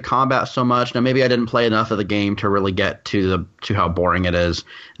mind the combat so much. Now, maybe I didn't play enough of the game to really get to how boring it is.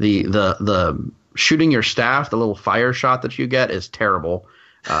 The shooting your staff, the little fire shot that you get, is terrible.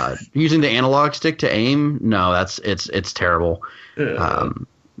 Using the analog stick to aim, no, it's terrible.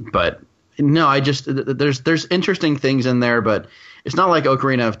 But no, there's interesting things in there, but it's not like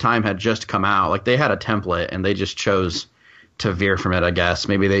Ocarina of Time had just come out. Like, they had a template, and they just chose to veer from it, I guess.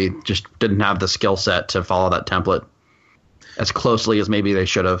 Maybe they just didn't have the skill set to follow that template as closely as maybe they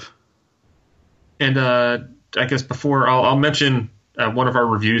should have. And I guess before, I'll mention one of our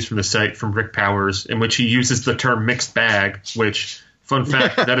reviews from the site from Rick Powers, in which he uses the term mixed bag, which, fun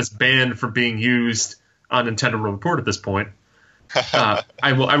fact, that is banned from being used on Nintendo World Report at this point. I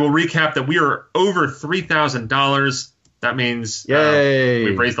will recap that we are over $3,000. That means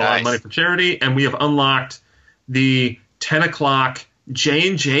we've raised a lot of money for charity, and we have unlocked the 10 o'clock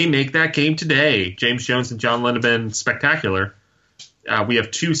J&J Make That Game Today, James Jones and John Lindemann Spectacular. We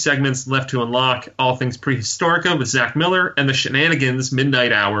have 2 segments left to unlock: All Things Prehistorica with Zach Miller and the Shenanigans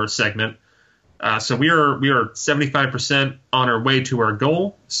Midnight Hour segment. So we are 75% on our way to our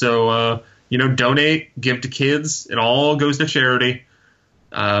goal. So, donate, give to kids. It all goes to charity.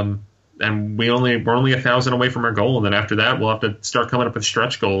 And we're only 1,000 away from our goal, and then after that, we'll have to start coming up with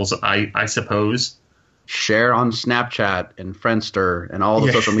stretch goals, I suppose. Share on Snapchat and Friendster and all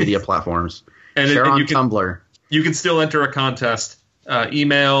the social media platforms. Share on Tumblr. You can still enter a contest.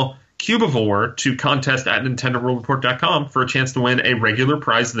 Email Cubivore to contest@NintendoWorldReport.com for a chance to win a regular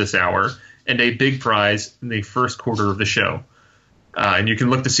prize this hour and a big prize in the first quarter of the show. And you can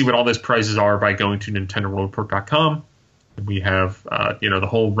look to see what all those prizes are by going to NintendoWorldReport.com. We have, the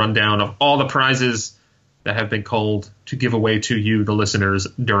whole rundown of all the prizes that have been called to give away to you, the listeners,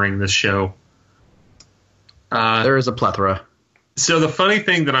 during this show. There is a plethora. So the funny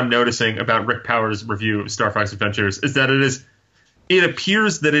thing that I'm noticing about Rick Powers' review of Star Fox Adventures is that it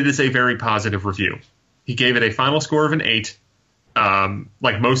appears that it is a very positive review. He gave it a final score of an 8.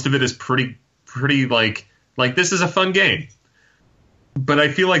 Most of it is pretty like this is a fun game. But I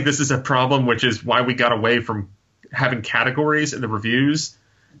feel like this is a problem, which is why we got away from having categories in the reviews,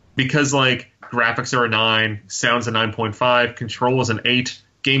 because graphics are a 9, sound's a 9.5, control is an 8,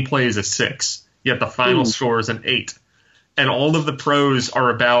 gameplay is a 6, yet the final score is an 8. And all of the pros are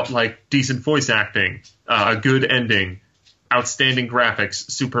about decent voice acting, a good ending, outstanding graphics,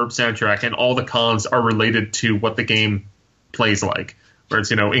 superb soundtrack, and all the cons are related to what the game plays like, where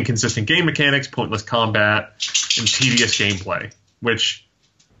it's inconsistent game mechanics, pointless combat, and tedious gameplay, which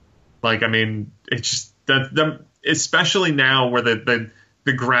it's just that especially now where the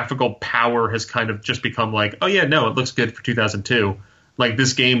graphical power has kind of just become it looks good for 2002.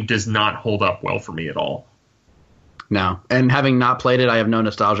 This game does not hold up well for me at all. No, and having not played it, I have no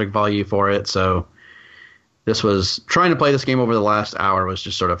nostalgic value for it. So this was trying to play this game over the last hour was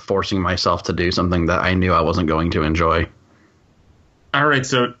just sort of forcing myself to do something that I knew I wasn't going to enjoy. All right,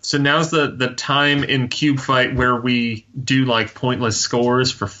 so now's the time in Cube Fight where we do pointless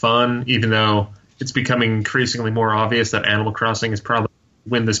scores for fun, even though it's becoming increasingly more obvious that Animal Crossing is probably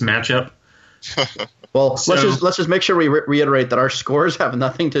win this matchup. Well, let's just make sure we reiterate that our scores have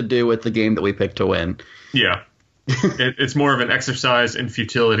nothing to do with the game that we picked to win. Yeah, it's more of an exercise in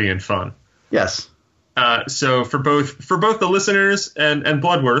futility and fun. Yes. So for both the listeners and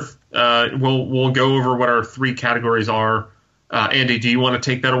Bloodworth, we'll go over what our 3 categories are. Andy, do you want to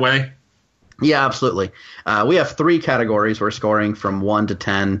take that away? Yeah, absolutely. We have 3 categories we're scoring from 1 to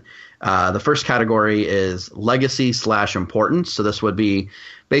 10. The first category is legacy/importance. So this would be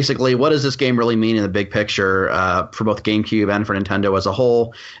basically, what does this game really mean in the big picture for both GameCube and for Nintendo as a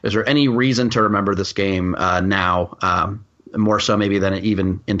whole? Is there any reason to remember this game now, more so maybe than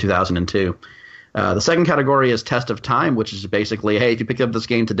even in 2002? The second category is test of time, which is basically, hey, if you pick up this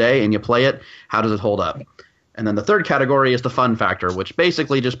game today and you play it, how does it hold up? And then the third category is the fun factor, which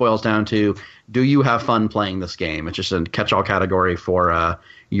basically just boils down to, do you have fun playing this game? It's just a catch-all category for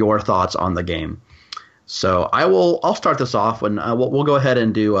your thoughts on the game. So I'll start this off, and we'll go ahead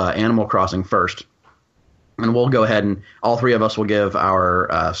and do Animal Crossing first. And we'll go ahead and all three of us will give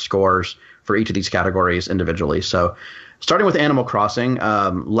our scores for each of these categories individually. So starting with Animal Crossing,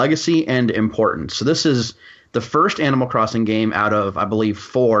 legacy and importance. So this is the first Animal Crossing game out of, I believe,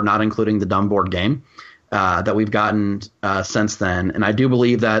 4, not including the dumb board game, that we've gotten since then. And I do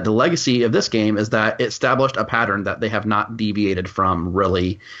believe that the legacy of this game is that it established a pattern that they have not deviated from,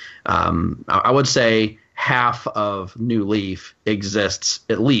 really. I would say half of New Leaf exists,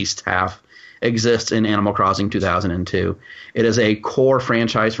 at least half, exists in Animal Crossing 2002. It is a core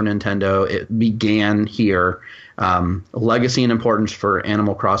franchise for Nintendo. It began here. Legacy and importance for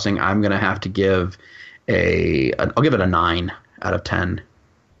Animal Crossing, I'm going to have to give I'll give it a 9 out of 10.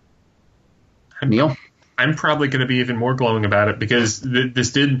 Neil? I'm probably going to be even more glowing about it because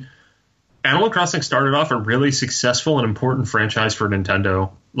Animal Crossing started off a really successful and important franchise for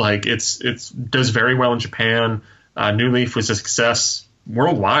Nintendo. Like it's does very well in Japan. New Leaf was a success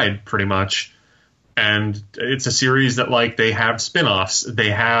worldwide pretty much. And it's a series that, like, they have spin-offs. They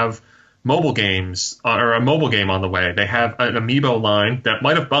have mobile games, or a mobile game on the way. They have an Amiibo line that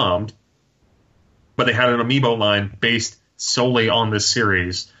might have bombed, but they had an Amiibo line based solely on this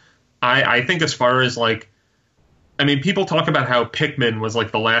series. I think as far as, like, I mean, people talk about how Pikmin was,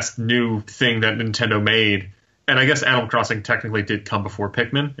 like, the last new thing that Nintendo made. And I guess Animal Crossing technically did come before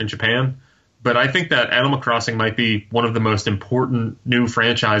Pikmin in Japan. But I think that Animal Crossing might be one of the most important new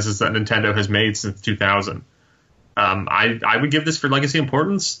franchises that Nintendo has made since 2000. I would give this for legacy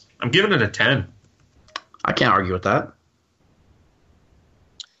importance. I'm giving it a 10. I can't argue with that.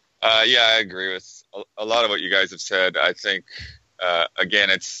 Yeah, I agree with a lot of what you guys have said. I think,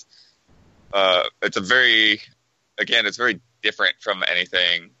 again, it's very different from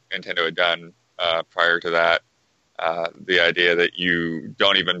anything Nintendo had done prior to that. The idea that you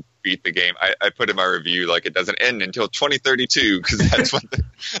don't even beat the game. I put in my review, like, it doesn't end until 2032 because that's when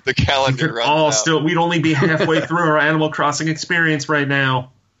the calendar runs out. We'd only be halfway through our Animal Crossing experience right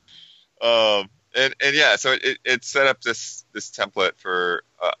now. And yeah, so it set up this template for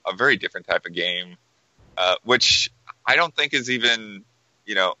a very different type of game, which I don't think is even,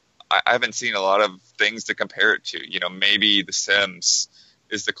 I haven't seen a lot of things to compare it to. Maybe The Sims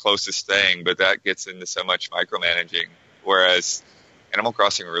is the closest thing, but that gets into so much micromanaging, whereas Animal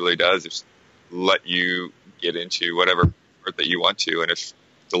Crossing really does just let you get into whatever part that you want to, and if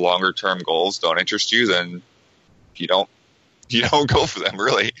the longer term goals don't interest you, then you don't go for them.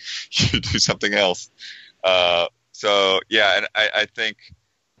 Really, you do something else. So yeah, and I think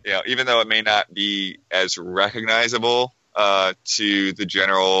even though it may not be as recognizable to the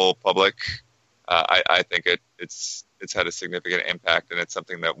general public, I think it's had a significant impact, and it's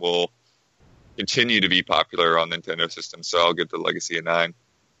something that will continue to be popular on Nintendo systems. So I'll give the legacy a 9.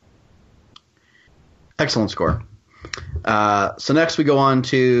 Excellent score. So next we go on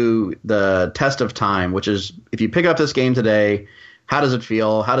to the test of time, which is if you pick up this game today, how does it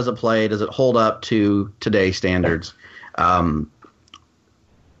feel? How does it play? Does it hold up to today's standards? I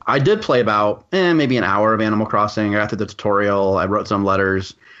did play about maybe an hour of Animal Crossing. After the tutorial, I wrote some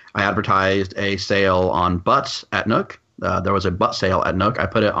letters. I advertised a sale on butts at Nook. There was a butt sale at Nook. I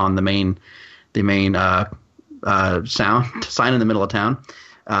put it on the main sound sign in the middle of town.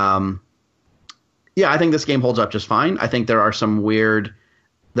 Yeah, I think this game holds up just fine. I think there are some weird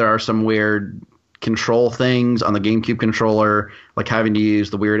control things on the GameCube controller, like having to use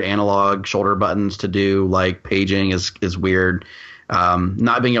the weird analog shoulder buttons to do like paging is weird.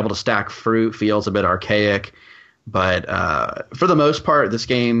 Not being able to stack fruit feels a bit archaic, but for the most part, this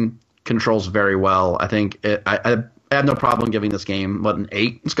game controls very well. I think I have no problem giving this game an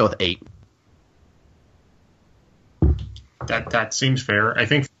 8. Let's go with 8. That seems fair. I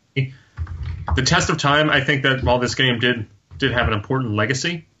think the test of time, I think that while this game did have an important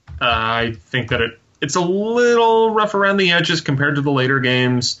legacy, I think that it's a little rough around the edges compared to the later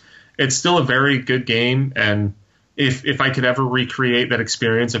games. It's still a very good game, and if I could ever recreate that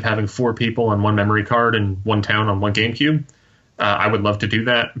experience of having 4 people on one memory card and one town on one GameCube, I would love to do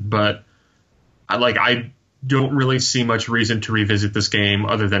that. But I don't really see much reason to revisit this game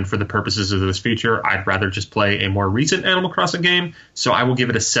other than for the purposes of this feature. I'd rather just play a more recent Animal Crossing game, so I will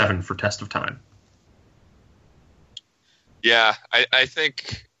give it a 7 for Test of Time. Yeah, I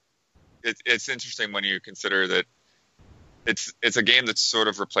think it's interesting when you consider that it's a game that's sort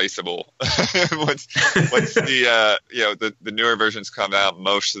of replaceable. once the newer versions come out,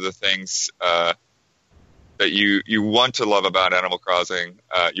 most of the things that you want to love about Animal Crossing,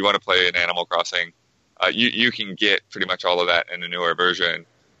 you want to play in Animal Crossing, you can get pretty much all of that in a newer version.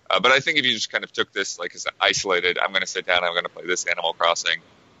 But I think if you just kind of took this like as isolated, I'm going to sit down, I'm going to play this Animal Crossing,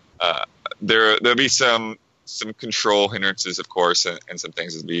 there'll be some some control hindrances, of course, and some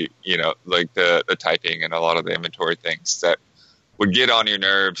things would be, like the typing and a lot of the inventory things that would get on your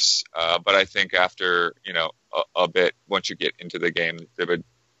nerves. But I think after, a bit, once you get into the game, they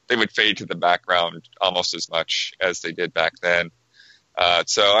would fade to the background almost as much as they did back then.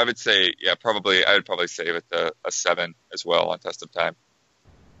 So I would say, I would probably say with a 7 as well on Test of Time.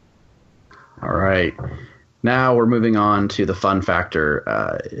 All right. Now we're moving on to the fun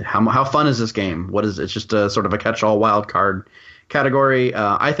factor. How fun is this game? What is it's just a sort of a catch-all wild card category.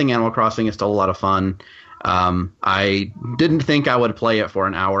 I think Animal Crossing is still a lot of fun. I didn't think I would play it for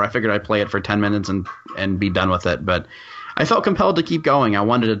an hour. I figured I'd play it for 10 minutes and be done with it. But I felt compelled to keep going. I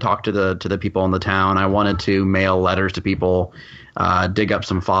wanted to talk to the people in the town. I wanted to mail letters to people, dig up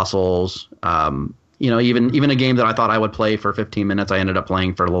some fossils. Even a game that I thought I would play for 15 minutes, I ended up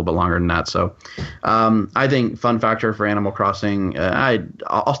playing for a little bit longer than that. So I think fun factor for Animal Crossing,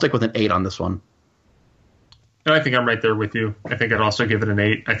 I'll stick with an 8 on this one. I think I'm right there with you. I think I'd also give it an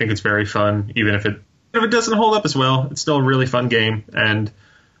 8. I think it's very fun, even if it doesn't hold up as well. It's still a really fun game, and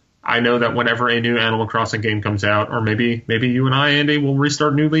I know that whenever a new Animal Crossing game comes out, or maybe you and I, Andy, will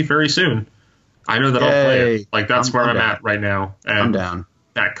restart New Leaf very soon. I know that I'll play it. Like, that's where I'm at right now. And I'm down.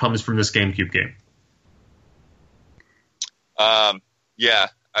 That comes from this GameCube game.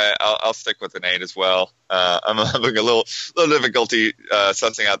 I'll stick with an 8 as well. I'm having a little difficulty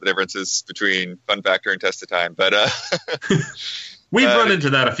sussing out the differences between fun factor and Test of Time, but we've run into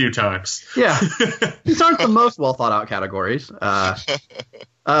that a few times. Yeah, these aren't the most well thought out categories.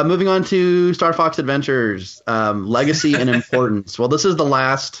 Moving on to Star Fox Adventures, legacy and importance. Well, this is the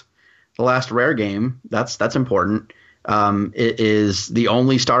last Rare game. That's important. It is the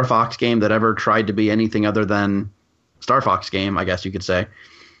only Star Fox game that ever tried to be anything other than Star Fox game, I guess you could say.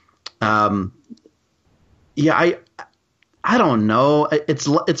 I don't know.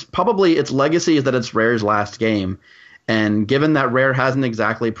 It's probably its legacy is that it's Rare's last game, and given that Rare hasn't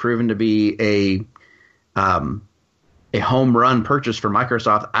exactly proven to be a home run purchase for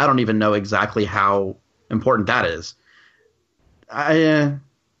Microsoft, I don't even know exactly how important that is.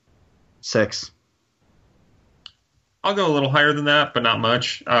 6. I'll go a little higher than that, but not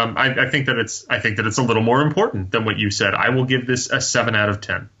much. I think that it's a little more important than what you said. I will give this a 7 out of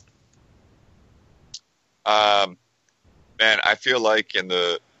 10. Man, I feel like in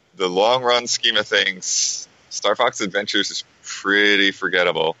the long run scheme of things, Star Fox Adventures is pretty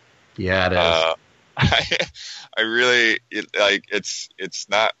forgettable. Yeah, it is. I really like it's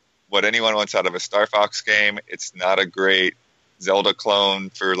not what anyone wants out of a Star Fox game. It's not a great Zelda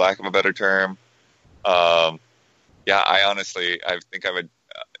clone, for lack of a better term. I think I would.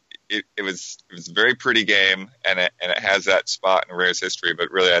 It was a very pretty game, and it has that spot in Rare's history.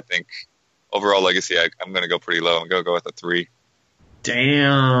 But really, I think overall legacy, I'm going to go pretty low. I'm going to go with a 3.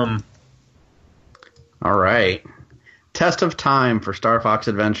 Damn. All right. Test of Time for Star Fox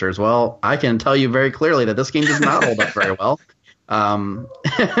Adventures. Well, I can tell you very clearly that this game does not hold up very well. I'm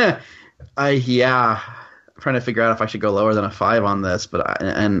trying to figure out if I should go lower than a 5 on this, but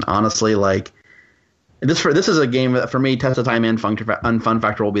honestly, like. This is a game that, for me, Test of Time and Fun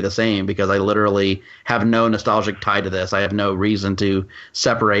Factor will be the same, because I literally have no nostalgic tie to this. I have no reason to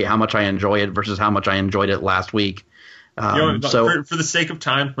separate how much I enjoy it versus how much I enjoyed it last week. For the sake of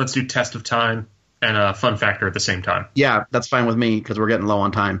time, let's do Test of Time and Fun Factor at the same time. Yeah, that's fine with me, because we're getting low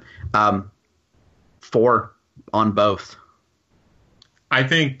on time. 4 on both. I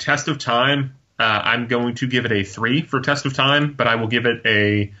think Test of Time, I'm going to give it a 3 for Test of Time, but I will give it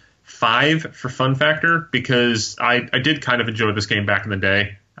a 5 for Fun Factor, because I did kind of enjoy this game back in the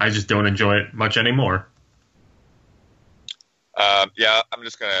day. I just don't enjoy it much anymore. I'm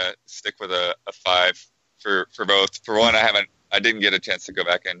just gonna stick with a 5 for both. For one, I didn't get a chance to go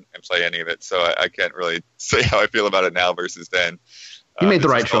back and play any of it, so I can't really say how I feel about it now versus then. You made the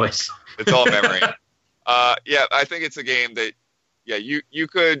right choice. It's all memory. I think it's a game that you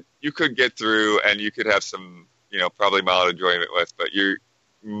could get through, and you could have some probably mild enjoyment with, but you're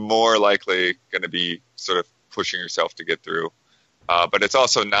more likely going to be sort of pushing yourself to get through. But it's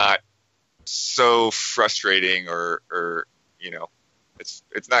also not so frustrating or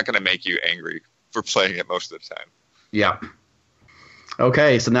it's not going to make you angry for playing it most of the time. Yeah.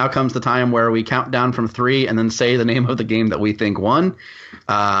 Okay, so now comes the time where we count down from 3 and then say the name of the game that we think won.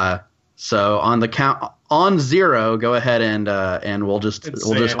 So on the count on 0, go ahead and we'll just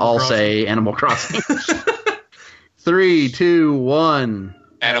all say Animal Crossing. 3, 2, 1.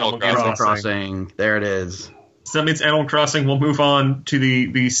 Animal Crossing. There it is. So that means Animal Crossing will move on to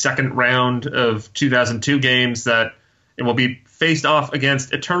the second round of 2002 games that it will be faced off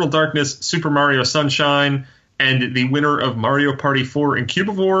against Eternal Darkness, Super Mario Sunshine, and the winner of Mario Party 4 and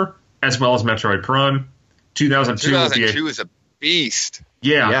Cubivore, as well as Metroid Prime. 2002 would be 2002 is a beast.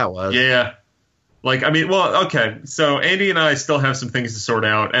 Yeah, it was. Yeah. Like, I mean, well, okay. So Andy and I still have some things to sort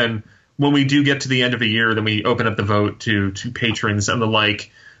out, and when we do get to the end of a year, then we open up the vote to patrons and the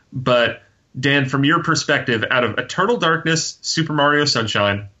like. But Dan, from your perspective, out of Eternal Darkness, Super Mario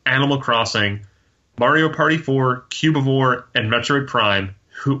Sunshine, Animal Crossing, Mario Party 4, Cubivore, and Metroid Prime,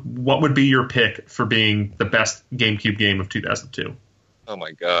 what would be your pick for being the best GameCube game of 2002? Oh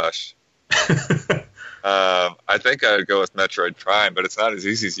my gosh. I think I would go with Metroid Prime, but it's not as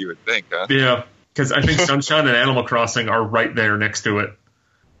easy as you would think, huh? Yeah, because I think Sunshine and Animal Crossing are right there next to it.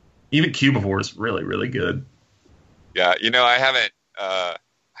 Even Cubivore is really, really good. Yeah,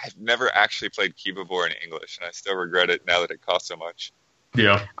 I've never actually played Cubivore in English, and I still regret it now that it costs so much.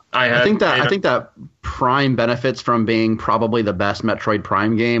 Yeah, I think that Prime benefits from being probably the best Metroid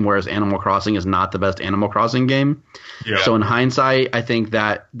Prime game, whereas Animal Crossing is not the best Animal Crossing game. Yeah. So in hindsight, I think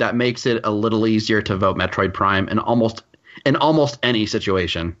that makes it a little easier to vote Metroid Prime in almost any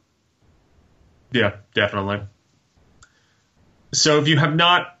situation. Yeah, definitely. So if you have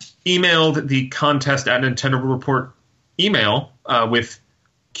not emailed the contest at Nintendo Report email with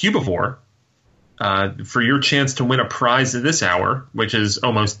Cubivore for your chance to win a prize this hour, which is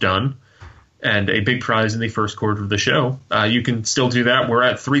almost done, and a big prize in the first quarter of the show, you can still do that. We're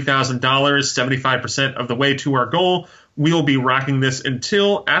at $3,000, 75% of the way to our goal. We will be rocking this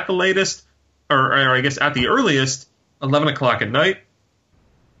until at the latest, or I guess at the earliest, 11 o'clock at night.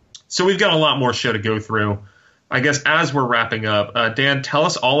 So we've got a lot more show to go through. I guess as we're wrapping up, Dan, tell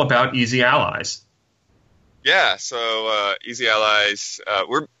us all about Easy Allies. Yeah, so Easy Allies,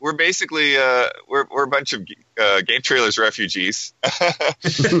 we're basically we're a bunch of Game Trailers refugees.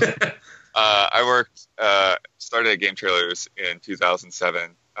 I started at Game Trailers in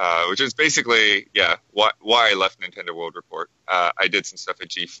 2007, which is basically why I left Nintendo World Report. I did some stuff at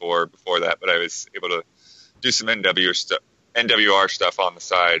G4 before that, but I was able to do some NWR stuff on the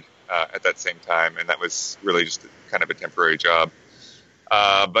side at that same time, and that was really just kind of a temporary job.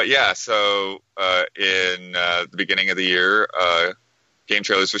 But yeah, so in the beginning of the year, Game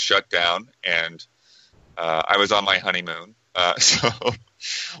Trailers was shut down, and I was on my honeymoon. So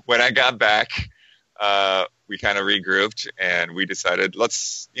when I got back, we kind of regrouped, and we decided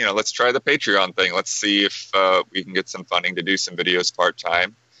let's try the Patreon thing. Let's see if we can get some funding to do some videos part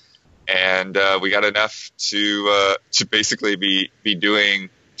time. And we got enough to basically be doing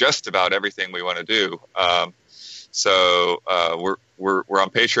just about everything we want to do. So we're on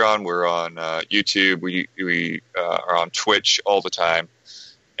Patreon, we're on YouTube, we are on Twitch all the time,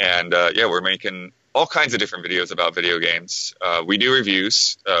 and we're making all kinds of different videos about video games. We do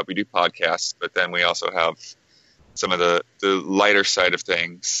reviews, we do podcasts, but then we also have some of the lighter side of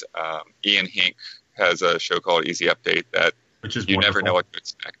things. Ian Hink has a show called Easy Update that which is you wonderful. Never know what to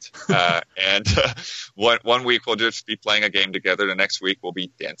expect. And one week we'll just be playing a game together. The next week we'll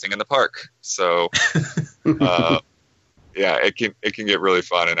be dancing in the park. So, it can get really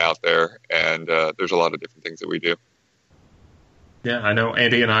fun and out there. And there's a lot of different things that we do. Yeah, I know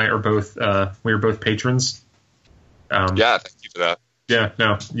Andy and I are both we are both patrons. Thank you for that. Yeah,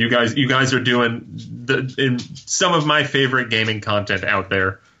 no, you guys are doing in some of my favorite gaming content out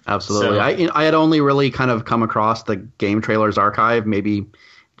there. Absolutely. So, I had only really kind of come across the Game Trailers archive maybe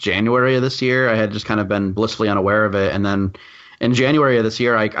January of this year. I had just kind of been blissfully unaware of it. And then in January of this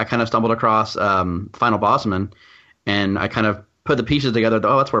year, I kind of stumbled across Final Bossman, and I kind of put the pieces together.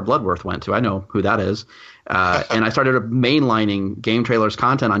 Oh, that's where Bloodworth went to. I know who that is. And I started mainlining Game Trailers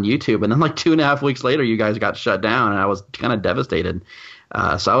content on YouTube. And then like 2.5 weeks later, you guys got shut down, and I was kind of devastated.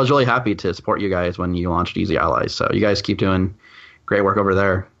 So I was really happy to support you guys when you launched Easy Allies. So you guys keep doing great work over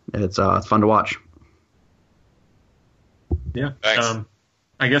there. It's fun to watch. Yeah. Thanks.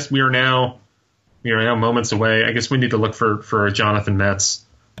 I guess we are now moments away. I guess we need to look for Jonathan Metz,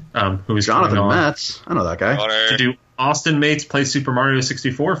 who is Jonathan Metz. I know that guy. To do Austin Mates Play Super Mario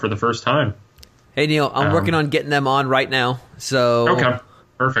 64 for the first time. Hey Neil, I'm working on getting them on right now. So okay,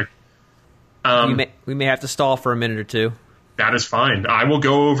 perfect. We may have to stall for a minute or two. That is fine. I will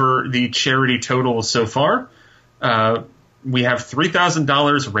go over the charity totals so far. We have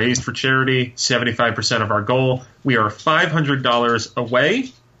 $3,000 raised for charity, 75% of our goal. We are $500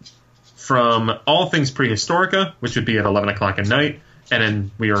 away from All Things Prehistorica, which would be at 11 o'clock at night. And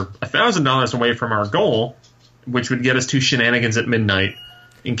then we are $1,000 away from our goal, which would get us to Shenanigans at midnight.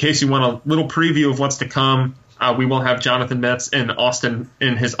 In case you want a little preview of what's to come, we will have Jonathan Metz and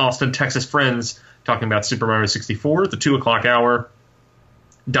his Austin, Texas friends talking about Super Mario 64 at the 2 o'clock hour.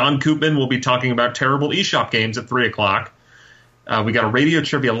 Don Koopman will be talking about terrible eShop games at 3 o'clock. We got a Radio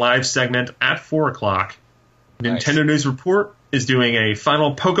Trivia Live segment at 4 o'clock. Nice. Nintendo News Report is doing a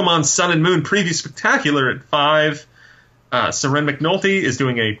final Pokemon Sun and Moon preview spectacular at 5. Seren McNulty is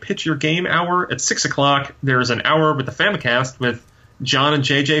doing a Pitch Your Game hour at 6 o'clock. There's an hour with the Famicast with John and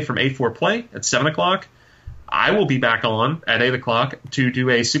JJ from 8-4 Play at 7 o'clock. I will be back on at 8 o'clock to do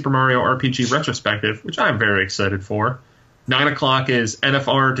a Super Mario RPG retrospective, which I'm very excited for. 9 o'clock is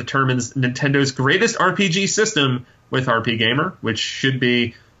NFR determines Nintendo's greatest RPG system with RP Gamer, which should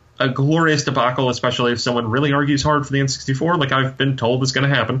be a glorious debacle, especially if someone really argues hard for the N64, like I've been told is going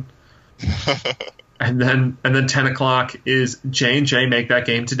to happen. and then 10 o'clock is J&J Make That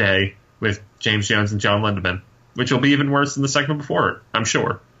Game Today with James Jones and John Lindemann, which will be even worse than the segment before it, I'm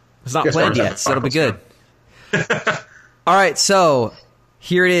sure. It's not planned yet, so it'll be good. All right, so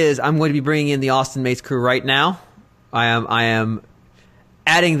here it is. I'm going to be bringing in the Austin Mates crew right now. I am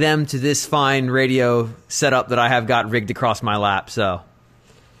adding them to this fine radio setup that I have got rigged across my lap. So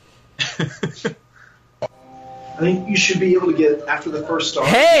I think you should be able to get after the first star.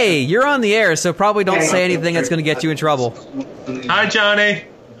 Hey, you're on the air, so probably don't say anything that's going to get you in trouble. Hi, Johnny.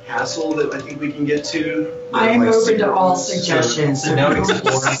 Castle that I think we can get to. I am open to all suggestions.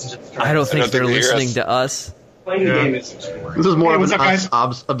 I don't think they're listening to us. Playing the game is exploring. This is more of an us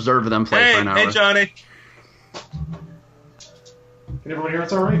observe them play for an hour. Hey, Johnny. Can everyone hear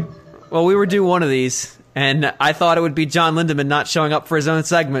us all right? Well, we were due one of these, and I thought it would be John Lindemann not showing up for his own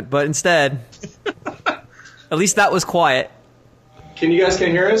segment, but instead, at least that was quiet. Can you guys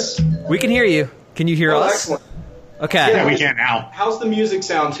hear us? We can hear you. Can you hear us? Excellent. Okay. Yeah, we can now. How's the music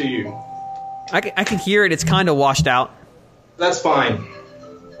sound to you? I can hear it. It's kind of washed out. That's fine.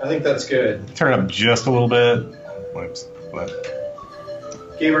 I think that's good. Turn it up just a little bit.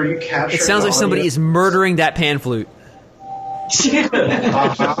 Gabe, are you capturing? It sounds like somebody is murdering that pan flute.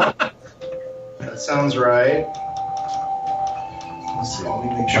 That sounds right. Let's see. Let me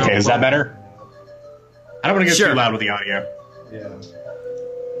make sure. Okay, is that better? I don't want to get Sure. too loud with the audio. Yeah.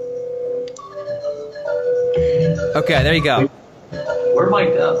 Okay, there you go. We're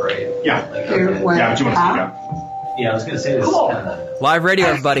mic'd up, right? Yeah. Here, what? Yeah, but you want to speak up. Yeah, I was going to say this is kind of Live radio,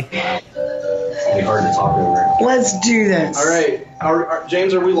 everybody. be hard to talk over. Let's do this. All right.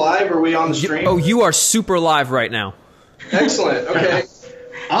 James, are we live? Or are we on the stream? Oh, you are super live right now. Excellent. Okay.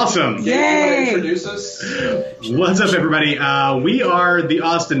 Awesome. Gabe, you want to introduce us? What's up, everybody? We are the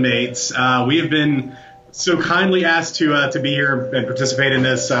Austin Mates. We have been so kindly asked to be here and participate in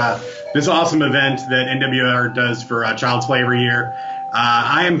this this awesome event that NWR does for Child's Play every year.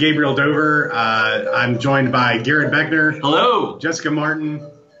 I am Gabriel Dover. I'm joined by Garrett Beckner. Hello. Jessica Martin.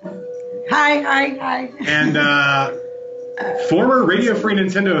 Hi. And former Radio Free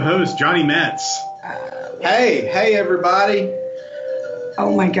Nintendo host Johnny Metz. Hey, everybody.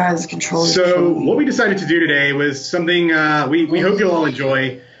 Oh my God, this controller. So what we decided to do today was something we hope you'll all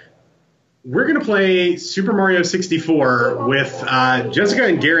enjoy. We're going to play Super Mario 64 with Jessica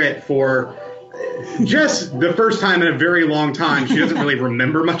and Garrett for just the first time in a very long time. She doesn't really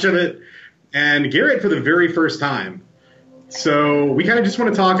remember much of it. And Garrett for the very first time. So we kind of just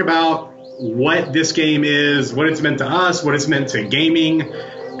want to talk about what this game is, what it's meant to us, what it's meant to gaming,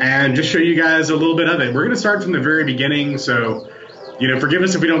 and just show you guys a little bit of it. We're going to start from the very beginning, so forgive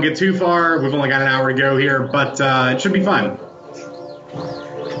us if we don't get too far. We've only got an hour to go here, but it should be fun.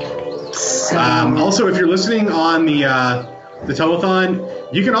 Also, if you're listening on the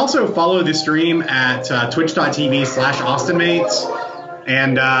telethon, you can also follow the stream at twitch.tv/AustinMates.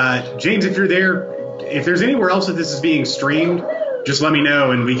 And James, if you're there, if there's anywhere else that this is being streamed, just let me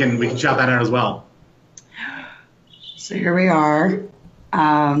know and we can shout that out as well. So here we are.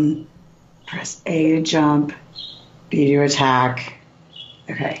 Press A to jump, B to attack.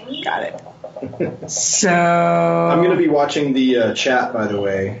 Okay, got it. So I'm going to be watching the chat, by the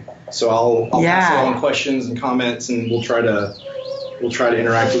way. So I'll pass along questions and comments, and we'll try to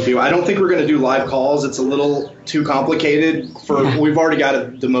interact with you. I don't think we're going to do live calls. It's a little too complicated. We've already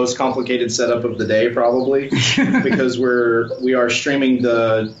got the most complicated setup of the day, probably, because we are streaming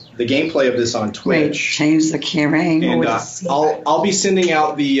the gameplay of this on Twitch. Wait, change the camera angle. And I'll be sending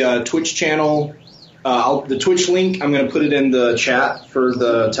out the Twitch channel. The Twitch link, I'm going to put it in the chat for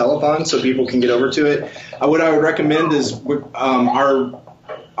the telethon so people can get over to it. What I would recommend is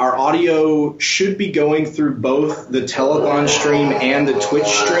our audio should be going through both the telethon stream and the Twitch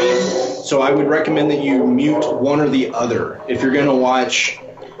stream. So I would recommend that you mute one or the other if you're going to watch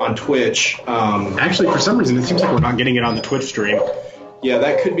on Twitch. Actually, for some reason, it seems like we're not getting it on the Twitch stream. Yeah,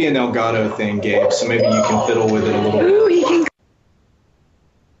 that could be an Elgato thing, Gabe. So maybe you can fiddle with it a little bit. Ooh, he can.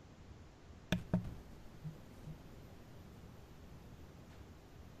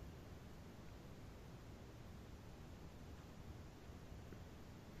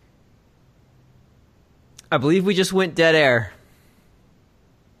 I believe we just went dead air.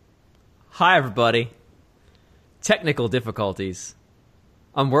 Hi, everybody. Technical difficulties.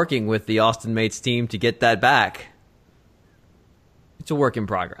 I'm working with the Austin Mates team to get that back. It's a work in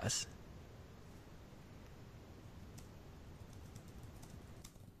progress.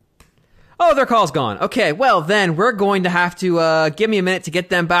 Oh, their call's gone. Okay, well then, we're going to have to give me a minute to get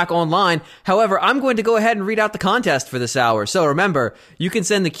them back online. However, I'm going to go ahead and read out the contest for this hour. So remember, you can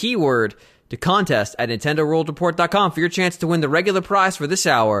send the keyword to contest@NintendoWorldReport.com for your chance to win the regular prize for this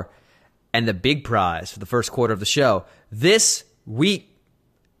hour and the big prize for the first quarter of the show. This week,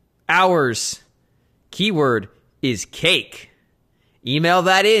 hour's keyword is cake. Email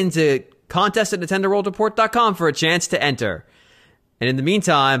that in to contest@NintendoWorldReport.com for a chance to enter. And in the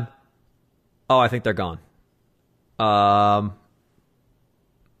meantime, oh, I think they're gone. Well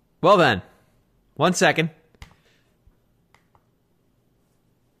then, 1 second.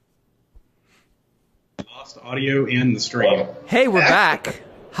 Lost audio in the stream. Hey, we're back.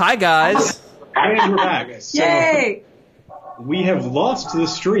 Hi, guys. And we're back. So, Yay! we have lost the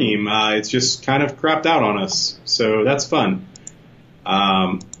stream. It's just kind of crapped out on us. So that's fun.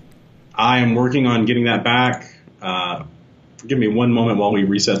 I am working on getting that back. Give me one moment while we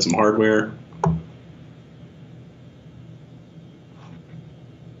reset some hardware.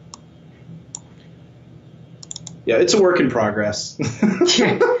 Yeah, it's a work in progress.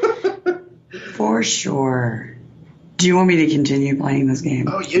 For sure. Do you want me to continue playing this game?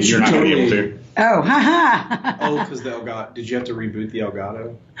 Oh, yes, You're not going to be able to. Oh, haha. Oh, because the Elgato. Did you have to reboot the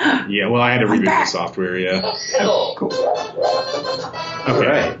Elgato? Yeah, well, I had to I'm reboot back. the software, yeah. Oh, cool.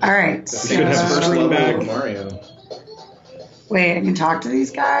 Okay. All right. We So, should have first level back. of Mario. wait, I can talk to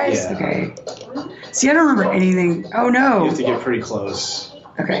these guys? Yeah. Okay. See, I don't remember anything. Oh, You no. have to get pretty close.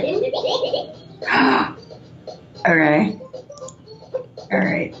 Okay. Okay. All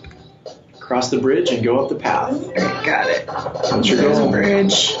right. Cross the bridge and go up the path. All right, got it. What's your There's a goal?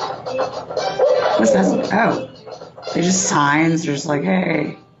 bridge. What's that? Oh. They're just signs. There's like,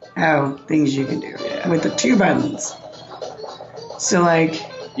 hey. Oh, things you can do with the 2 buttons. So, like,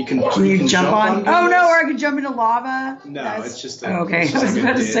 You can you jump on? Oh, no, or I can jump into lava? No, it's just a. Okay, it's I just was like a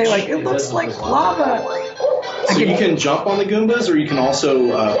about to say, ditch. like, it looks like lava. So you can jump on the Goombas, or you can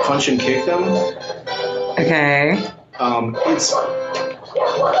also punch and kick them. Okay. It's.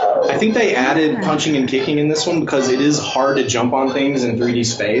 I think they added punching and kicking in this one because it is hard to jump on things in 3D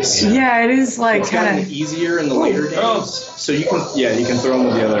space. Yeah, it is like It's gotten kind of. easier in the later games. So you can throw them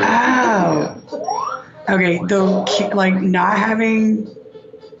with the other. Oh. Okay, though, like not having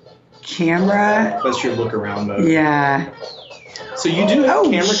camera. That's your look around mode. Yeah. So you do have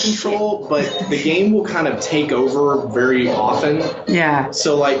camera control, but the game will kind of take over very often. Yeah.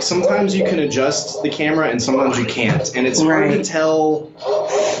 So like sometimes you can adjust the camera and sometimes you can't, and it's hard to tell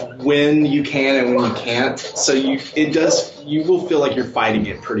when you can and when you can't. So you will feel like you're fighting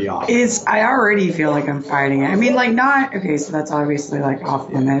it pretty often. I already feel like I'm fighting it. I mean, like not okay. So that's obviously like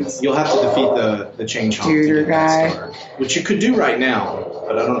off limits. You'll have to defeat the chain chomp to Shooter get that guy. star, which you could do right now,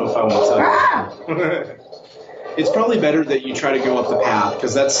 but I don't know if I want to tell you. It's probably better that you try to go up the path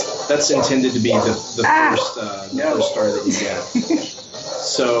because that's intended to be the first star that you get.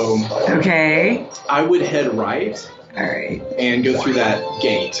 So Okay. I would head right. All right. And go through that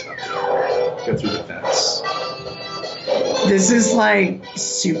gate. Go through the fence. This is like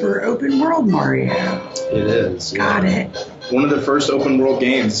super open world Mario. It is. Got it. One of the first open world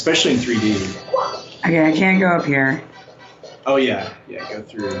games, especially in 3D. Okay, I can't go up here. Oh yeah, go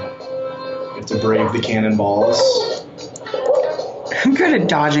through. You have to brave the cannonballs. I'm good at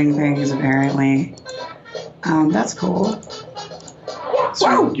dodging things, apparently. That's cool.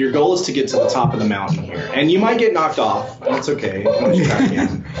 So your goal is to get to the top of the mountain here, and you might get knocked off. That's okay. Once you try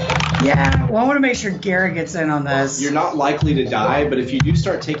again. Yeah, well, I want to make sure Garrett gets in on this. You're not likely to die, but if you do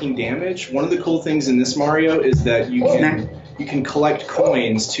start taking damage, one of the cool things in this Mario is that you can collect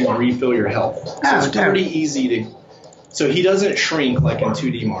coins to refill your health. So it's pretty easy to. So he doesn't shrink like in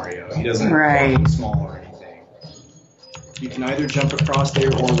 2D Mario. He doesn't get small or anything. You can either jump across there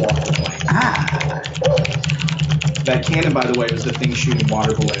or walk the plank. That cannon, by the way, was the thing shooting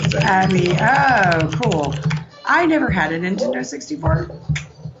water balloons at you. Oh, cool. I never had a Nintendo 64.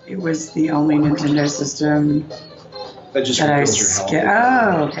 It was the only Nintendo system that just I refills your skipped.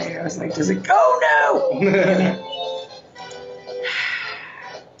 Oh, okay. I was like, does it go? No! Damn it.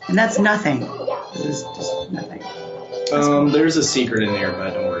 And that's nothing. This is just nothing. There's a secret in there,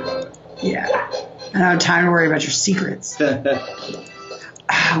 but don't worry about it. Yeah. I don't have time to worry about your secrets.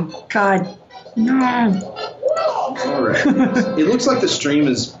 Oh, God. No. All right. It looks like the stream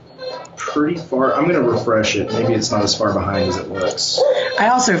is pretty far. I'm going to refresh it. Maybe it's not as far behind as it looks. I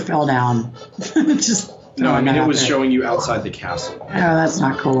also fell down. Just No, I mean it was happened. showing you outside the castle. Oh, that's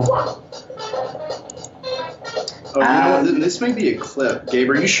not cool. Oh, you know what? This may be a clip. Gabe,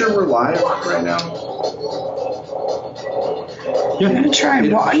 are you sure we're live right now? I'm gonna try. It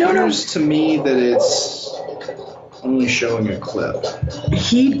No. appears to me that it's only showing a clip.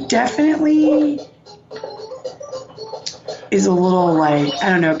 He definitely is a little like, I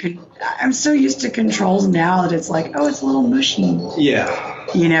don't know. I'm so used to controls now that it's like, oh, it's a little mushy. Yeah.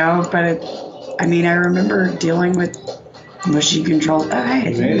 You know, but I remember dealing with mushy controls. Oh,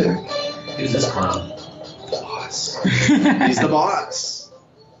 hey, You made it. Who's this clown? Boss. He's the boss.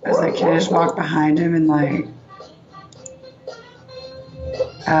 I was like, can I just walk behind him and like,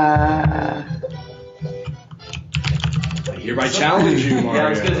 I hereby challenge you, Mario. Yeah, I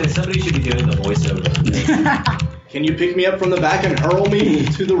was going to say, somebody should be doing the voiceover. Can you pick me up from the back and hurl me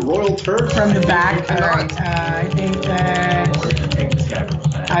to the royal turf? from the back? All right, I think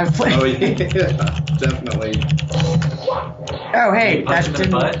that I've played. Oh, yeah, definitely. Oh, hey, Punch him in the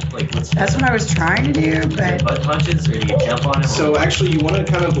didn't. butt? Like, That's what I was trying to do, but butt punches, or do you jump on him? So actually, you want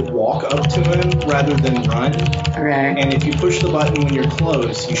to kind of walk up to him rather than run. okay. And if you push the button when you're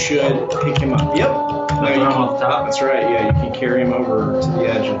close, you should pick him up. Yep. Throw him off the top? That's right. Yeah, you can carry him over to the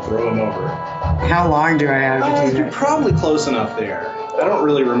edge and throw him over. How long do I have to do You're that? probably close enough there. I don't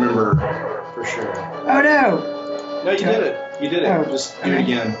really remember for sure. Oh no! No, you did it. You did it. Oh, Just do it okay.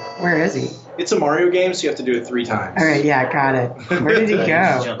 again. Where is he? It's a Mario game, so you have to do it 3 times. All right, yeah, got it. Where did he Just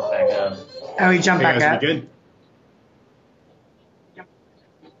go? jump back up. Oh, he jumped Hey, back guys, up. we good?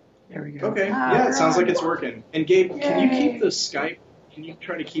 There we go. Okay. Oh, Yeah, it sounds God. like it's working. And Gabe, can you Yay. keep the Skype? Can you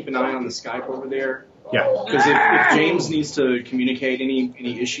try to keep an eye on the Skype over there? Yeah. Because if James needs to communicate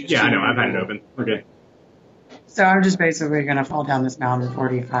any issues. Yeah, to I know. you- I've had it open. Okay. So I'm just basically gonna fall down this mountain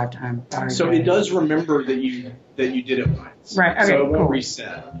 45 times. Sorry, So guys. it does remember that you did it once. Right, okay, So it won't cool.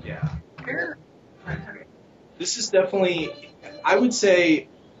 reset. Yeah. This is definitely, I would say.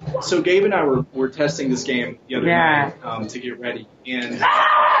 So Gabe and I were testing this game the other Yeah. night to get ready, and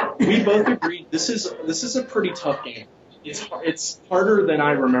we both agreed this is a pretty tough game. It's harder than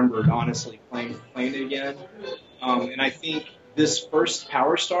I remembered, honestly, playing it again. And I think this first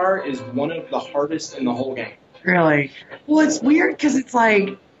Power Star is one of the hardest in the whole game. Really? Well, it's weird because it's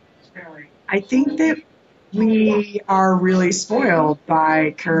like, I think that we are really spoiled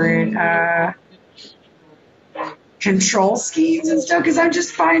by current control schemes and stuff because I'm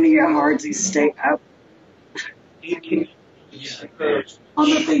just finding it hard to stay up on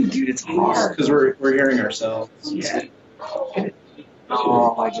the thing, dude. It's hard. Because we're hearing ourselves. Yeah.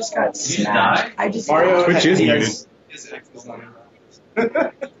 Oh, I just got smacked. I just Mario Twitch is muted. his X is on.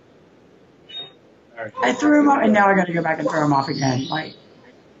 Alright. I threw him off, and now I got to go back and throw him off again. Like,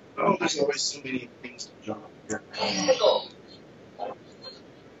 Oh, there's always so many things to jump here.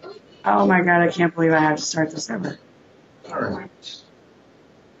 oh my god, I can't believe I have to start this over. Alright.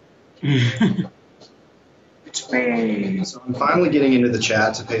 Which way? So I'm finally getting into the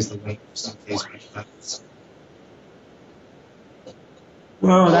chat to paste the link for some Facebook events.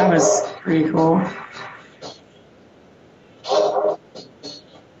 Whoa, that was pretty cool.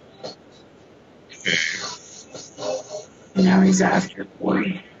 Now he's after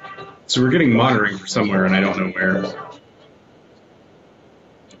boy. So we're getting monitoring for somewhere, and I don't know where.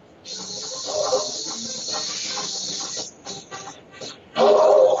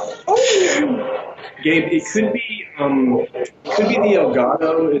 Gabe, it could be the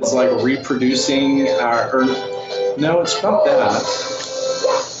Elgato. It's like reproducing or no, it's not that.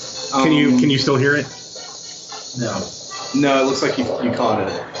 Can you still hear it? No. No, it looks like you caught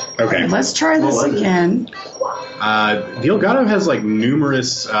it. Okay. Let's try this again. The Elgato has like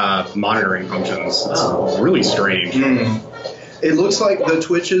numerous monitoring functions. It's really strange. It looks like the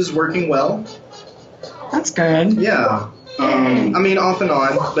Twitch is working well. That's good. Yeah. I mean, off and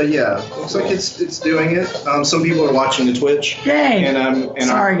on, but yeah, looks like it's doing it. Some people are watching the Twitch. Yay! And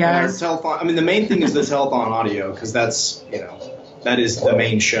Sorry, guys. our telethon. I mean, the main thing is the telethon audio because that's that is the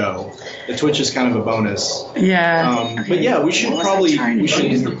main show. The Twitch is kind of a bonus. Yeah. But yeah, we should probably we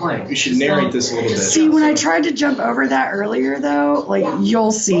should narrate this a little bit. See, when I tried to jump over that earlier, though, like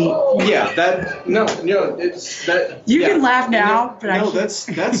you'll see. Yeah, that no, it's that. You yeah. can laugh now, but no, I that's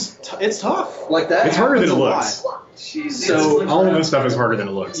it's tough. Like that. It's harder than happens it a looks. lot. So all of this stuff is harder than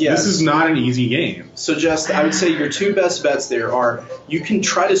it looks. Yes. This is not an easy game. So just, I would say your two best bets there are you can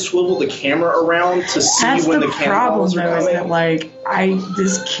try to swivel the camera around to see that's when the the problem, cannonballs are though, is coming. that like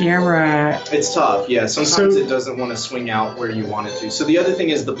this camera. It's tough, yeah. Sometimes it doesn't want to swing out where you want it to. So the other thing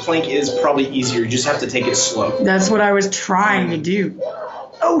is the plank is probably easier. You just have to take it slow. That's what I was trying to do.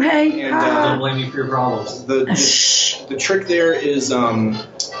 Oh hey. And Don't blame me for your problems. the trick there is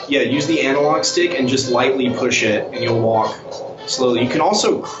use the analog stick and just lightly push it, and you'll walk slowly. You can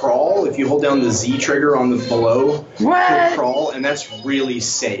also crawl if you hold down the Z trigger on the below. What? You'll crawl, and that's really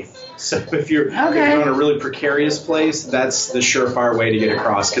safe. So if you're in a really precarious place, that's the surefire way to get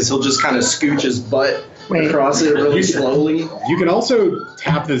across, because he'll just kind of scooch his butt across it really slowly. You can also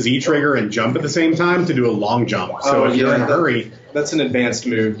tap the Z trigger and jump at the same time to do a long jump. So if you're in a hurry... That's an advanced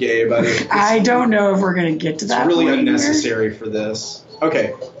move, Gabe. I don't know if we're going to get to that. It's really point unnecessary for this.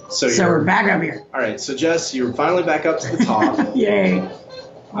 Okay, so we're back up here. All right, so Jess, you're finally back up to the top. Yay.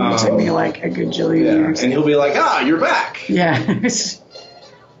 It took me like a good jillion years. And he'll be like, you're back. Yeah.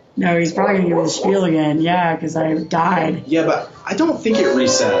 No, he's probably going to give me the spiel again. Yeah, because I died. Yeah, but I don't think it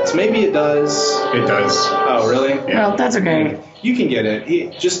resets. Maybe it does. It does. Oh, really? Yeah. Well, that's okay. You can get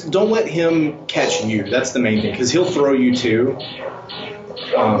it. Just don't let him catch you. That's the main thing, because he'll throw you too.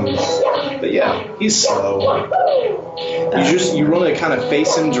 But yeah, he's slow. You want to kind of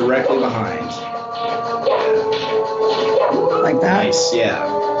face him directly behind. Like that? Nice, yeah.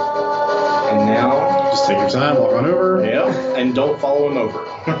 And now... Just take your time, walk on over. Yeah, and don't follow him over.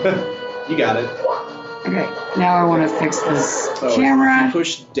 You got it. Okay, now I want to fix this camera. If you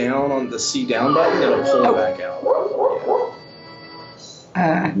push down on the C down button, it'll pull it back out.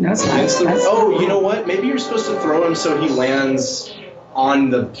 No, it's not. You know what? Maybe you're supposed to throw him so he lands on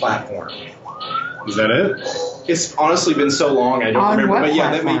the platform. Is that it? It's honestly been so long, I don't on remember. But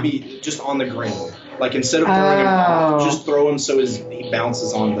yeah, platform? that may be just on the green. Like instead of throwing him off, just throw him so he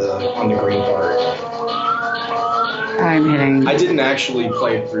bounces on the green part. I'm hitting. I didn't actually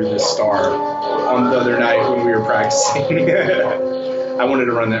play through this star on the other night when we were practicing. I wanted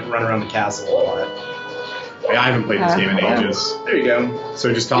to run around the castle a lot. I haven't played this game in ages. There you go.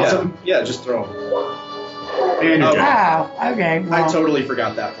 So just toss him? Yeah, just throw him. And okay. Well. I totally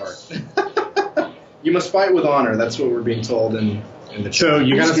forgot that part. You must fight with honor. That's what we're being told in the chat. So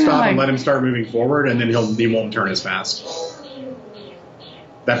you gotta stop and let him start moving forward, and then he won't turn as fast.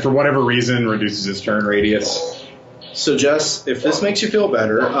 That, for whatever reason, reduces his turn radius. So, Jess, if this makes you feel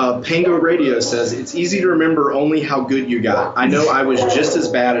better, Pango Radio says, it's easy to remember only how good you got. I know I was just as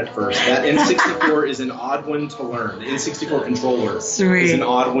bad at first. That N64 is an odd one to learn. The N64 controller is an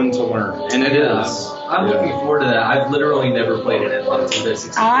odd one to learn. And it is. I'm looking forward to that. I've literally never played an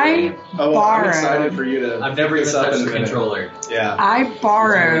N64. I borrowed. I'm excited for you to. I've never even touched the controller. Yeah. I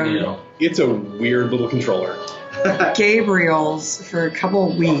borrowed. It's a weird little controller. Gabriel's for a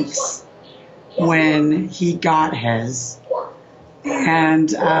couple weeks when he got his.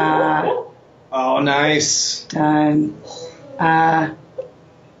 And oh, nice. Done.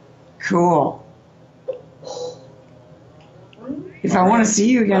 Cool. If I want to see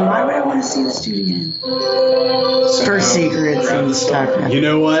you again, why would I want to see this dude again? For secrets and stuff. You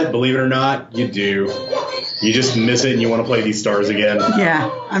know what? Believe it or not, you do. You just miss it and you want to play these stars again.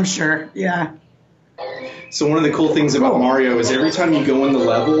 Yeah, I'm sure. Yeah. So one of the cool things about Mario is every time you go in the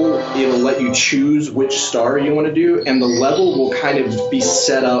level, it'll let you choose which star you want to do, and the level will kind of be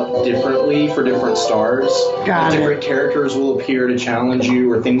set up differently for different stars. Different characters will appear to challenge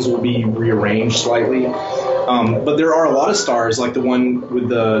you, or things will be rearranged slightly. But there are a lot of stars, like the one with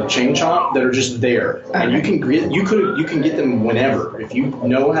the chain chomp, that are just there, and you can get them whenever if you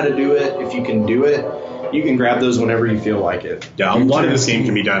know how to do it. If you can do it, you can grab those whenever you feel like it. Yeah, a lot of this game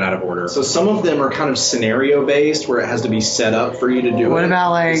can be done out of order. So some of them are kind of scenario based, where it has to be set up for you to do it. What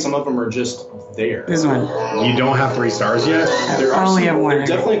about like some of them are just there? This one. You don't have 3 stars yet? There are only have one. There's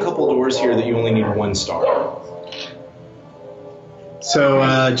definitely a couple doors here that you only need 1 star.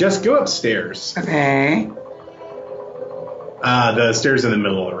 So just go upstairs. Okay. The stairs in the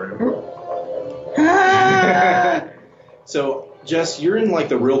middle of the room. So, Jess, you're in like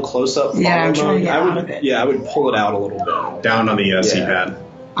the real close-up. Yeah, I'm trying to get out of it. Yeah, I would pull it out a little bit. Down on the C-pad.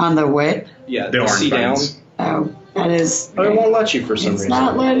 On the what? Yeah, the orange C down. buttons. Oh, that is. Oh, it won't let you for some reason.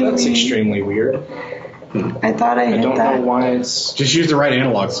 Not letting That's me. extremely weird. I thought I hit I don't that. know why it's. Just use the right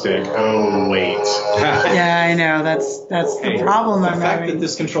analog stick. Oh, wait. Yeah, I know. That's the problem The I'm fact having. that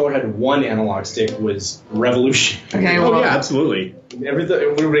this controller had 1 analog stick was revolutionary. Okay, Oh, well, yeah, absolutely. Everything it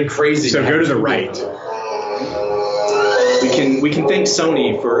would have been crazy. So to go have to the 2 right. of them. We can thank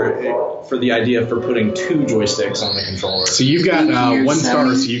Sony for the idea for putting 2 joysticks on the controller. So you've got Thank you, 1 star,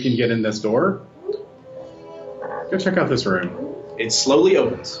 Sony. so you can get in this door. Go check out this room. It slowly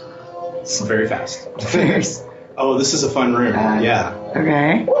opens. Very fast. Oh, this is a fun room. Yeah.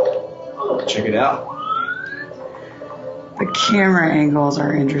 Okay. Check it out. The camera angles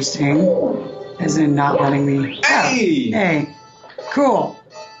are interesting, as in not letting me. Hey! Oh, hey. Cool.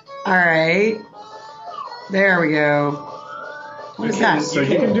 All right. There we go. What is that? So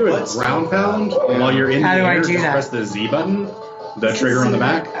you can do a ground pound while you're in How the do I air. do Just that? press the Z button. The trigger on the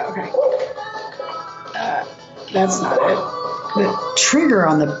back? Okay. That's not it. The trigger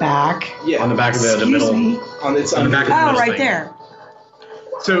on the back. Yeah. On the back of the Excuse middle. me. On the back of the Oh, middle right thing. there.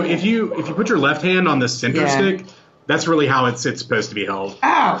 So if you put your left hand on the center Yeah. stick, that's really how it's supposed to be held.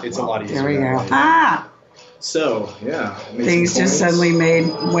 Oh. It's a lot easier. There we that go. way. Ah. So, yeah. made Things some just coins. suddenly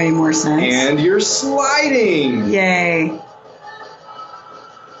made way more sense. And you're sliding. Yay.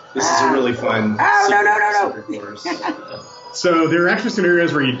 This is a really fun. Oh, no. secret course. So there are actually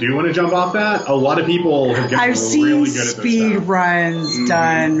scenarios where you do want to jump off that. A lot of people have gotten I've seen really good at this speed stuff. runs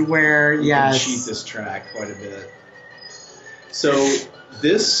done where, You can cheat yes. this track quite a bit. So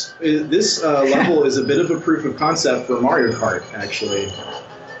this level is a bit of a proof of concept for Mario Kart, actually.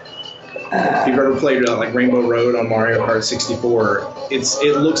 If you've ever played like Rainbow Road on Mario Kart 64,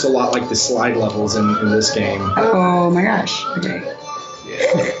 it looks a lot like the slide levels in this game. Oh my gosh. Okay.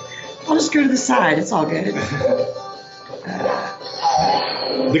 Yeah. I'll just go to the side. It's all good.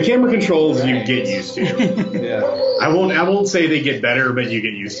 The camera controls you get used to. Yeah. I won't say they get better, but you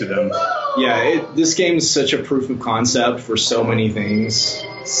get used to them. Yeah, this game is such a proof of concept for so many things.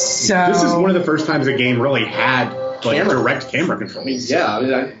 So This is one of the first times a game really had like Camera. direct camera controls.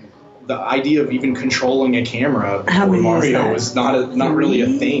 The idea of even controlling a camera How before many is Mario that? was not really a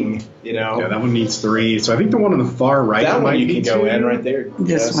thing, you know. Yeah, that one needs 3. So I think the one on the far right That one might you can need go 2. in right there.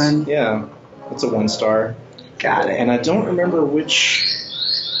 This Yes. one. Yeah, it's a 1-star. got it. And I don't remember which.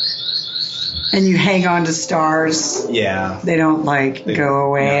 And you hang on to stars. Yeah. They don't go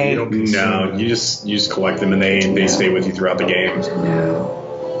away. You don't consume No, them. you just collect them and they stay with you throughout the game.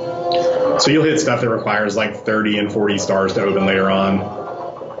 No. So you'll hit stuff that requires like 30 and 40 stars to open later on.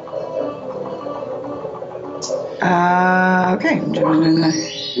 Okay. I'm doing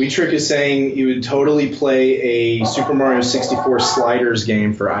the- Wee Trick is saying you would totally play a Super Mario 64 sliders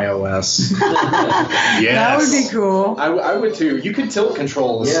game for iOS. That would be cool. I would too. You could tilt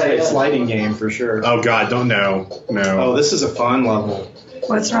control a sliding game for sure. Oh God, don't know. No. Oh, this is a fun level.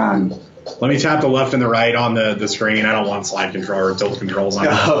 What's wrong? Let me tap the left and the right on the screen. I don't want slide control or tilt controls on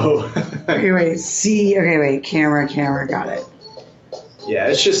it. Oh. Okay, wait. See. Okay, wait. Camera. Got it. Yeah,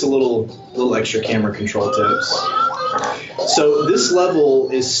 it's just a little extra camera control tips. So this level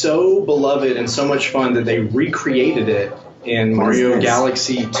is so beloved and so much fun that they recreated it in What is Mario this?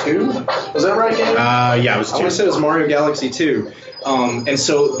 Galaxy 2. Was that right, Gabe? Yeah, it was I want to 2. say it was Mario Galaxy 2. And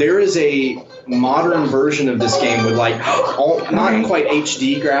so there is a modern version of this game with not quite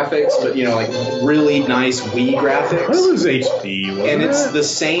HD graphics, but like really nice Wii graphics. It was HD, wasn't And it? it's the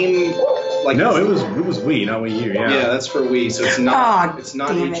same. No, it was Wii, not Wii U. Yeah. Yeah, that's for Wii, so it's not Aw, it's not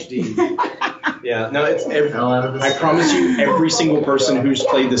damn it. HD. Yeah, no, it's I promise you, every single person who's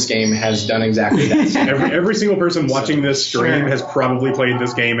played this game has done exactly that. Every single person watching this stream Sure. has probably played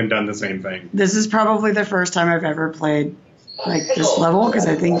this game and done the same thing. This is probably the first time I've ever played this level because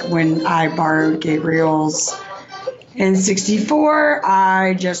I think when I borrowed Gabriel's N64,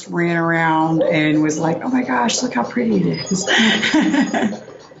 I just ran around and was like, "Oh my gosh, look how pretty it is."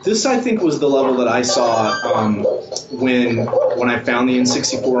 This, I think, was the level that I saw when I found the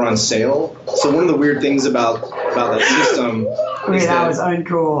N64 on sale. So one of the weird things about that system is that was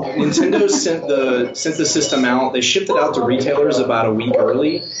uncool. Nintendo sent the system out. They shipped it out to retailers about a week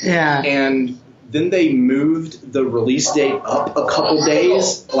early. Yeah. And then they moved the release date up a couple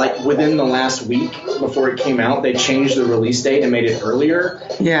days, like within the last week before it came out. They changed the release date and made it earlier.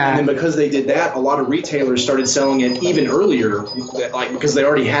 Yeah. And then because they did that, a lot of retailers started selling it even earlier, because they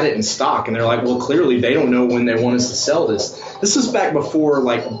already had it in stock. And they're like, well, clearly they don't know when they want us to sell this. This is back before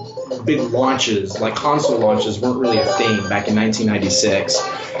big launches, like console launches, weren't really a thing back in 1996.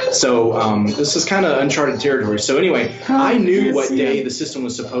 So this is kind of uncharted territory. So anyway, I knew what day the system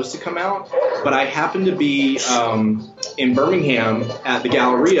was supposed to come out, but I happened to be in Birmingham at the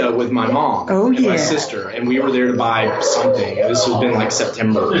Galleria with my mom and my sister, and we were there to buy something. This would have been like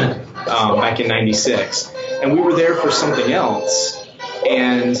September back in 96. And we were there for something else,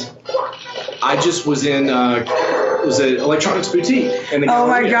 and I just was in it was an electronics boutique in the Oh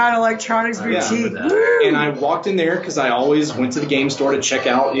my Galleria. God, electronics boutique. Woo! And I walked in there because I always went to the game store to check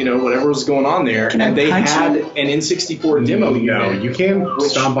out, whatever was going on there. Can I and they punch had him? an N64 demo No, unit. you can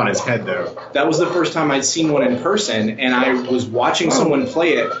stomp on his head though. That was the first time I'd seen one in person, and I was watching someone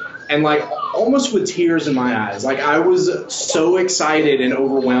play it, and almost with tears in my eyes. I was so excited and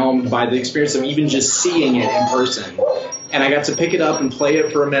overwhelmed by the experience of even just seeing it in person. And I got to pick it up and play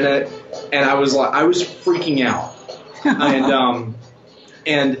it for a minute, and I was freaking out. And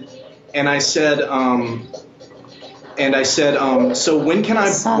I said, so when can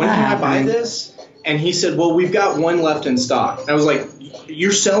I buy this? And he said, well, we've got one left in stock. I was like,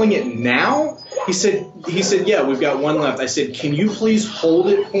 you're selling it now? He said, yeah, we've got one left. I said, can you please hold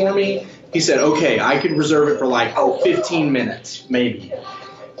it for me? He said, okay, I could reserve it for like 15 minutes, maybe.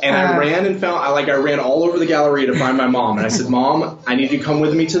 And I ran and found, I ran all over the gallery to find my mom. And I said, Mom, I need you to come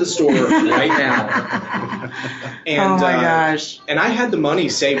with me to the store right now. And, oh my gosh. And I had the money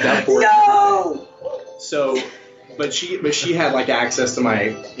saved up for it. So, but she had like access to my,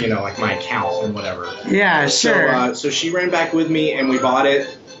 like my account and whatever. Yeah, sure. So she ran back with me and we bought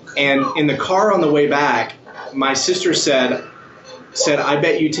it. And in the car on the way back, my sister said, I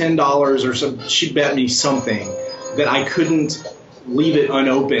bet you $10 or something. She bet me something that I couldn't leave it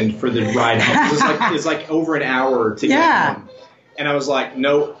unopened for the ride home. It's like over an hour to get home. And I was like,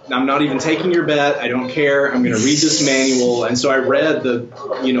 nope, I'm not even taking your bet. I don't care. I'm going to read this manual. And so I read the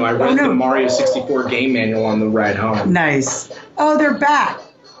Mario 64 game manual on the ride home. Nice. Oh, they're back.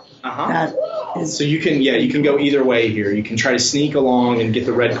 So you can go either way here. You can try to sneak along and get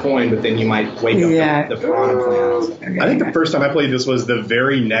the red coin, but then you might wake up the Piranha Plant. Okay. I think the first time I played this was the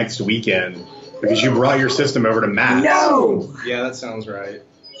very next weekend because you brought your system over to Matt's. No. Yeah, that sounds right.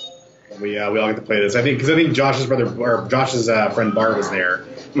 We all get to play this. I think Josh's friend Bart was there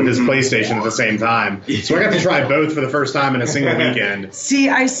with his PlayStation at the same time, so I got to try both for the first time in a single weekend. See,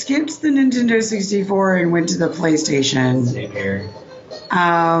 I skipped the Nintendo 64 and went to the PlayStation. Same here.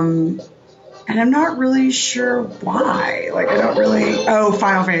 And I'm not really sure why. Like, I don't really. Oh,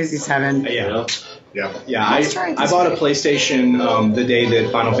 Final Fantasy VII. Yeah. I bought a PlayStation the day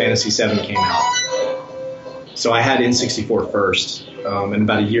that Final Fantasy VII came out. So I had N64 first, and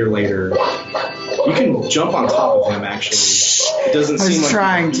about a year later, you can jump on top of him. Actually, it doesn't seem like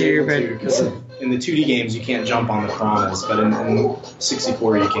trying to, but because in the 2D games you can't jump on the piranhas, but in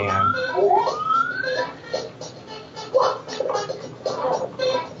 64 you can.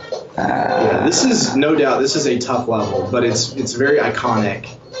 This is no doubt a tough level, but it's very iconic,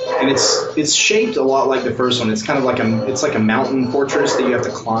 and it's shaped a lot like the first one. It's kind of like a mountain fortress that you have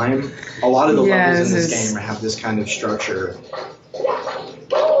to climb. A lot of the levels in this game have this kind of structure.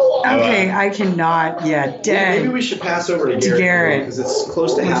 Okay, I cannot yet. Maybe we should pass over to Garrett because it's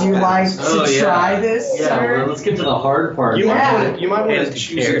close to half. Would you like to try this? Yeah, well, let's get to the hard part. You might want to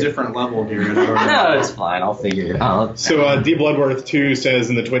choose a different level, Garrett. No, it's fine. I'll figure it out. So D Bloodworth 2 says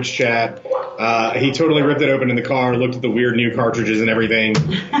in the Twitch chat, he totally ripped it open in the car, looked at the weird new cartridges and everything.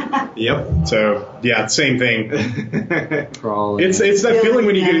 Yep. So yeah, same thing. It's that feeling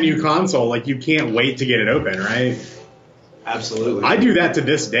when you get a new console, like you can't wait to get it open, right? Absolutely. I do that to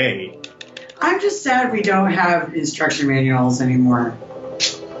this day. I'm just sad we don't have instruction manuals anymore.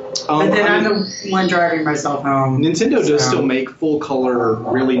 But then I'm the one driving myself home. Nintendo does still make full color,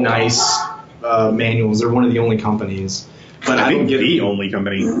 really nice manuals. They're one of the only companies. But I don't get the only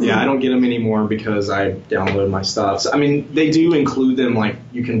company. Yeah, I don't get them anymore because I download my stuff. So, I mean, they do include them, like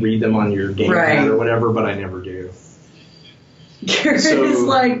you can read them on your gamepad or whatever, but I never do. Garrett is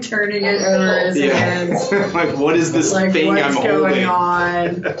like turning it over his hands. Like, what is this thing I'm holding? What's going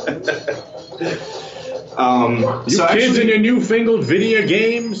on? You kids into newfangled video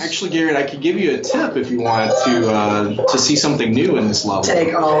games? Actually, Garrett, I could give you a tip if you want to see something new in this level.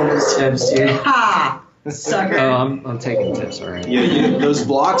 Take all of his tips, dude. Ha! Sucker. Oh, I'm taking tips already. Yeah, those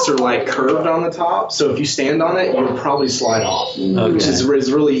blocks are like curved on the top, so if you stand on it, you'll probably slide off. Okay. Which is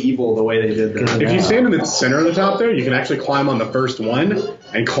really evil the way they did that. If you stand in the center of the top there, you can actually climb on the first one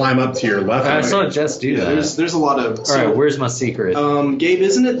and climb up to your left. I saw Jess do that. There's a lot of. All right, where's my secret? Gabe,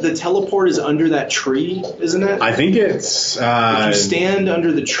 isn't it the teleport is under that tree? Isn't it? I think it's. If you stand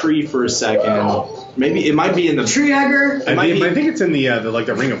under the tree for a second, maybe it might be in the tree hugger. I think it's in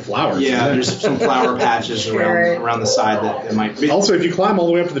the ring of flowers. Yeah, there's some flower patches around the side that it might be. Also, if you climb all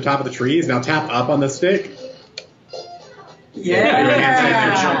the way up to the top of the trees, now tap up on the stick.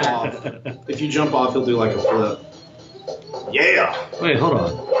 Yeah. If you jump off, he'll do like a flip. Yeah. Wait, hold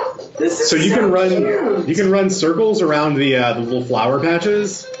on. So you can run circles around the little flower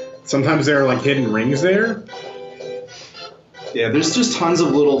patches. Sometimes there are like hidden rings there. Yeah, there's just tons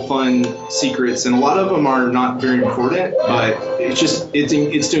of little fun secrets, and a lot of them are not very important, but it's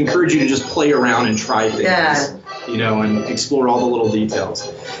to encourage you to just play around and try things, and explore all the little details.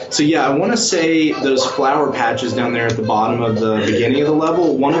 So yeah, I want to say those flower patches down there at the bottom of the beginning of the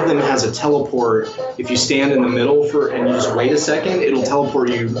level, one of them has a teleport. If you stand in the middle and you just wait a second, it'll teleport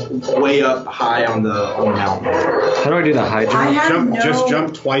you way up high on the mountain. How do I do the high jump? Just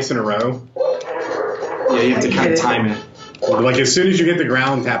jump twice in a row. Yeah, you have to kind of time it. Like as soon as you hit the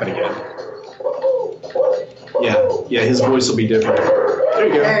ground, tap it again. Yeah, his voice will be different. There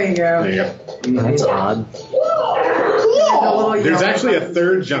you go. There you go. That's odd. There's actually a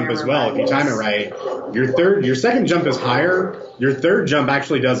third jump as well if you time it right. Your second jump is higher. Your third jump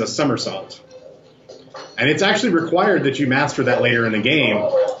actually does a somersault. And it's actually required that you master that later in the game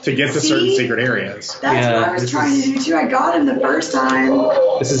to get to certain secret areas. That's what I was trying to do too. I got him the first time.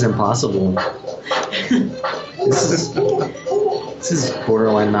 This is impossible. This is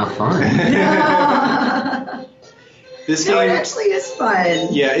borderline not fun. This No, game it actually is fun.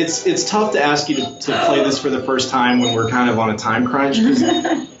 Yeah, it's tough to ask you to play this for the first time when we're kind of on a time crunch.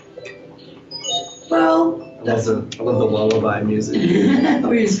 Well, I love the lullaby music. oh,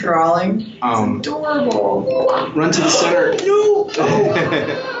 he's crawling. It's adorable. Run to the center. No.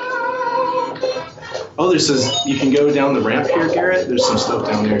 Oh, there's you can go down the ramp here, Garrett. There's some stuff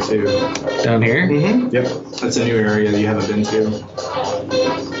down there too. Down here? Mm-hmm. Yep. That's a new area that you haven't been to.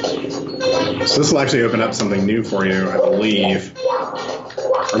 So this will actually open up something new for you, I believe.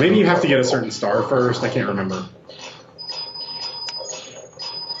 Or maybe you have to get a certain star first. I can't remember.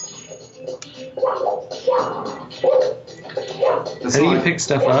 How do you pick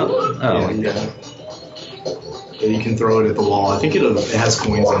stuff up? Oh, yeah. You can throw it at the wall. I think it has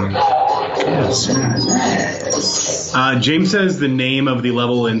coins in it. Yes. James says the name of the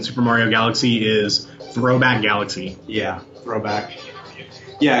level in Super Mario Galaxy is Throwback Galaxy. Yeah, Throwback.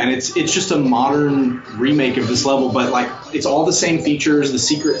 Yeah, and it's just a modern remake of this level, but like it's all the same features. The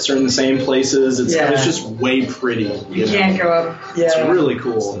secrets are in the same places. It's just way pretty. You can't go up. Yeah. It's really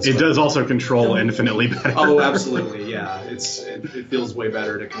cool. It does also control infinitely better. Oh, absolutely. Yeah, it feels way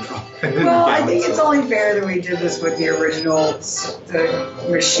better to control. Well, I think it's only fair that we did this with the original the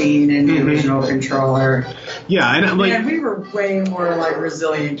machine and the original controller. Yeah, and Man, we were way more like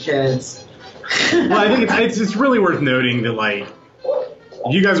resilient kids. Well, I think it's really worth noting that like.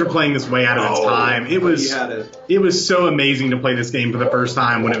 You guys were playing this way out of its time. It was so amazing to play this game for the first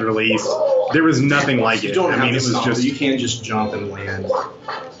time when it released. There was nothing like it. I mean, it was just you can't just jump and land.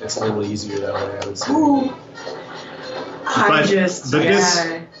 It's a little easier that way, I would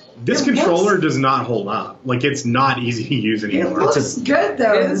say. This controller does not hold up. Like it's not easy to use anymore. It looks good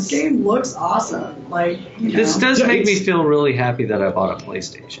though. This game looks awesome. Like this does make me feel really happy that I bought a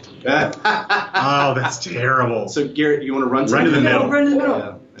PlayStation. Oh, that's terrible. So Garrett, you want to run to the middle? Run to the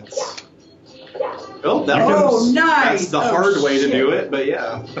middle. Yeah, nice. That's the hard way to do it, but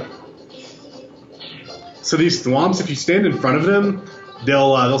yeah. So these thwomps, if you stand in front of them,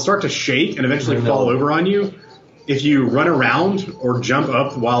 they'll start to shake and eventually fall over on you. If you run around or jump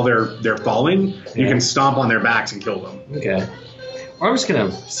up while they're falling, you can stomp on their backs and kill them. Okay. Or I'm just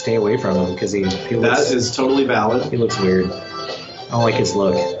gonna stay away from him because he looks. That is totally valid. He looks weird. I don't like his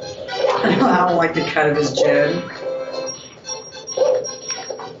look. I don't like the cut of his chin.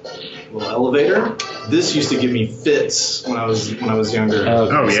 Little elevator. This used to give me fits when I was younger.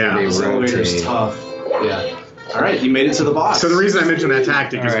 Oh yeah. This elevator's tough. Yeah. All right, you made it to the boss. So the reason I mentioned that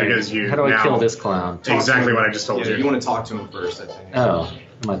tactic is because you. How do I kill this clown? Exactly what I just told you. You want to talk to him first, I think. Oh.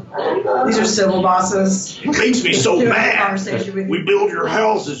 These are civil bosses. It makes me so mad. Conversation with We build your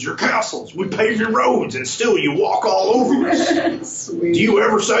houses, your castles, we pave your roads, and still you walk all over us. Do you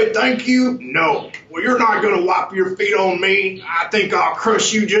ever say thank you? No. Well, you're not going to wipe your feet on me. I think I'll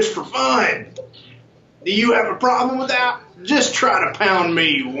crush you just for fun. Do you have a problem with that? Just try to pound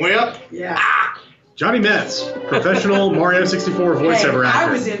me, you wimp. Yeah. Johnny Metz, professional Mario 64 voiceover actor.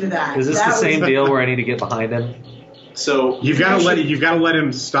 I was into that. Is this the same deal where I need to get behind him? So you've got to let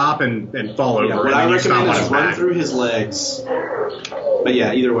him stop and fall over. What I recommend is run through his legs. But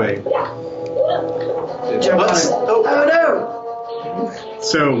yeah, either way. Oh no!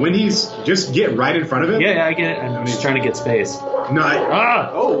 So when he's just get right in front of him. Yeah, I get it. I'm just trying to get space. No.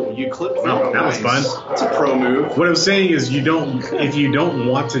 Oh, you clipped. Wow, that was fun. That's a pro move. What I was saying is, if you don't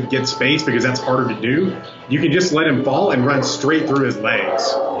want to get space because that's harder to do, you can just let him fall and run straight through his legs.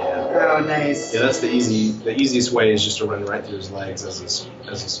 Oh, nice. Yeah, that's the easiest way is just to run right through his legs as his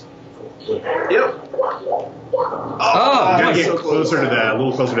Yep. Oh, you gotta get a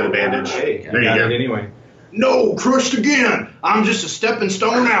little closer to the bandage. Hey, there you go. Anyway. No, crushed again. I'm just a stepping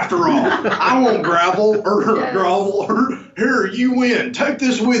stone after all. I won't grovel. Here, you win. Take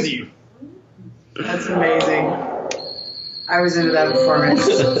this with you. That's amazing. I was into that performance.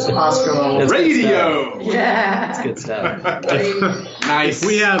 Oscar level. Radio. Yeah. That's good stuff. Nice. If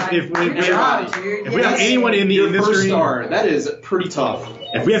we have anyone in the industry, first star, that is pretty tough.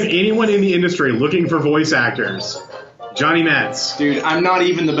 If we have anyone in the industry looking for voice actors, Johnny Metz. Dude, I'm not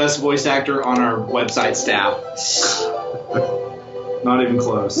even the best voice actor on our website staff. Not even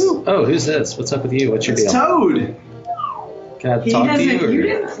close. Oh, who's this? What's up with you? What's your deal? Toad. Can I talk to you? You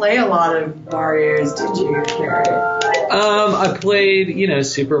didn't play a lot of Mario's, did you, Garrett? I played,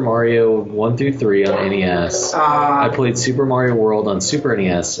 Super Mario 1 through 3 on NES. I played Super Mario World on Super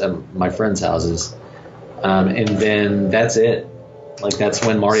NES at my friends' houses. And then that's it. Like, that's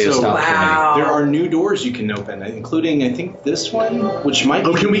when Mario stopped for me. There are new doors you can open, including, I think, this one, which might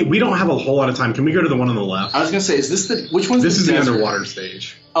be... Oh, can we don't have a whole lot of time. Can we go to the one on the left? I was going to say, is this the... Which one's This is the desert? underwater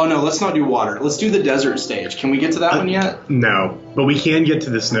stage. Oh, no, let's not do water. Let's do the desert stage. Can we get to that one yet? No, but we can get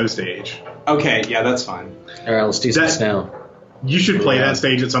to the snow stage. Okay, yeah, that's fine. All right, let's do some snow. You should play that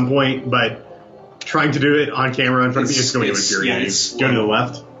stage at some point, but trying to do it on camera in front of you is going to infuriate you. Go to the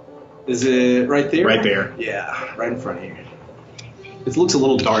left. Is it right there? Right there. Yeah, right in front of you. It looks a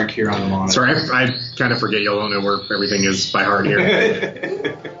little dark here on the monitor. Sorry, I kind of forget y'all don't know where everything is by heart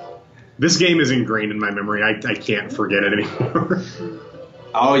here. This game is ingrained in my memory. I can't forget it anymore.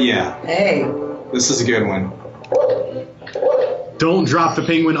 Oh, yeah. Hey. This is a good one. Don't drop the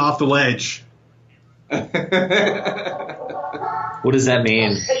penguin off the ledge. What does that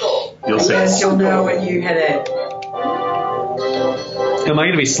mean? You'll see. Yes, you'll know when you hit it. Am I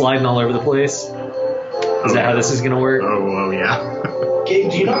going to be sliding all over the place? Is that how this is going to work? Oh, yeah.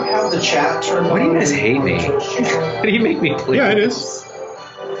 Gabe, do you not have the chat turned on? Why do you guys hate me? Why do you make me play? Yeah, it is.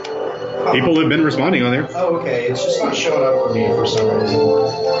 People have been responding on there. Oh, okay. It's just not showing up for me for some reason.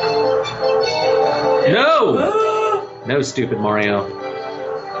 No! No, stupid Mario.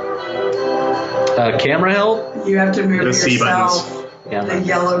 Camera help? You have to move The C yourself. buttons. Yeah, The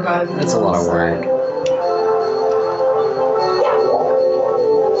yellow button. that's a lot of work.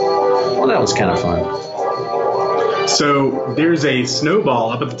 Well, that was kind of fun. So there's a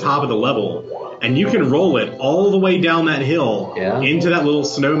snowball up at the top of the level, and you can roll it all the way down that hill into that little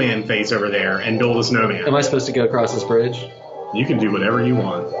snowman face over there and build a snowman. Am I supposed to go across this bridge? You can do whatever you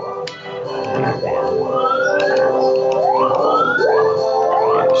want.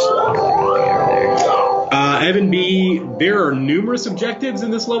 Evan B., there are numerous objectives in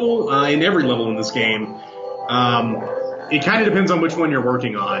this level, in every level in this game. It kind of depends on which one you're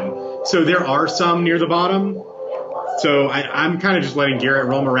working on. So there are some near the bottom. So I'm kind of just letting Garrett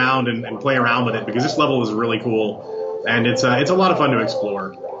roam around and play around with it because this level is really cool. And it's a lot of fun to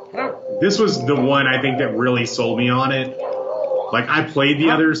explore. This was the one I think that really sold me on it. Like, I played the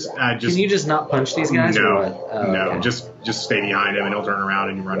others. Can you just not punch these guys? No, or what? Oh, no. okay. Just stay behind him and he'll turn around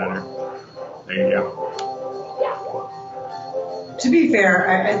and you run under. There you go. To be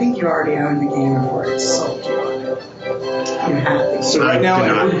fair, I think you already own the game before it's sold you on it. You have to. So right now,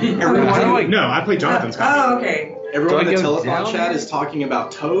 everyone... No, I played Jonathan's copy. Oh, okay. Everyone in the go telethon down chat here? is talking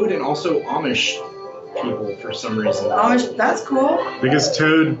about Toad and also Amish people for some reason. Amish, that's cool. Because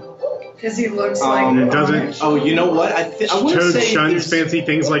Toad Because he looks like it doesn't. Amish. Oh, you know what? I would Toad say shuns fancy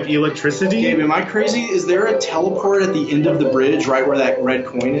things like electricity. Gabe, am I crazy? Is there a teleport at the end of the bridge, right where that red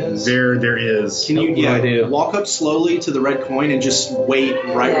coin is? There is. Can you walk up slowly to the red coin and just wait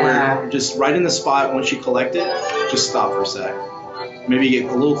just right in the spot once you collect it? Just stop for a sec. Maybe get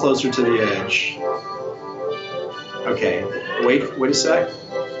a little closer to the edge. Okay, wait a sec.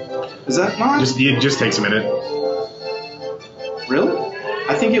 Is that not? It just takes a minute. Really?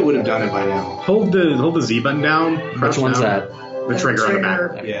 I think it would have done it by now. Hold the Z button down. Which one's down. that? The trigger on the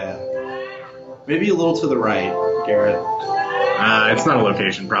back. Yeah. Maybe a little to the right, Garrett. It's not a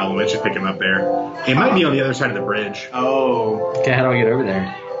location problem. It should pick him up there. It might be on the other side of the bridge. Oh. Okay, how do I get over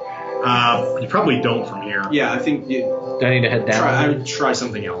there? You probably don't from here. Yeah, I think you. Do I need to head down? I would try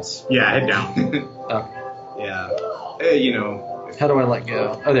something else. Yeah, head down. Yeah. You know. How do I let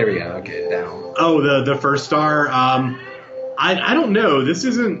go? Oh, there we go. Okay, down. Oh, the first star. I don't know. This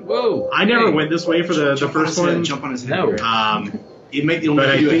isn't. Whoa. I never went this way for the first one. Jump on his head. No. It'll make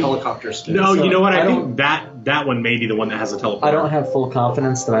you a helicopter spin. No, So you know what? I I think that one may be the one that has a teleport. I don't have full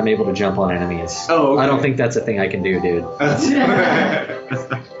confidence that I'm able to jump on enemies. Oh, okay. I don't think that's a thing I can do, dude.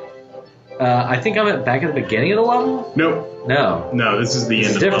 I think I'm back at the beginning of the level? Nope. No, this is the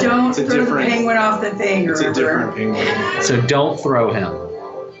end of the different. level. Don't throw the penguin off the thing. It's a different penguin. So don't throw him.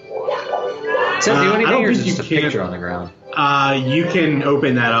 Does that do I anything, don't or is think it just a you can. picture on the ground? You can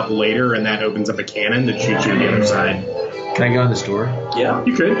open that up later, and that opens up a cannon that shoots you to the other side. Can I go in this door? Yeah.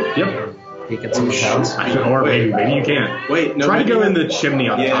 You could. Yep. Peek at someone's house? Or maybe you can't. Wait, no. Try to go in the chimney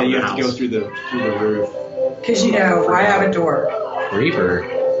on the top of the you house. have to go through the roof. Because, I have a door. Creeper?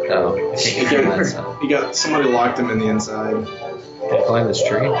 Oh, I can't get through that stuff. You got somebody locked him in the inside. Can I climb this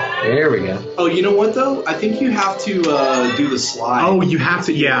tree? There we go. Oh, you know what though? I think you have to do the slide. Oh, you have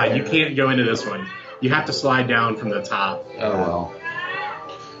to. Yeah, you can't go into this one. You have to slide down from the top. Oh well.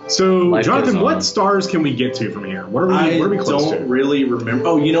 So, Life Jonathan, goes on. what stars can we get to from here? What are we I close don't to? really remember.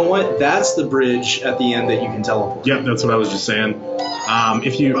 Oh, you know what? That's the bridge at the end that you can teleport. Yep, that's what I was just saying.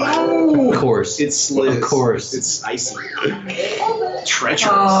 If you, Of course. It's sliz. Of course. It's icy.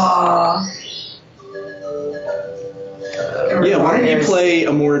 Treacherous. Yeah, why don't you play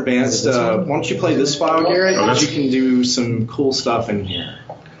a more advanced? Why don't you play this file, Garrett? You can do some cool stuff in here.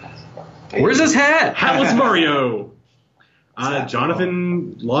 Where's his hat? Hatless Mario.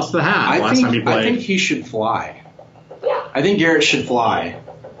 Jonathan lost the hat last time he played. I think he should fly. I think Garrett should fly.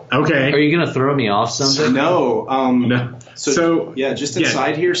 Okay. Are you gonna throw me off something? No. No. So yeah, just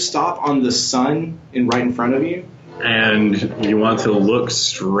inside here. Stop on the sun right in front of you. And you want to look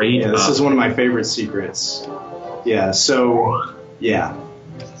straight up. This is one of my favorite secrets. Yeah. So yeah.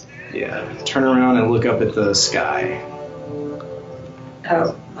 Turn around and look up at the sky.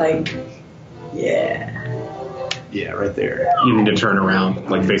 Oh, like, yeah. Yeah, right there. You need to turn around,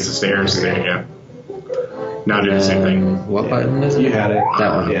 like face the stairs. There you go. Now do the same thing. What button is it? You had it.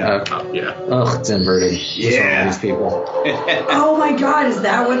 That one. Yeah. Yeah. Ugh, it's inverted. Yeah. What's wrong with these people? Oh my god, is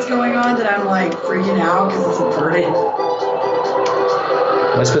that what's going on? That I'm like freaking out because it's inverted?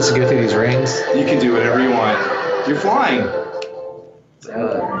 Am I supposed to go through these rings? You can do whatever you want. You're flying.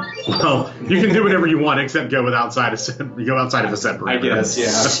 Well, you can do whatever you want except go outside of the set I guess,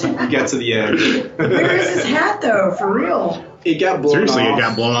 yeah. You get to the edge. Where is his hat though? For real? It got blown Seriously, off. it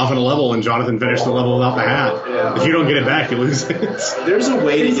got blown off in a level, and Jonathan finished the level without the hat. Yeah. If you don't get it back, you lose it. There's a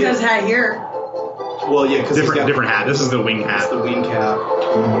way to He's got get his hat here. Well, yeah, because different hat. This is the wing hat. It's the wing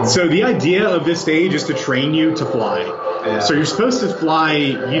cap. So the idea of this stage is to train you to fly. Yeah. So you're supposed to fly.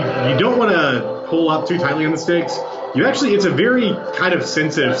 You don't want to pull up too tightly on the sticks. It's a very kind of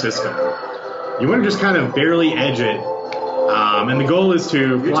sensitive system. You want to just kind of barely edge it. And the goal is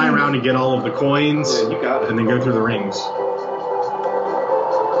to fly around and get all of the coins. Yeah, you got it. And then go through the rings.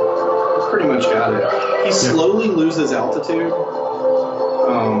 Pretty much got it. He slowly loses altitude.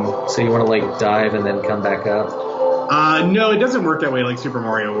 So you want to like dive and then come back up? No, it doesn't work that way like Super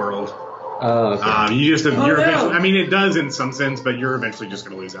Mario World. Oh, okay. Eventually, I mean, it does in some sense, but you're eventually just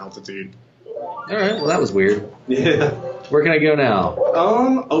going to lose altitude. All right. Well, that was weird. Yeah. Where can I go now?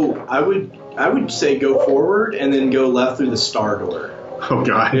 I would say go forward and then go left through the star door. Oh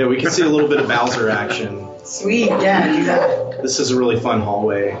god. Yeah, we can see a little bit of Bowser action. Sweet, yeah, do that. This is a really fun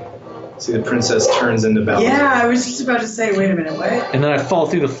hallway. See, the princess turns into Bowser. Yeah, I was just about to say, wait a minute, what? And then I fall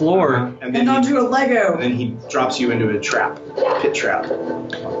through the floor. And onto a Lego. And then he drops you into a pit trap.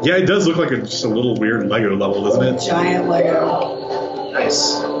 Yeah, it does look like just a little weird Lego level, doesn't it? Giant Lego.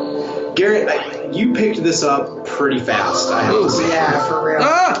 Nice. Garrett, you picked this up pretty fast, I have to say. Yeah, for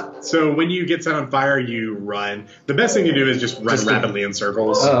real. So when you get set on fire, you run. The best thing to do is just run rapidly in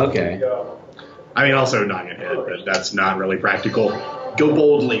circles. Oh, okay. I mean, also not get hit, but that's not really practical. Go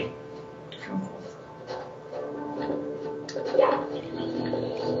boldly.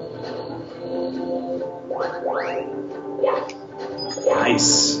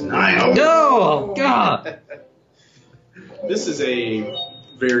 Nice. No! God! This is a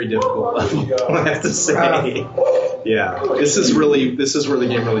very difficult level, I have to say. Yeah, this is where the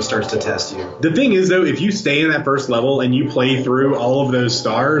game really starts to test you. The thing is, though, if you stay in that first level and you play through all of those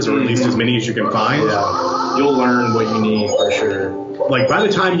stars, or at least as many as you can find, you'll learn what you need for sure. Like, by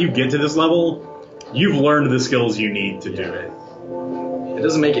the time you get to this level, you've learned the skills you need to do it. It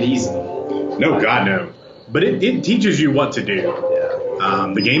doesn't make it easy. No, God, no. But it teaches you what to do.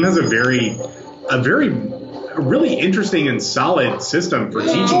 Yeah. The game has a really interesting and solid system for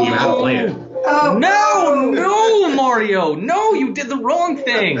teaching you how to play it. Oh No, Mario! No, you did the wrong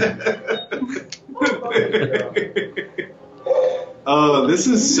thing! Oh, this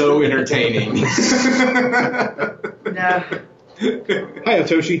is so entertaining. No. Hi,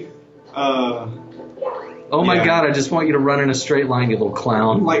 Otoshi. Oh my god, I just want you to run in a straight line, you little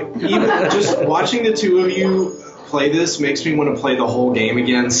clown. Like, even just watching the two of you play this makes me want to play the whole game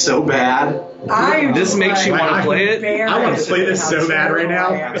again so bad. This makes you want to play it? I want to play this so bad right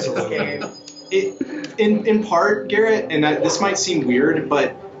now. In part, Garrett, and this might seem weird,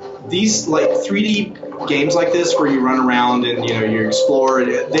 but these like 3D games like this where you run around and you explore,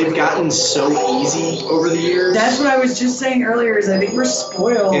 they've gotten so easy over the years. That's what I was just saying earlier. Is I think we're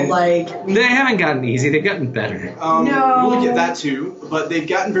spoiled. They haven't gotten easy. They've gotten better. No. We'll get that too, but they've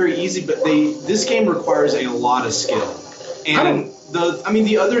gotten very easy. But this game requires a lot of skill, and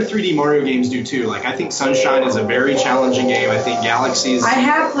the other 3D Mario games do too. Like I think Sunshine is a very challenging game. I think Galaxy is. I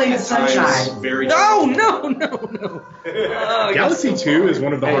have played Sunshine. Very. No. Galaxy 2 is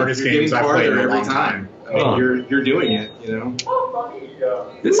one of the hardest games I've played in a long time. I mean, you're doing it,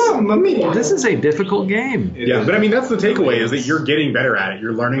 This is a difficult game. Yeah, but I mean that's the takeaway is that you're getting better at it.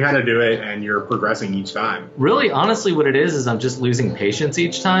 You're learning how to do it, and you're progressing each time. Really, honestly, what it is I'm just losing patience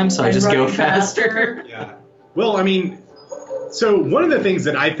each time, so I just go faster. Yeah. Well, I mean, So one of the things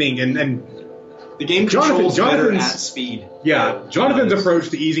that I think, and the game controls better at speed. Yeah, Jonathan's approach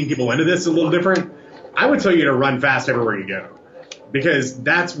to easing people into this is a little different. I would tell you to run fast everywhere you go, because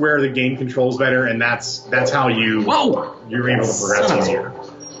that's where the game controls better, and that's how you're able to progress easier.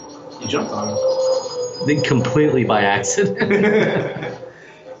 You jumped on him. Then completely by accident.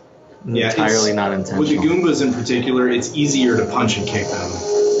 Entirely not intentional. With the Goombas in particular, it's easier to punch and kick them,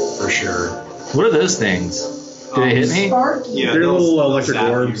 for sure. What are those things? Do they hit me? Yeah, they're little electric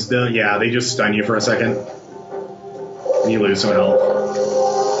orbs. They just stun you for a second. And you lose some health.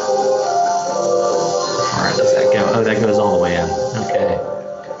 Alright, does that go? Oh, that goes all the way in. Okay.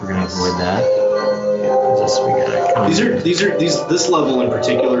 We're going to avoid that. This level in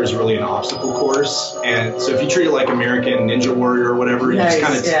particular is really an obstacle course, and so if you treat it like American Ninja Warrior or whatever, you just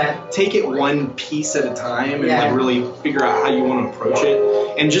kind of take it one piece at a time and like really figure out how you want to approach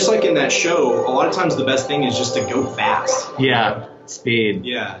it. And just like in that show, a lot of times the best thing is just to go fast. Yeah, speed.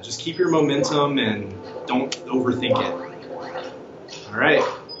 Yeah, just keep your momentum and don't overthink it. All right.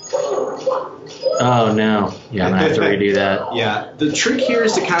 Oh no! Yeah, I'm gonna have to redo that. Yeah, the trick here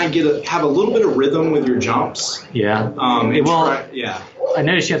is to kind of have a little bit of rhythm with your jumps. Yeah. I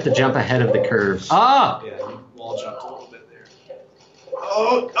noticed you have to jump ahead of the curve. Ah! Yeah, you wall jumped a little bit there.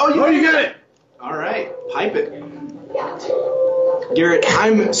 Oh, you got it! All right, pipe it. Garrett,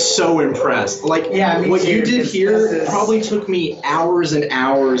 I'm so impressed. Like, what you did here probably took me hours and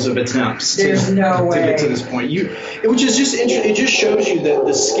hours of attempts to get to this point. It just shows you that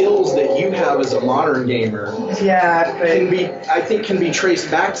the skills that you have as a modern gamer can be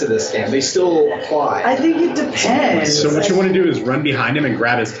traced back to this game. They still apply. I think it depends. So what you want to do is run behind him and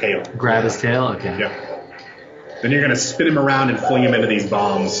grab his tail. Grab his tail? Okay. Yep. Then you're going to spin him around and fling him into these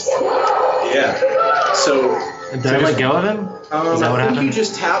bombs. Yeah. So... Did I let go of him? Is that what happened? You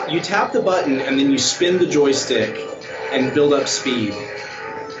just tap the button and then you spin the joystick and build up speed.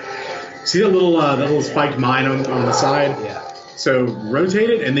 See that little spiked mine on the side? Yeah. So rotate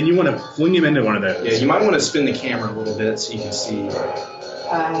it, and then you want to fling him into one of those. Yeah, you might want to spin the camera a little bit so you can see.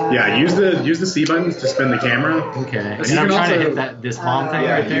 Use the C buttons to spin the camera. Okay. And I'm trying to hit this bomb thing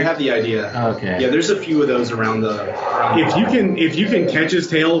right there. You have the idea. Okay. Yeah, there's a few of those around if you can catch his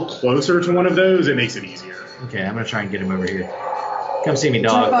tail closer to one of those, it makes it easier. Okay, I'm gonna try and get him over here. Come see me,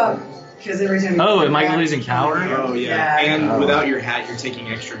 dog. Am I losing power? Oh yeah. And without your hat, you're taking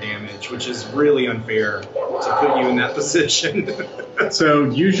extra damage, which is really unfair to put you in that position. So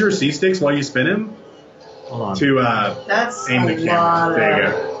use your C sticks while you spin him. Hold on. To That's aim the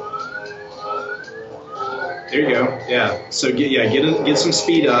camera. There you go. Yeah. So get some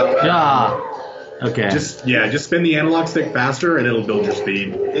speed up. Yeah. Okay. Just spin the analog stick faster, and it'll build your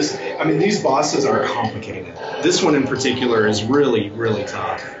speed. These bosses are complicated. This one in particular is really, really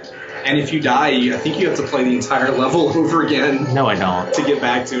tough. And if you die, I think you have to play the entire level over again. No, I don't. To get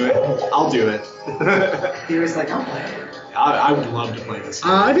back to it. I'll do it. He was like, I'll play it. I would love to play this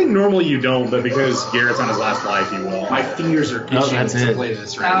game. I think normally you don't, but because Garrett's on his last life, you will. My fingers are itching to play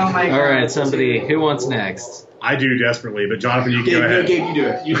this right now. Oh my God. All right, somebody, who wants next? I do desperately, but Jonathan, you can go ahead. Gabe, you do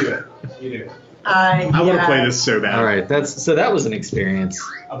it. You do it. I want to play this so bad. All right, that was an experience.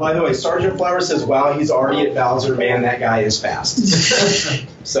 By the way, Sergeant Flower says, "Wow, he's already at Bowser. Man, that guy is fast."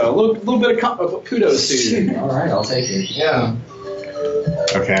 So a little bit of kudos to you. All right, I'll take it. Yeah.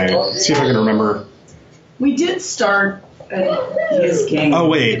 Okay, let's see if I can remember. We did start his game. Oh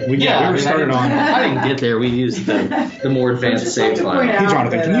wait, we started on. I didn't get there. We used the more advanced save file. Hey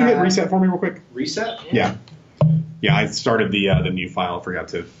Jonathan, can you hit reset for me real quick? Reset? Yeah. Yeah, I started the new file. I forgot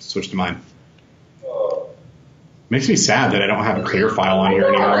to switch to mine. Makes me sad that I don't have a clear file on here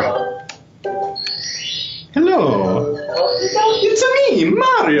anymore. Hello. It's me,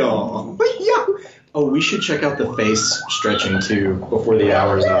 Mario. Oh, we should check out the face stretching too before the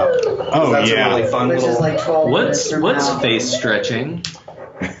hour's up. Oh, that's yeah. a really fun little. Like 12 What's face stretching?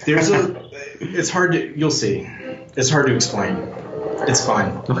 It's hard to. You'll see. It's hard to explain. It's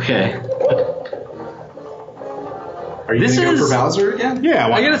fine. Okay. Are you going to go for Bowser again? Yeah.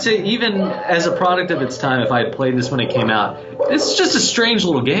 I gotta say, even as a product of its time, if I had played this when it came out, it's just a strange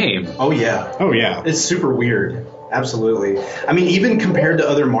little game. Oh yeah. It's super weird. Absolutely. I mean, even compared to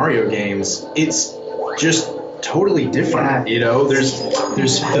other Mario games, it's just totally different. You know,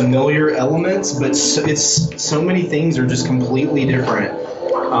 there's familiar elements, but so many things are just completely different.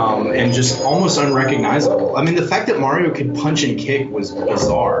 And just almost unrecognizable. I mean, the fact that Mario could punch and kick was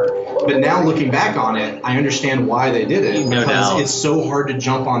bizarre. But now looking back on it, I understand why they did it. No doubt. It's so hard to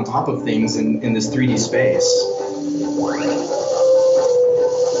jump on top of things in this 3D space.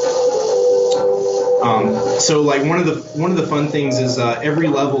 So like one of the fun things is every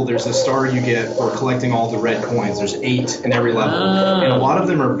level there's a star you get for collecting all the red coins. There's 8 in every level, and a lot of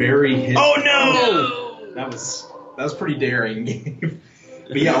them are very hidden. Oh no! That was pretty daring.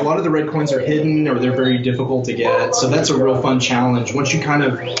 But yeah, a lot of the red coins are hidden or they're very difficult to get. So that's a real fun challenge. Once you kind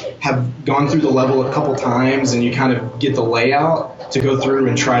of have gone through the level a couple times and you kind of get the layout to go through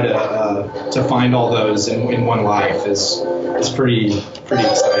and try to find all those in one life is pretty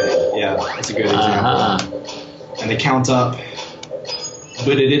exciting. Yeah, that's a good example. And they count up.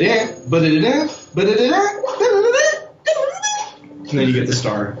 And then you get the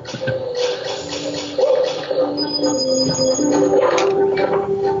star.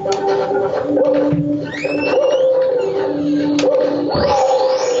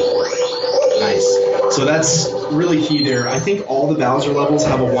 Nice. So that's really key there. I think all the Bowser levels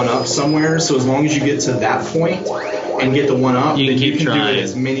have a 1-up somewhere, so as long as you get to that point and get the 1-up, then you can do it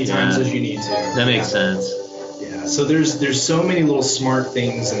as many times as you need to. That makes sense. Yeah, so there's so many little smart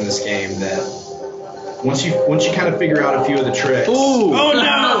things in this game that once you kind of figure out a few of the tricks. Ooh. Oh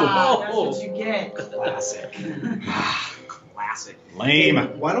no! That's what you get. Classic. Classic. Lame. Hey,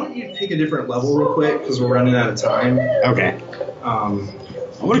 why don't you pick a different level real quick because we're running out of time. Okay.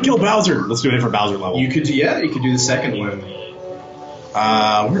 I want to kill Bowser. Let's do a different Bowser level. You could do the second one.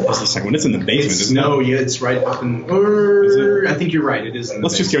 Where is the second one? It's in the basement, isn't it? No, yeah, it's right up in. I think you're right. It is in the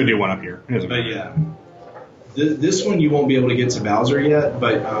Let's just basement. go do one up here. But yeah, this one you won't be able to get to Bowser yet.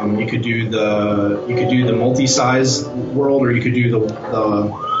 But you could do the multi-size world, or you could do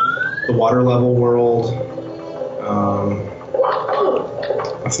the water level world.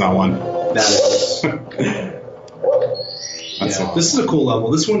 That's not one. That is. This is a cool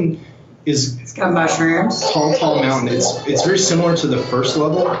level. This one It's got mushrooms. Tall Mountain. It's very similar to the first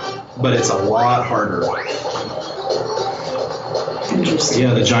level, but it's a lot harder. Interesting.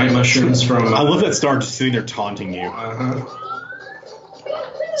 Yeah, the giant mushrooms from. I love that star just sitting there taunting you.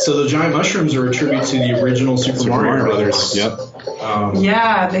 So the giant mushrooms are a tribute to the original Super Mario Brothers. Yep.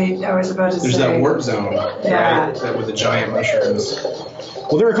 Yeah, I was about to say. There's that warp zone, Yeah. right? That with the giant mushrooms.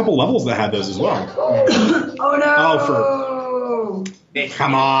 Well, there are a couple levels that had those as well. Oh no!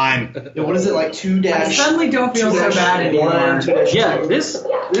 Come on. Yeah, what is it like? 2 dash? I suddenly don't feel so bad anymore. Yeah, this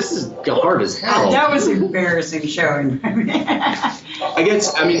is hard as hell. That was embarrassing showing. I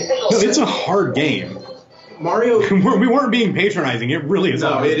guess. I mean, No, it's a hard game. Mario. We weren't being patronizing. It really is a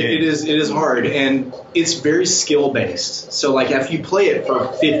hard game. It is hard, and it's very skill based. So like, if you play it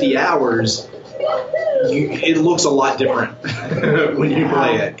for 50 hours. It looks a lot different when you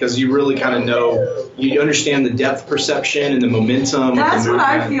play it because you really kind of know, you understand the depth perception and the momentum. That's the what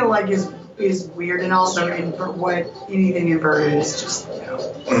I movement. feel like is weird, and also what anything inverted is just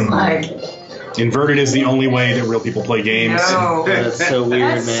like. Inverted is the only way that real people play games. No. That's so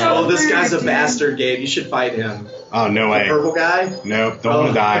weird, That's man. so Oh, this guy's a weird, bastard, Gabe. You should fight him. Oh, no The way. purple guy? Nope, don't want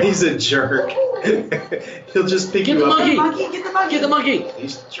to die. He's a jerk. He'll just pick Get you the up. monkey! Get the monkey! Get the monkey!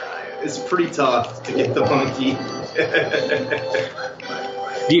 He's trying. It's pretty tough to get the monkey.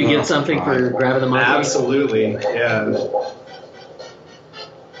 Do you get something for grabbing the monkey? Absolutely, yeah.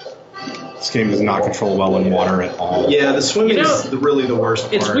 This game does not control well in water at all. Yeah, the swimming is really the worst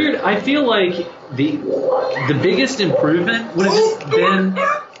part. It's weird. I feel like the biggest improvement would have just been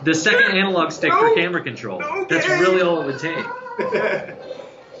the second analog stick for camera control. That's really all it would take.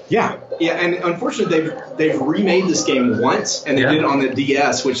 Yeah. Yeah, and unfortunately, they've remade this game once, and they did it on the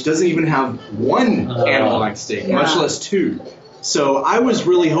DS, which doesn't even have one analog stick, much less 2. So I was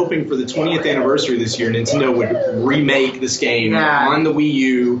really hoping for the 20th anniversary this year, Nintendo would remake this game on the Wii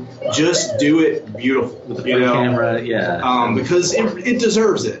U. Just do it beautiful with the front camera, because it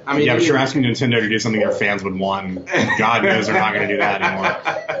deserves it. I mean, yeah, but you're asking Nintendo to do something their fans would want. God knows they're not going to do that anymore.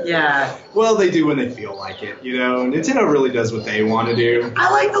 Yeah. Well, they do when they feel like it. Nintendo really does what they want to do. I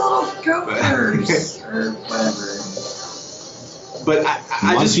like the little gophers or whatever. But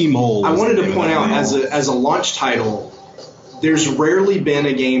I wanted to point out as a launch title. There's rarely been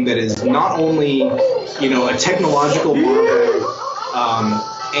a game that is not only, a technological marvel,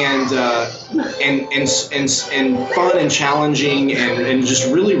 and fun and challenging and just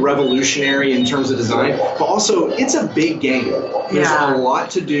really revolutionary in terms of design, but also it's a big game. There's a lot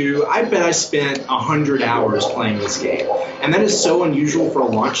to do. I bet I spent 100 hours playing this game, and that is so unusual for a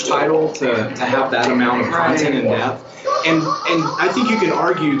launch title to have that amount of content and depth. And I think you can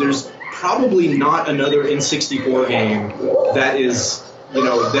argue there's probably not another N64 game that is,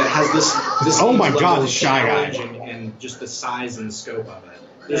 that has this oh my God, level the of Shy Guy. challenge and just the size and scope of it.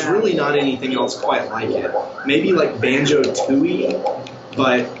 There's really not anything else quite like it. Maybe like Banjo-Tooie,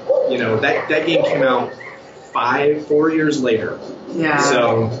 but that game came out 4 years later. Yeah.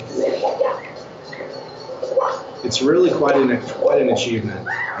 So It's really quite an achievement.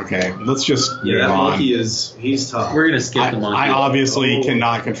 Okay, let's just Yeah, that move on. monkey he's tough. We're gonna skip the monkey. I obviously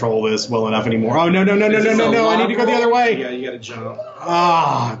cannot control this well enough anymore. Oh, no, I need to go the other way. Yeah, you gotta jump.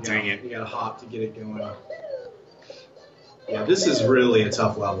 Ah, dang it. You gotta hop to get it going. Yeah, this is really a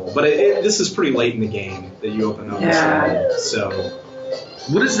tough level, but this is pretty late in the game that you open up this level, so...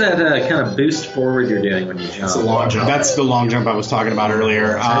 What is that kind of boost forward you're doing when you jump? It's a long jump. That's the long jump I was talking about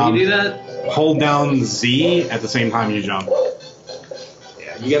earlier. How do you do that? Hold down Z at the same time you jump.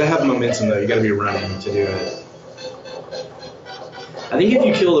 Yeah, you gotta have momentum though. You gotta be running to do it. I think if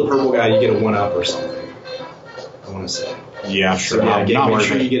you kill the purple guy, you get a 1-up or something. I want to say. Yeah, So sure. yeah, make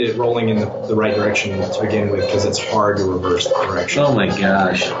sure you get it rolling in the right direction to begin with, because it's hard to reverse the direction. Oh my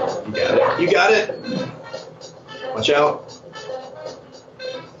gosh. You got it. You got it. Watch out.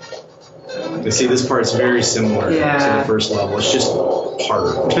 You see, this part's very similar to the first level. It's just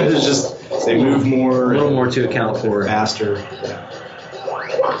harder. It's just they move more. A little more to account for. Faster. Yeah.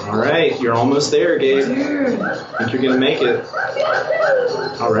 All right, you're almost there, Gabe. I think you're gonna make it.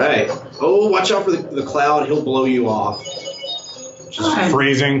 All right. Oh, watch out for the cloud. He'll blow you off. Just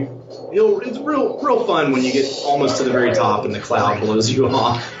phrasing. It's real fun when you get almost to the very top and the cloud blows you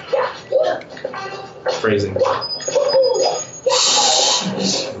off. Phrasing.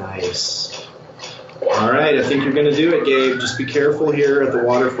 Nice. All right, I think you're going to do it, Gabe. Just be careful here at the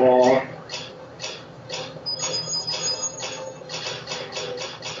waterfall.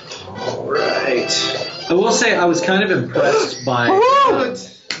 All right. I will say I was kind of impressed by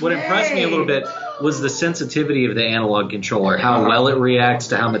what impressed me a little bit was the sensitivity of the analog controller, how well it reacts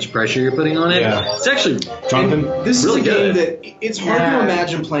to how much pressure you're putting on it. Yeah. It's actually This really is a game good. that it's hard to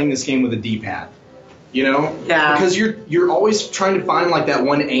imagine playing this game with a D-pad. You know? Yeah. Because you're always trying to find like that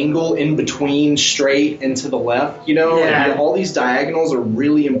one angle in between straight and to the left, you know? Yeah. And all these diagonals are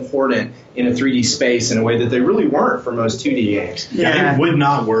really important in a 3D space in a way that they really weren't for most 2D games. Yeah, it would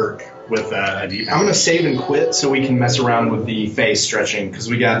not work with a D-pad. I'm going to save and quit so we can mess around with the face stretching because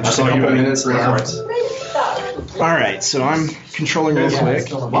we got just a couple minutes left. All right, so I'm controlling real quick.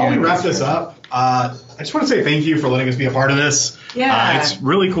 While we wrap this up, I just want to say thank you for letting us be a part of this. Yeah. It's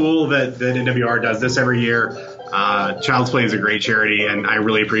really cool that NWR does this every year. Child's Play is a great charity, and I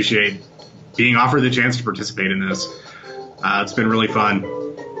really appreciate being offered the chance to participate in this. It's been really fun.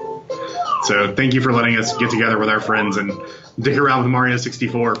 So thank you for letting us get together with our friends and dick around with Mario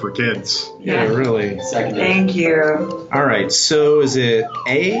 64 for kids. Yeah, really. Thank you. All right, so is it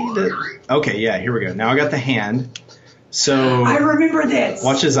A? Okay, yeah, here we go. Now I got the hand. So I remember this.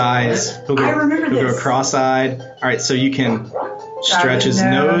 watch his eyes. He'll go, I remember he'll this. go cross-eyed. All right, so you can stretch his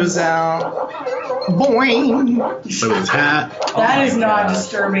nose out. Boing. So his hat. That is not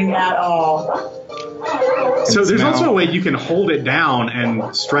disturbing at all. So there's also a way you can hold it down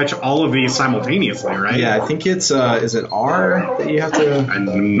and stretch all of these simultaneously, right? Yeah, I think it's is it R that you have to?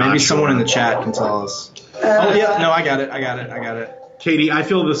 Maybe someone in the chat can tell us. Oh yeah, no, I got it. Katie, I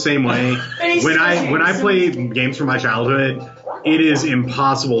feel the same way. When I play games from my childhood, it is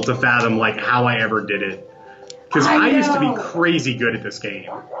impossible to fathom like how I ever did it. Because I used to be crazy good at this game.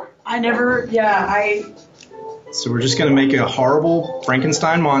 So we're just gonna make a horrible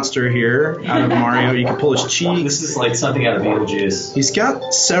Frankenstein monster here out of Mario. You can pull his cheeks. This is like something out of Beetlejuice. He's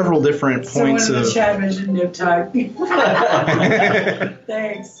got several different points Someone in the of. chat mentioned nip tuck.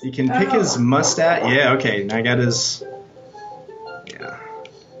 Thanks. You can pick his mustache. Yeah, okay. Now I got his. Yeah.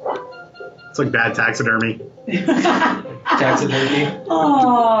 It's like bad taxidermy. Taxidermy.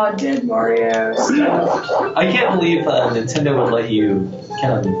 Oh, dead Mario stuff. I can't believe Nintendo would let you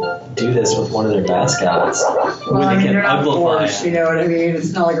kind of do this with one of their mascots. Well, I mean, they're not uglify Porsche, you know what I mean?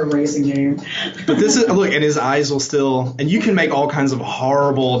 It's not like a racing game. But this is look, and his eyes will still, and you can make all kinds of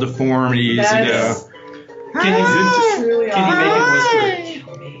horrible deformities. That you know. is- Can you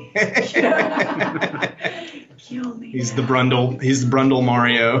make Kill me. He's the Brundle. He's the Brundle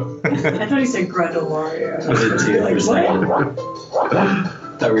Mario. I thought he said Grundle Mario. I did too. Like,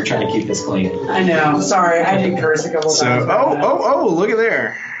 what? Thought we were trying to keep this clean. I know. Sorry, I did curse a couple So, times. look at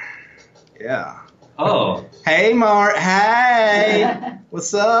there. Yeah. Oh. Hey, Hey.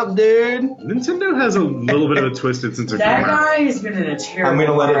 What's up, dude? Nintendo has a little bit of a twisted sense of That humor. guy has been in a terrible I'm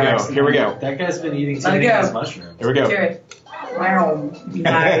gonna let it car go. accident. Here we go. That guy's been eating too Let it many go. of his mushrooms. Here we go. Do it. Wow.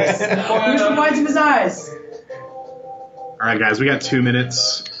 Nice. Here's the points of his eyes. All right, guys, we got 2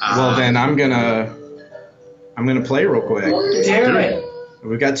 minutes. Well, then I'm gonna play real quick. Do it.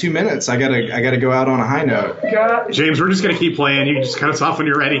 We've got 2 minutes. I gotta go out on a high note. James, we're just gonna keep playing. You can just cut us off when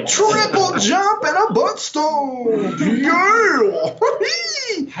you're ready. Triple jump and a butt stone. Yeah.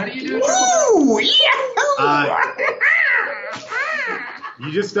 How do you do it? Woo, Uh,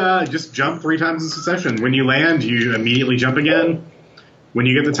 You just jump 3 times in succession. When you land, you immediately jump again. When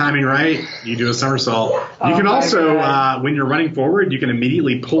you get the timing right, you do a somersault. You can also, when you're running forward, you can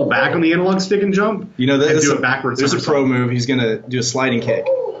immediately pull back on the analog stick and jump. You know, and do a backwards there's somersault. a pro move. He's going to do a sliding kick.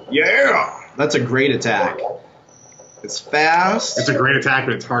 Yeah! That's a great attack. It's fast. It's a great attack,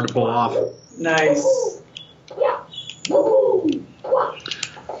 but it's hard to pull off. Nice.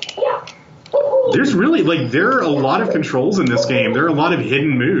 There's really, there are a lot of controls in this game. There are a lot of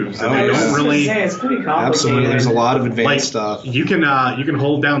hidden moves, and they don't really. It's pretty complicated. Absolutely, there's a lot of advanced stuff. You can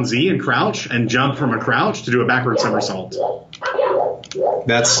hold down Z and crouch and jump from a crouch to do a backward somersault.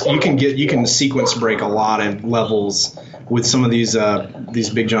 You can sequence break a lot of levels with some of these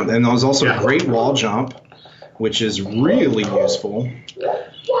big jumps, and there's also a great wall jump, which is really useful.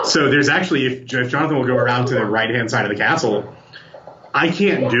 So there's actually, if Jonathan will go around to the right hand side of the castle, I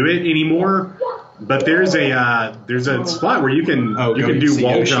can't do it anymore. But there's a spot where you can do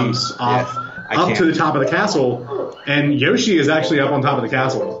wall jumps off up to the top of the castle, and Yoshi is actually up on top of the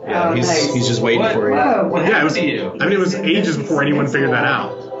castle. Yeah, he's just waiting for you. It was ages before anyone figured that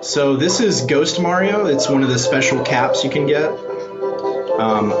out. So this is Ghost Mario. It's one of the special caps you can get.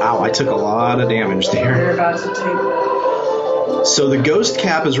 Ow! I took a lot of damage there. You're about to take. So the Ghost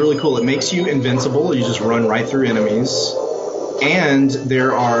Cap is really cool. It makes you invincible. You just run right through enemies, and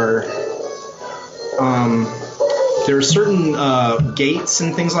there are certain gates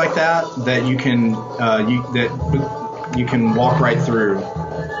and things like that you can walk right through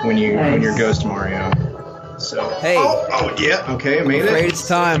when you're Ghost Mario. So hey, yeah, okay, I made it. Afraid it's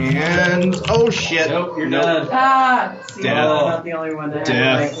time. And oh shit, nope, you're done. See, I'm not the only one that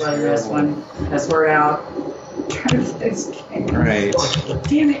had like this one as we're out. Right.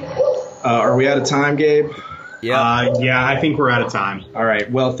 Damn it. Are we out of time, Gabe? Yeah. Yeah, I think we're out of time. All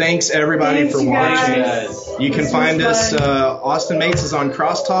right. Well, thanks everybody for watching. You can find us. Austin Mates is on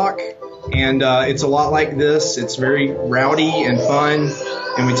Crosstalk, and it's a lot like this. It's very rowdy and fun,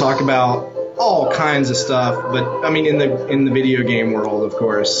 and we talk about all kinds of stuff. But I mean, in the video game world, of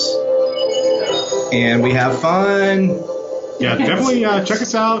course, and we have fun. Yeah, definitely check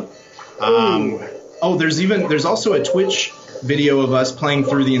us out. There's also a Twitch video of us playing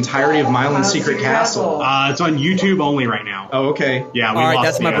through the entirety of Milan's Secret Castle. It's on YouTube only right now. Oh, okay. Yeah, all right,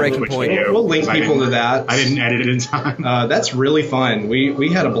 that's my breaking point. We'll link people to that. I didn't edit it in time. That's really fun.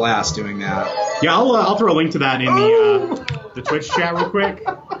 We had a blast doing that. Yeah, I'll throw a link to that in the Twitch chat real quick.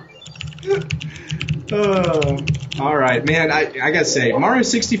 All right, man. I gotta say, Mario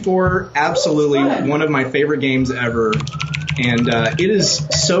 64, absolutely one of my favorite games ever. And it is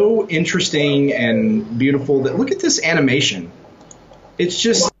so interesting and beautiful. Look at this animation. It's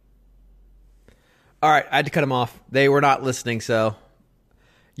just... All right, I had to cut them off. They were not listening, so...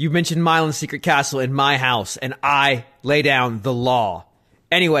 You mentioned Milan's Secret Castle in my house, and I lay down the law.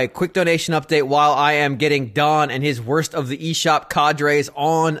 Anyway, quick donation update while I am getting Don and his worst of the eShop cadres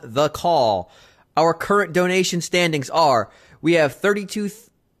on the call. Our current donation standings are... We have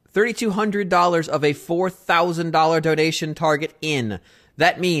 $3,200 of a $4,000 donation target in.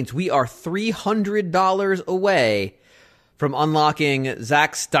 That means we are $300 away from unlocking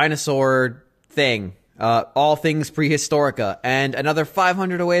Zach's dinosaur thing, all things Prehistorica, and another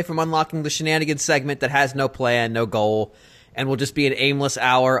 $500 away from unlocking the shenanigans segment that has no plan, no goal, and will just be an aimless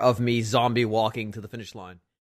hour of me zombie walking to the finish line.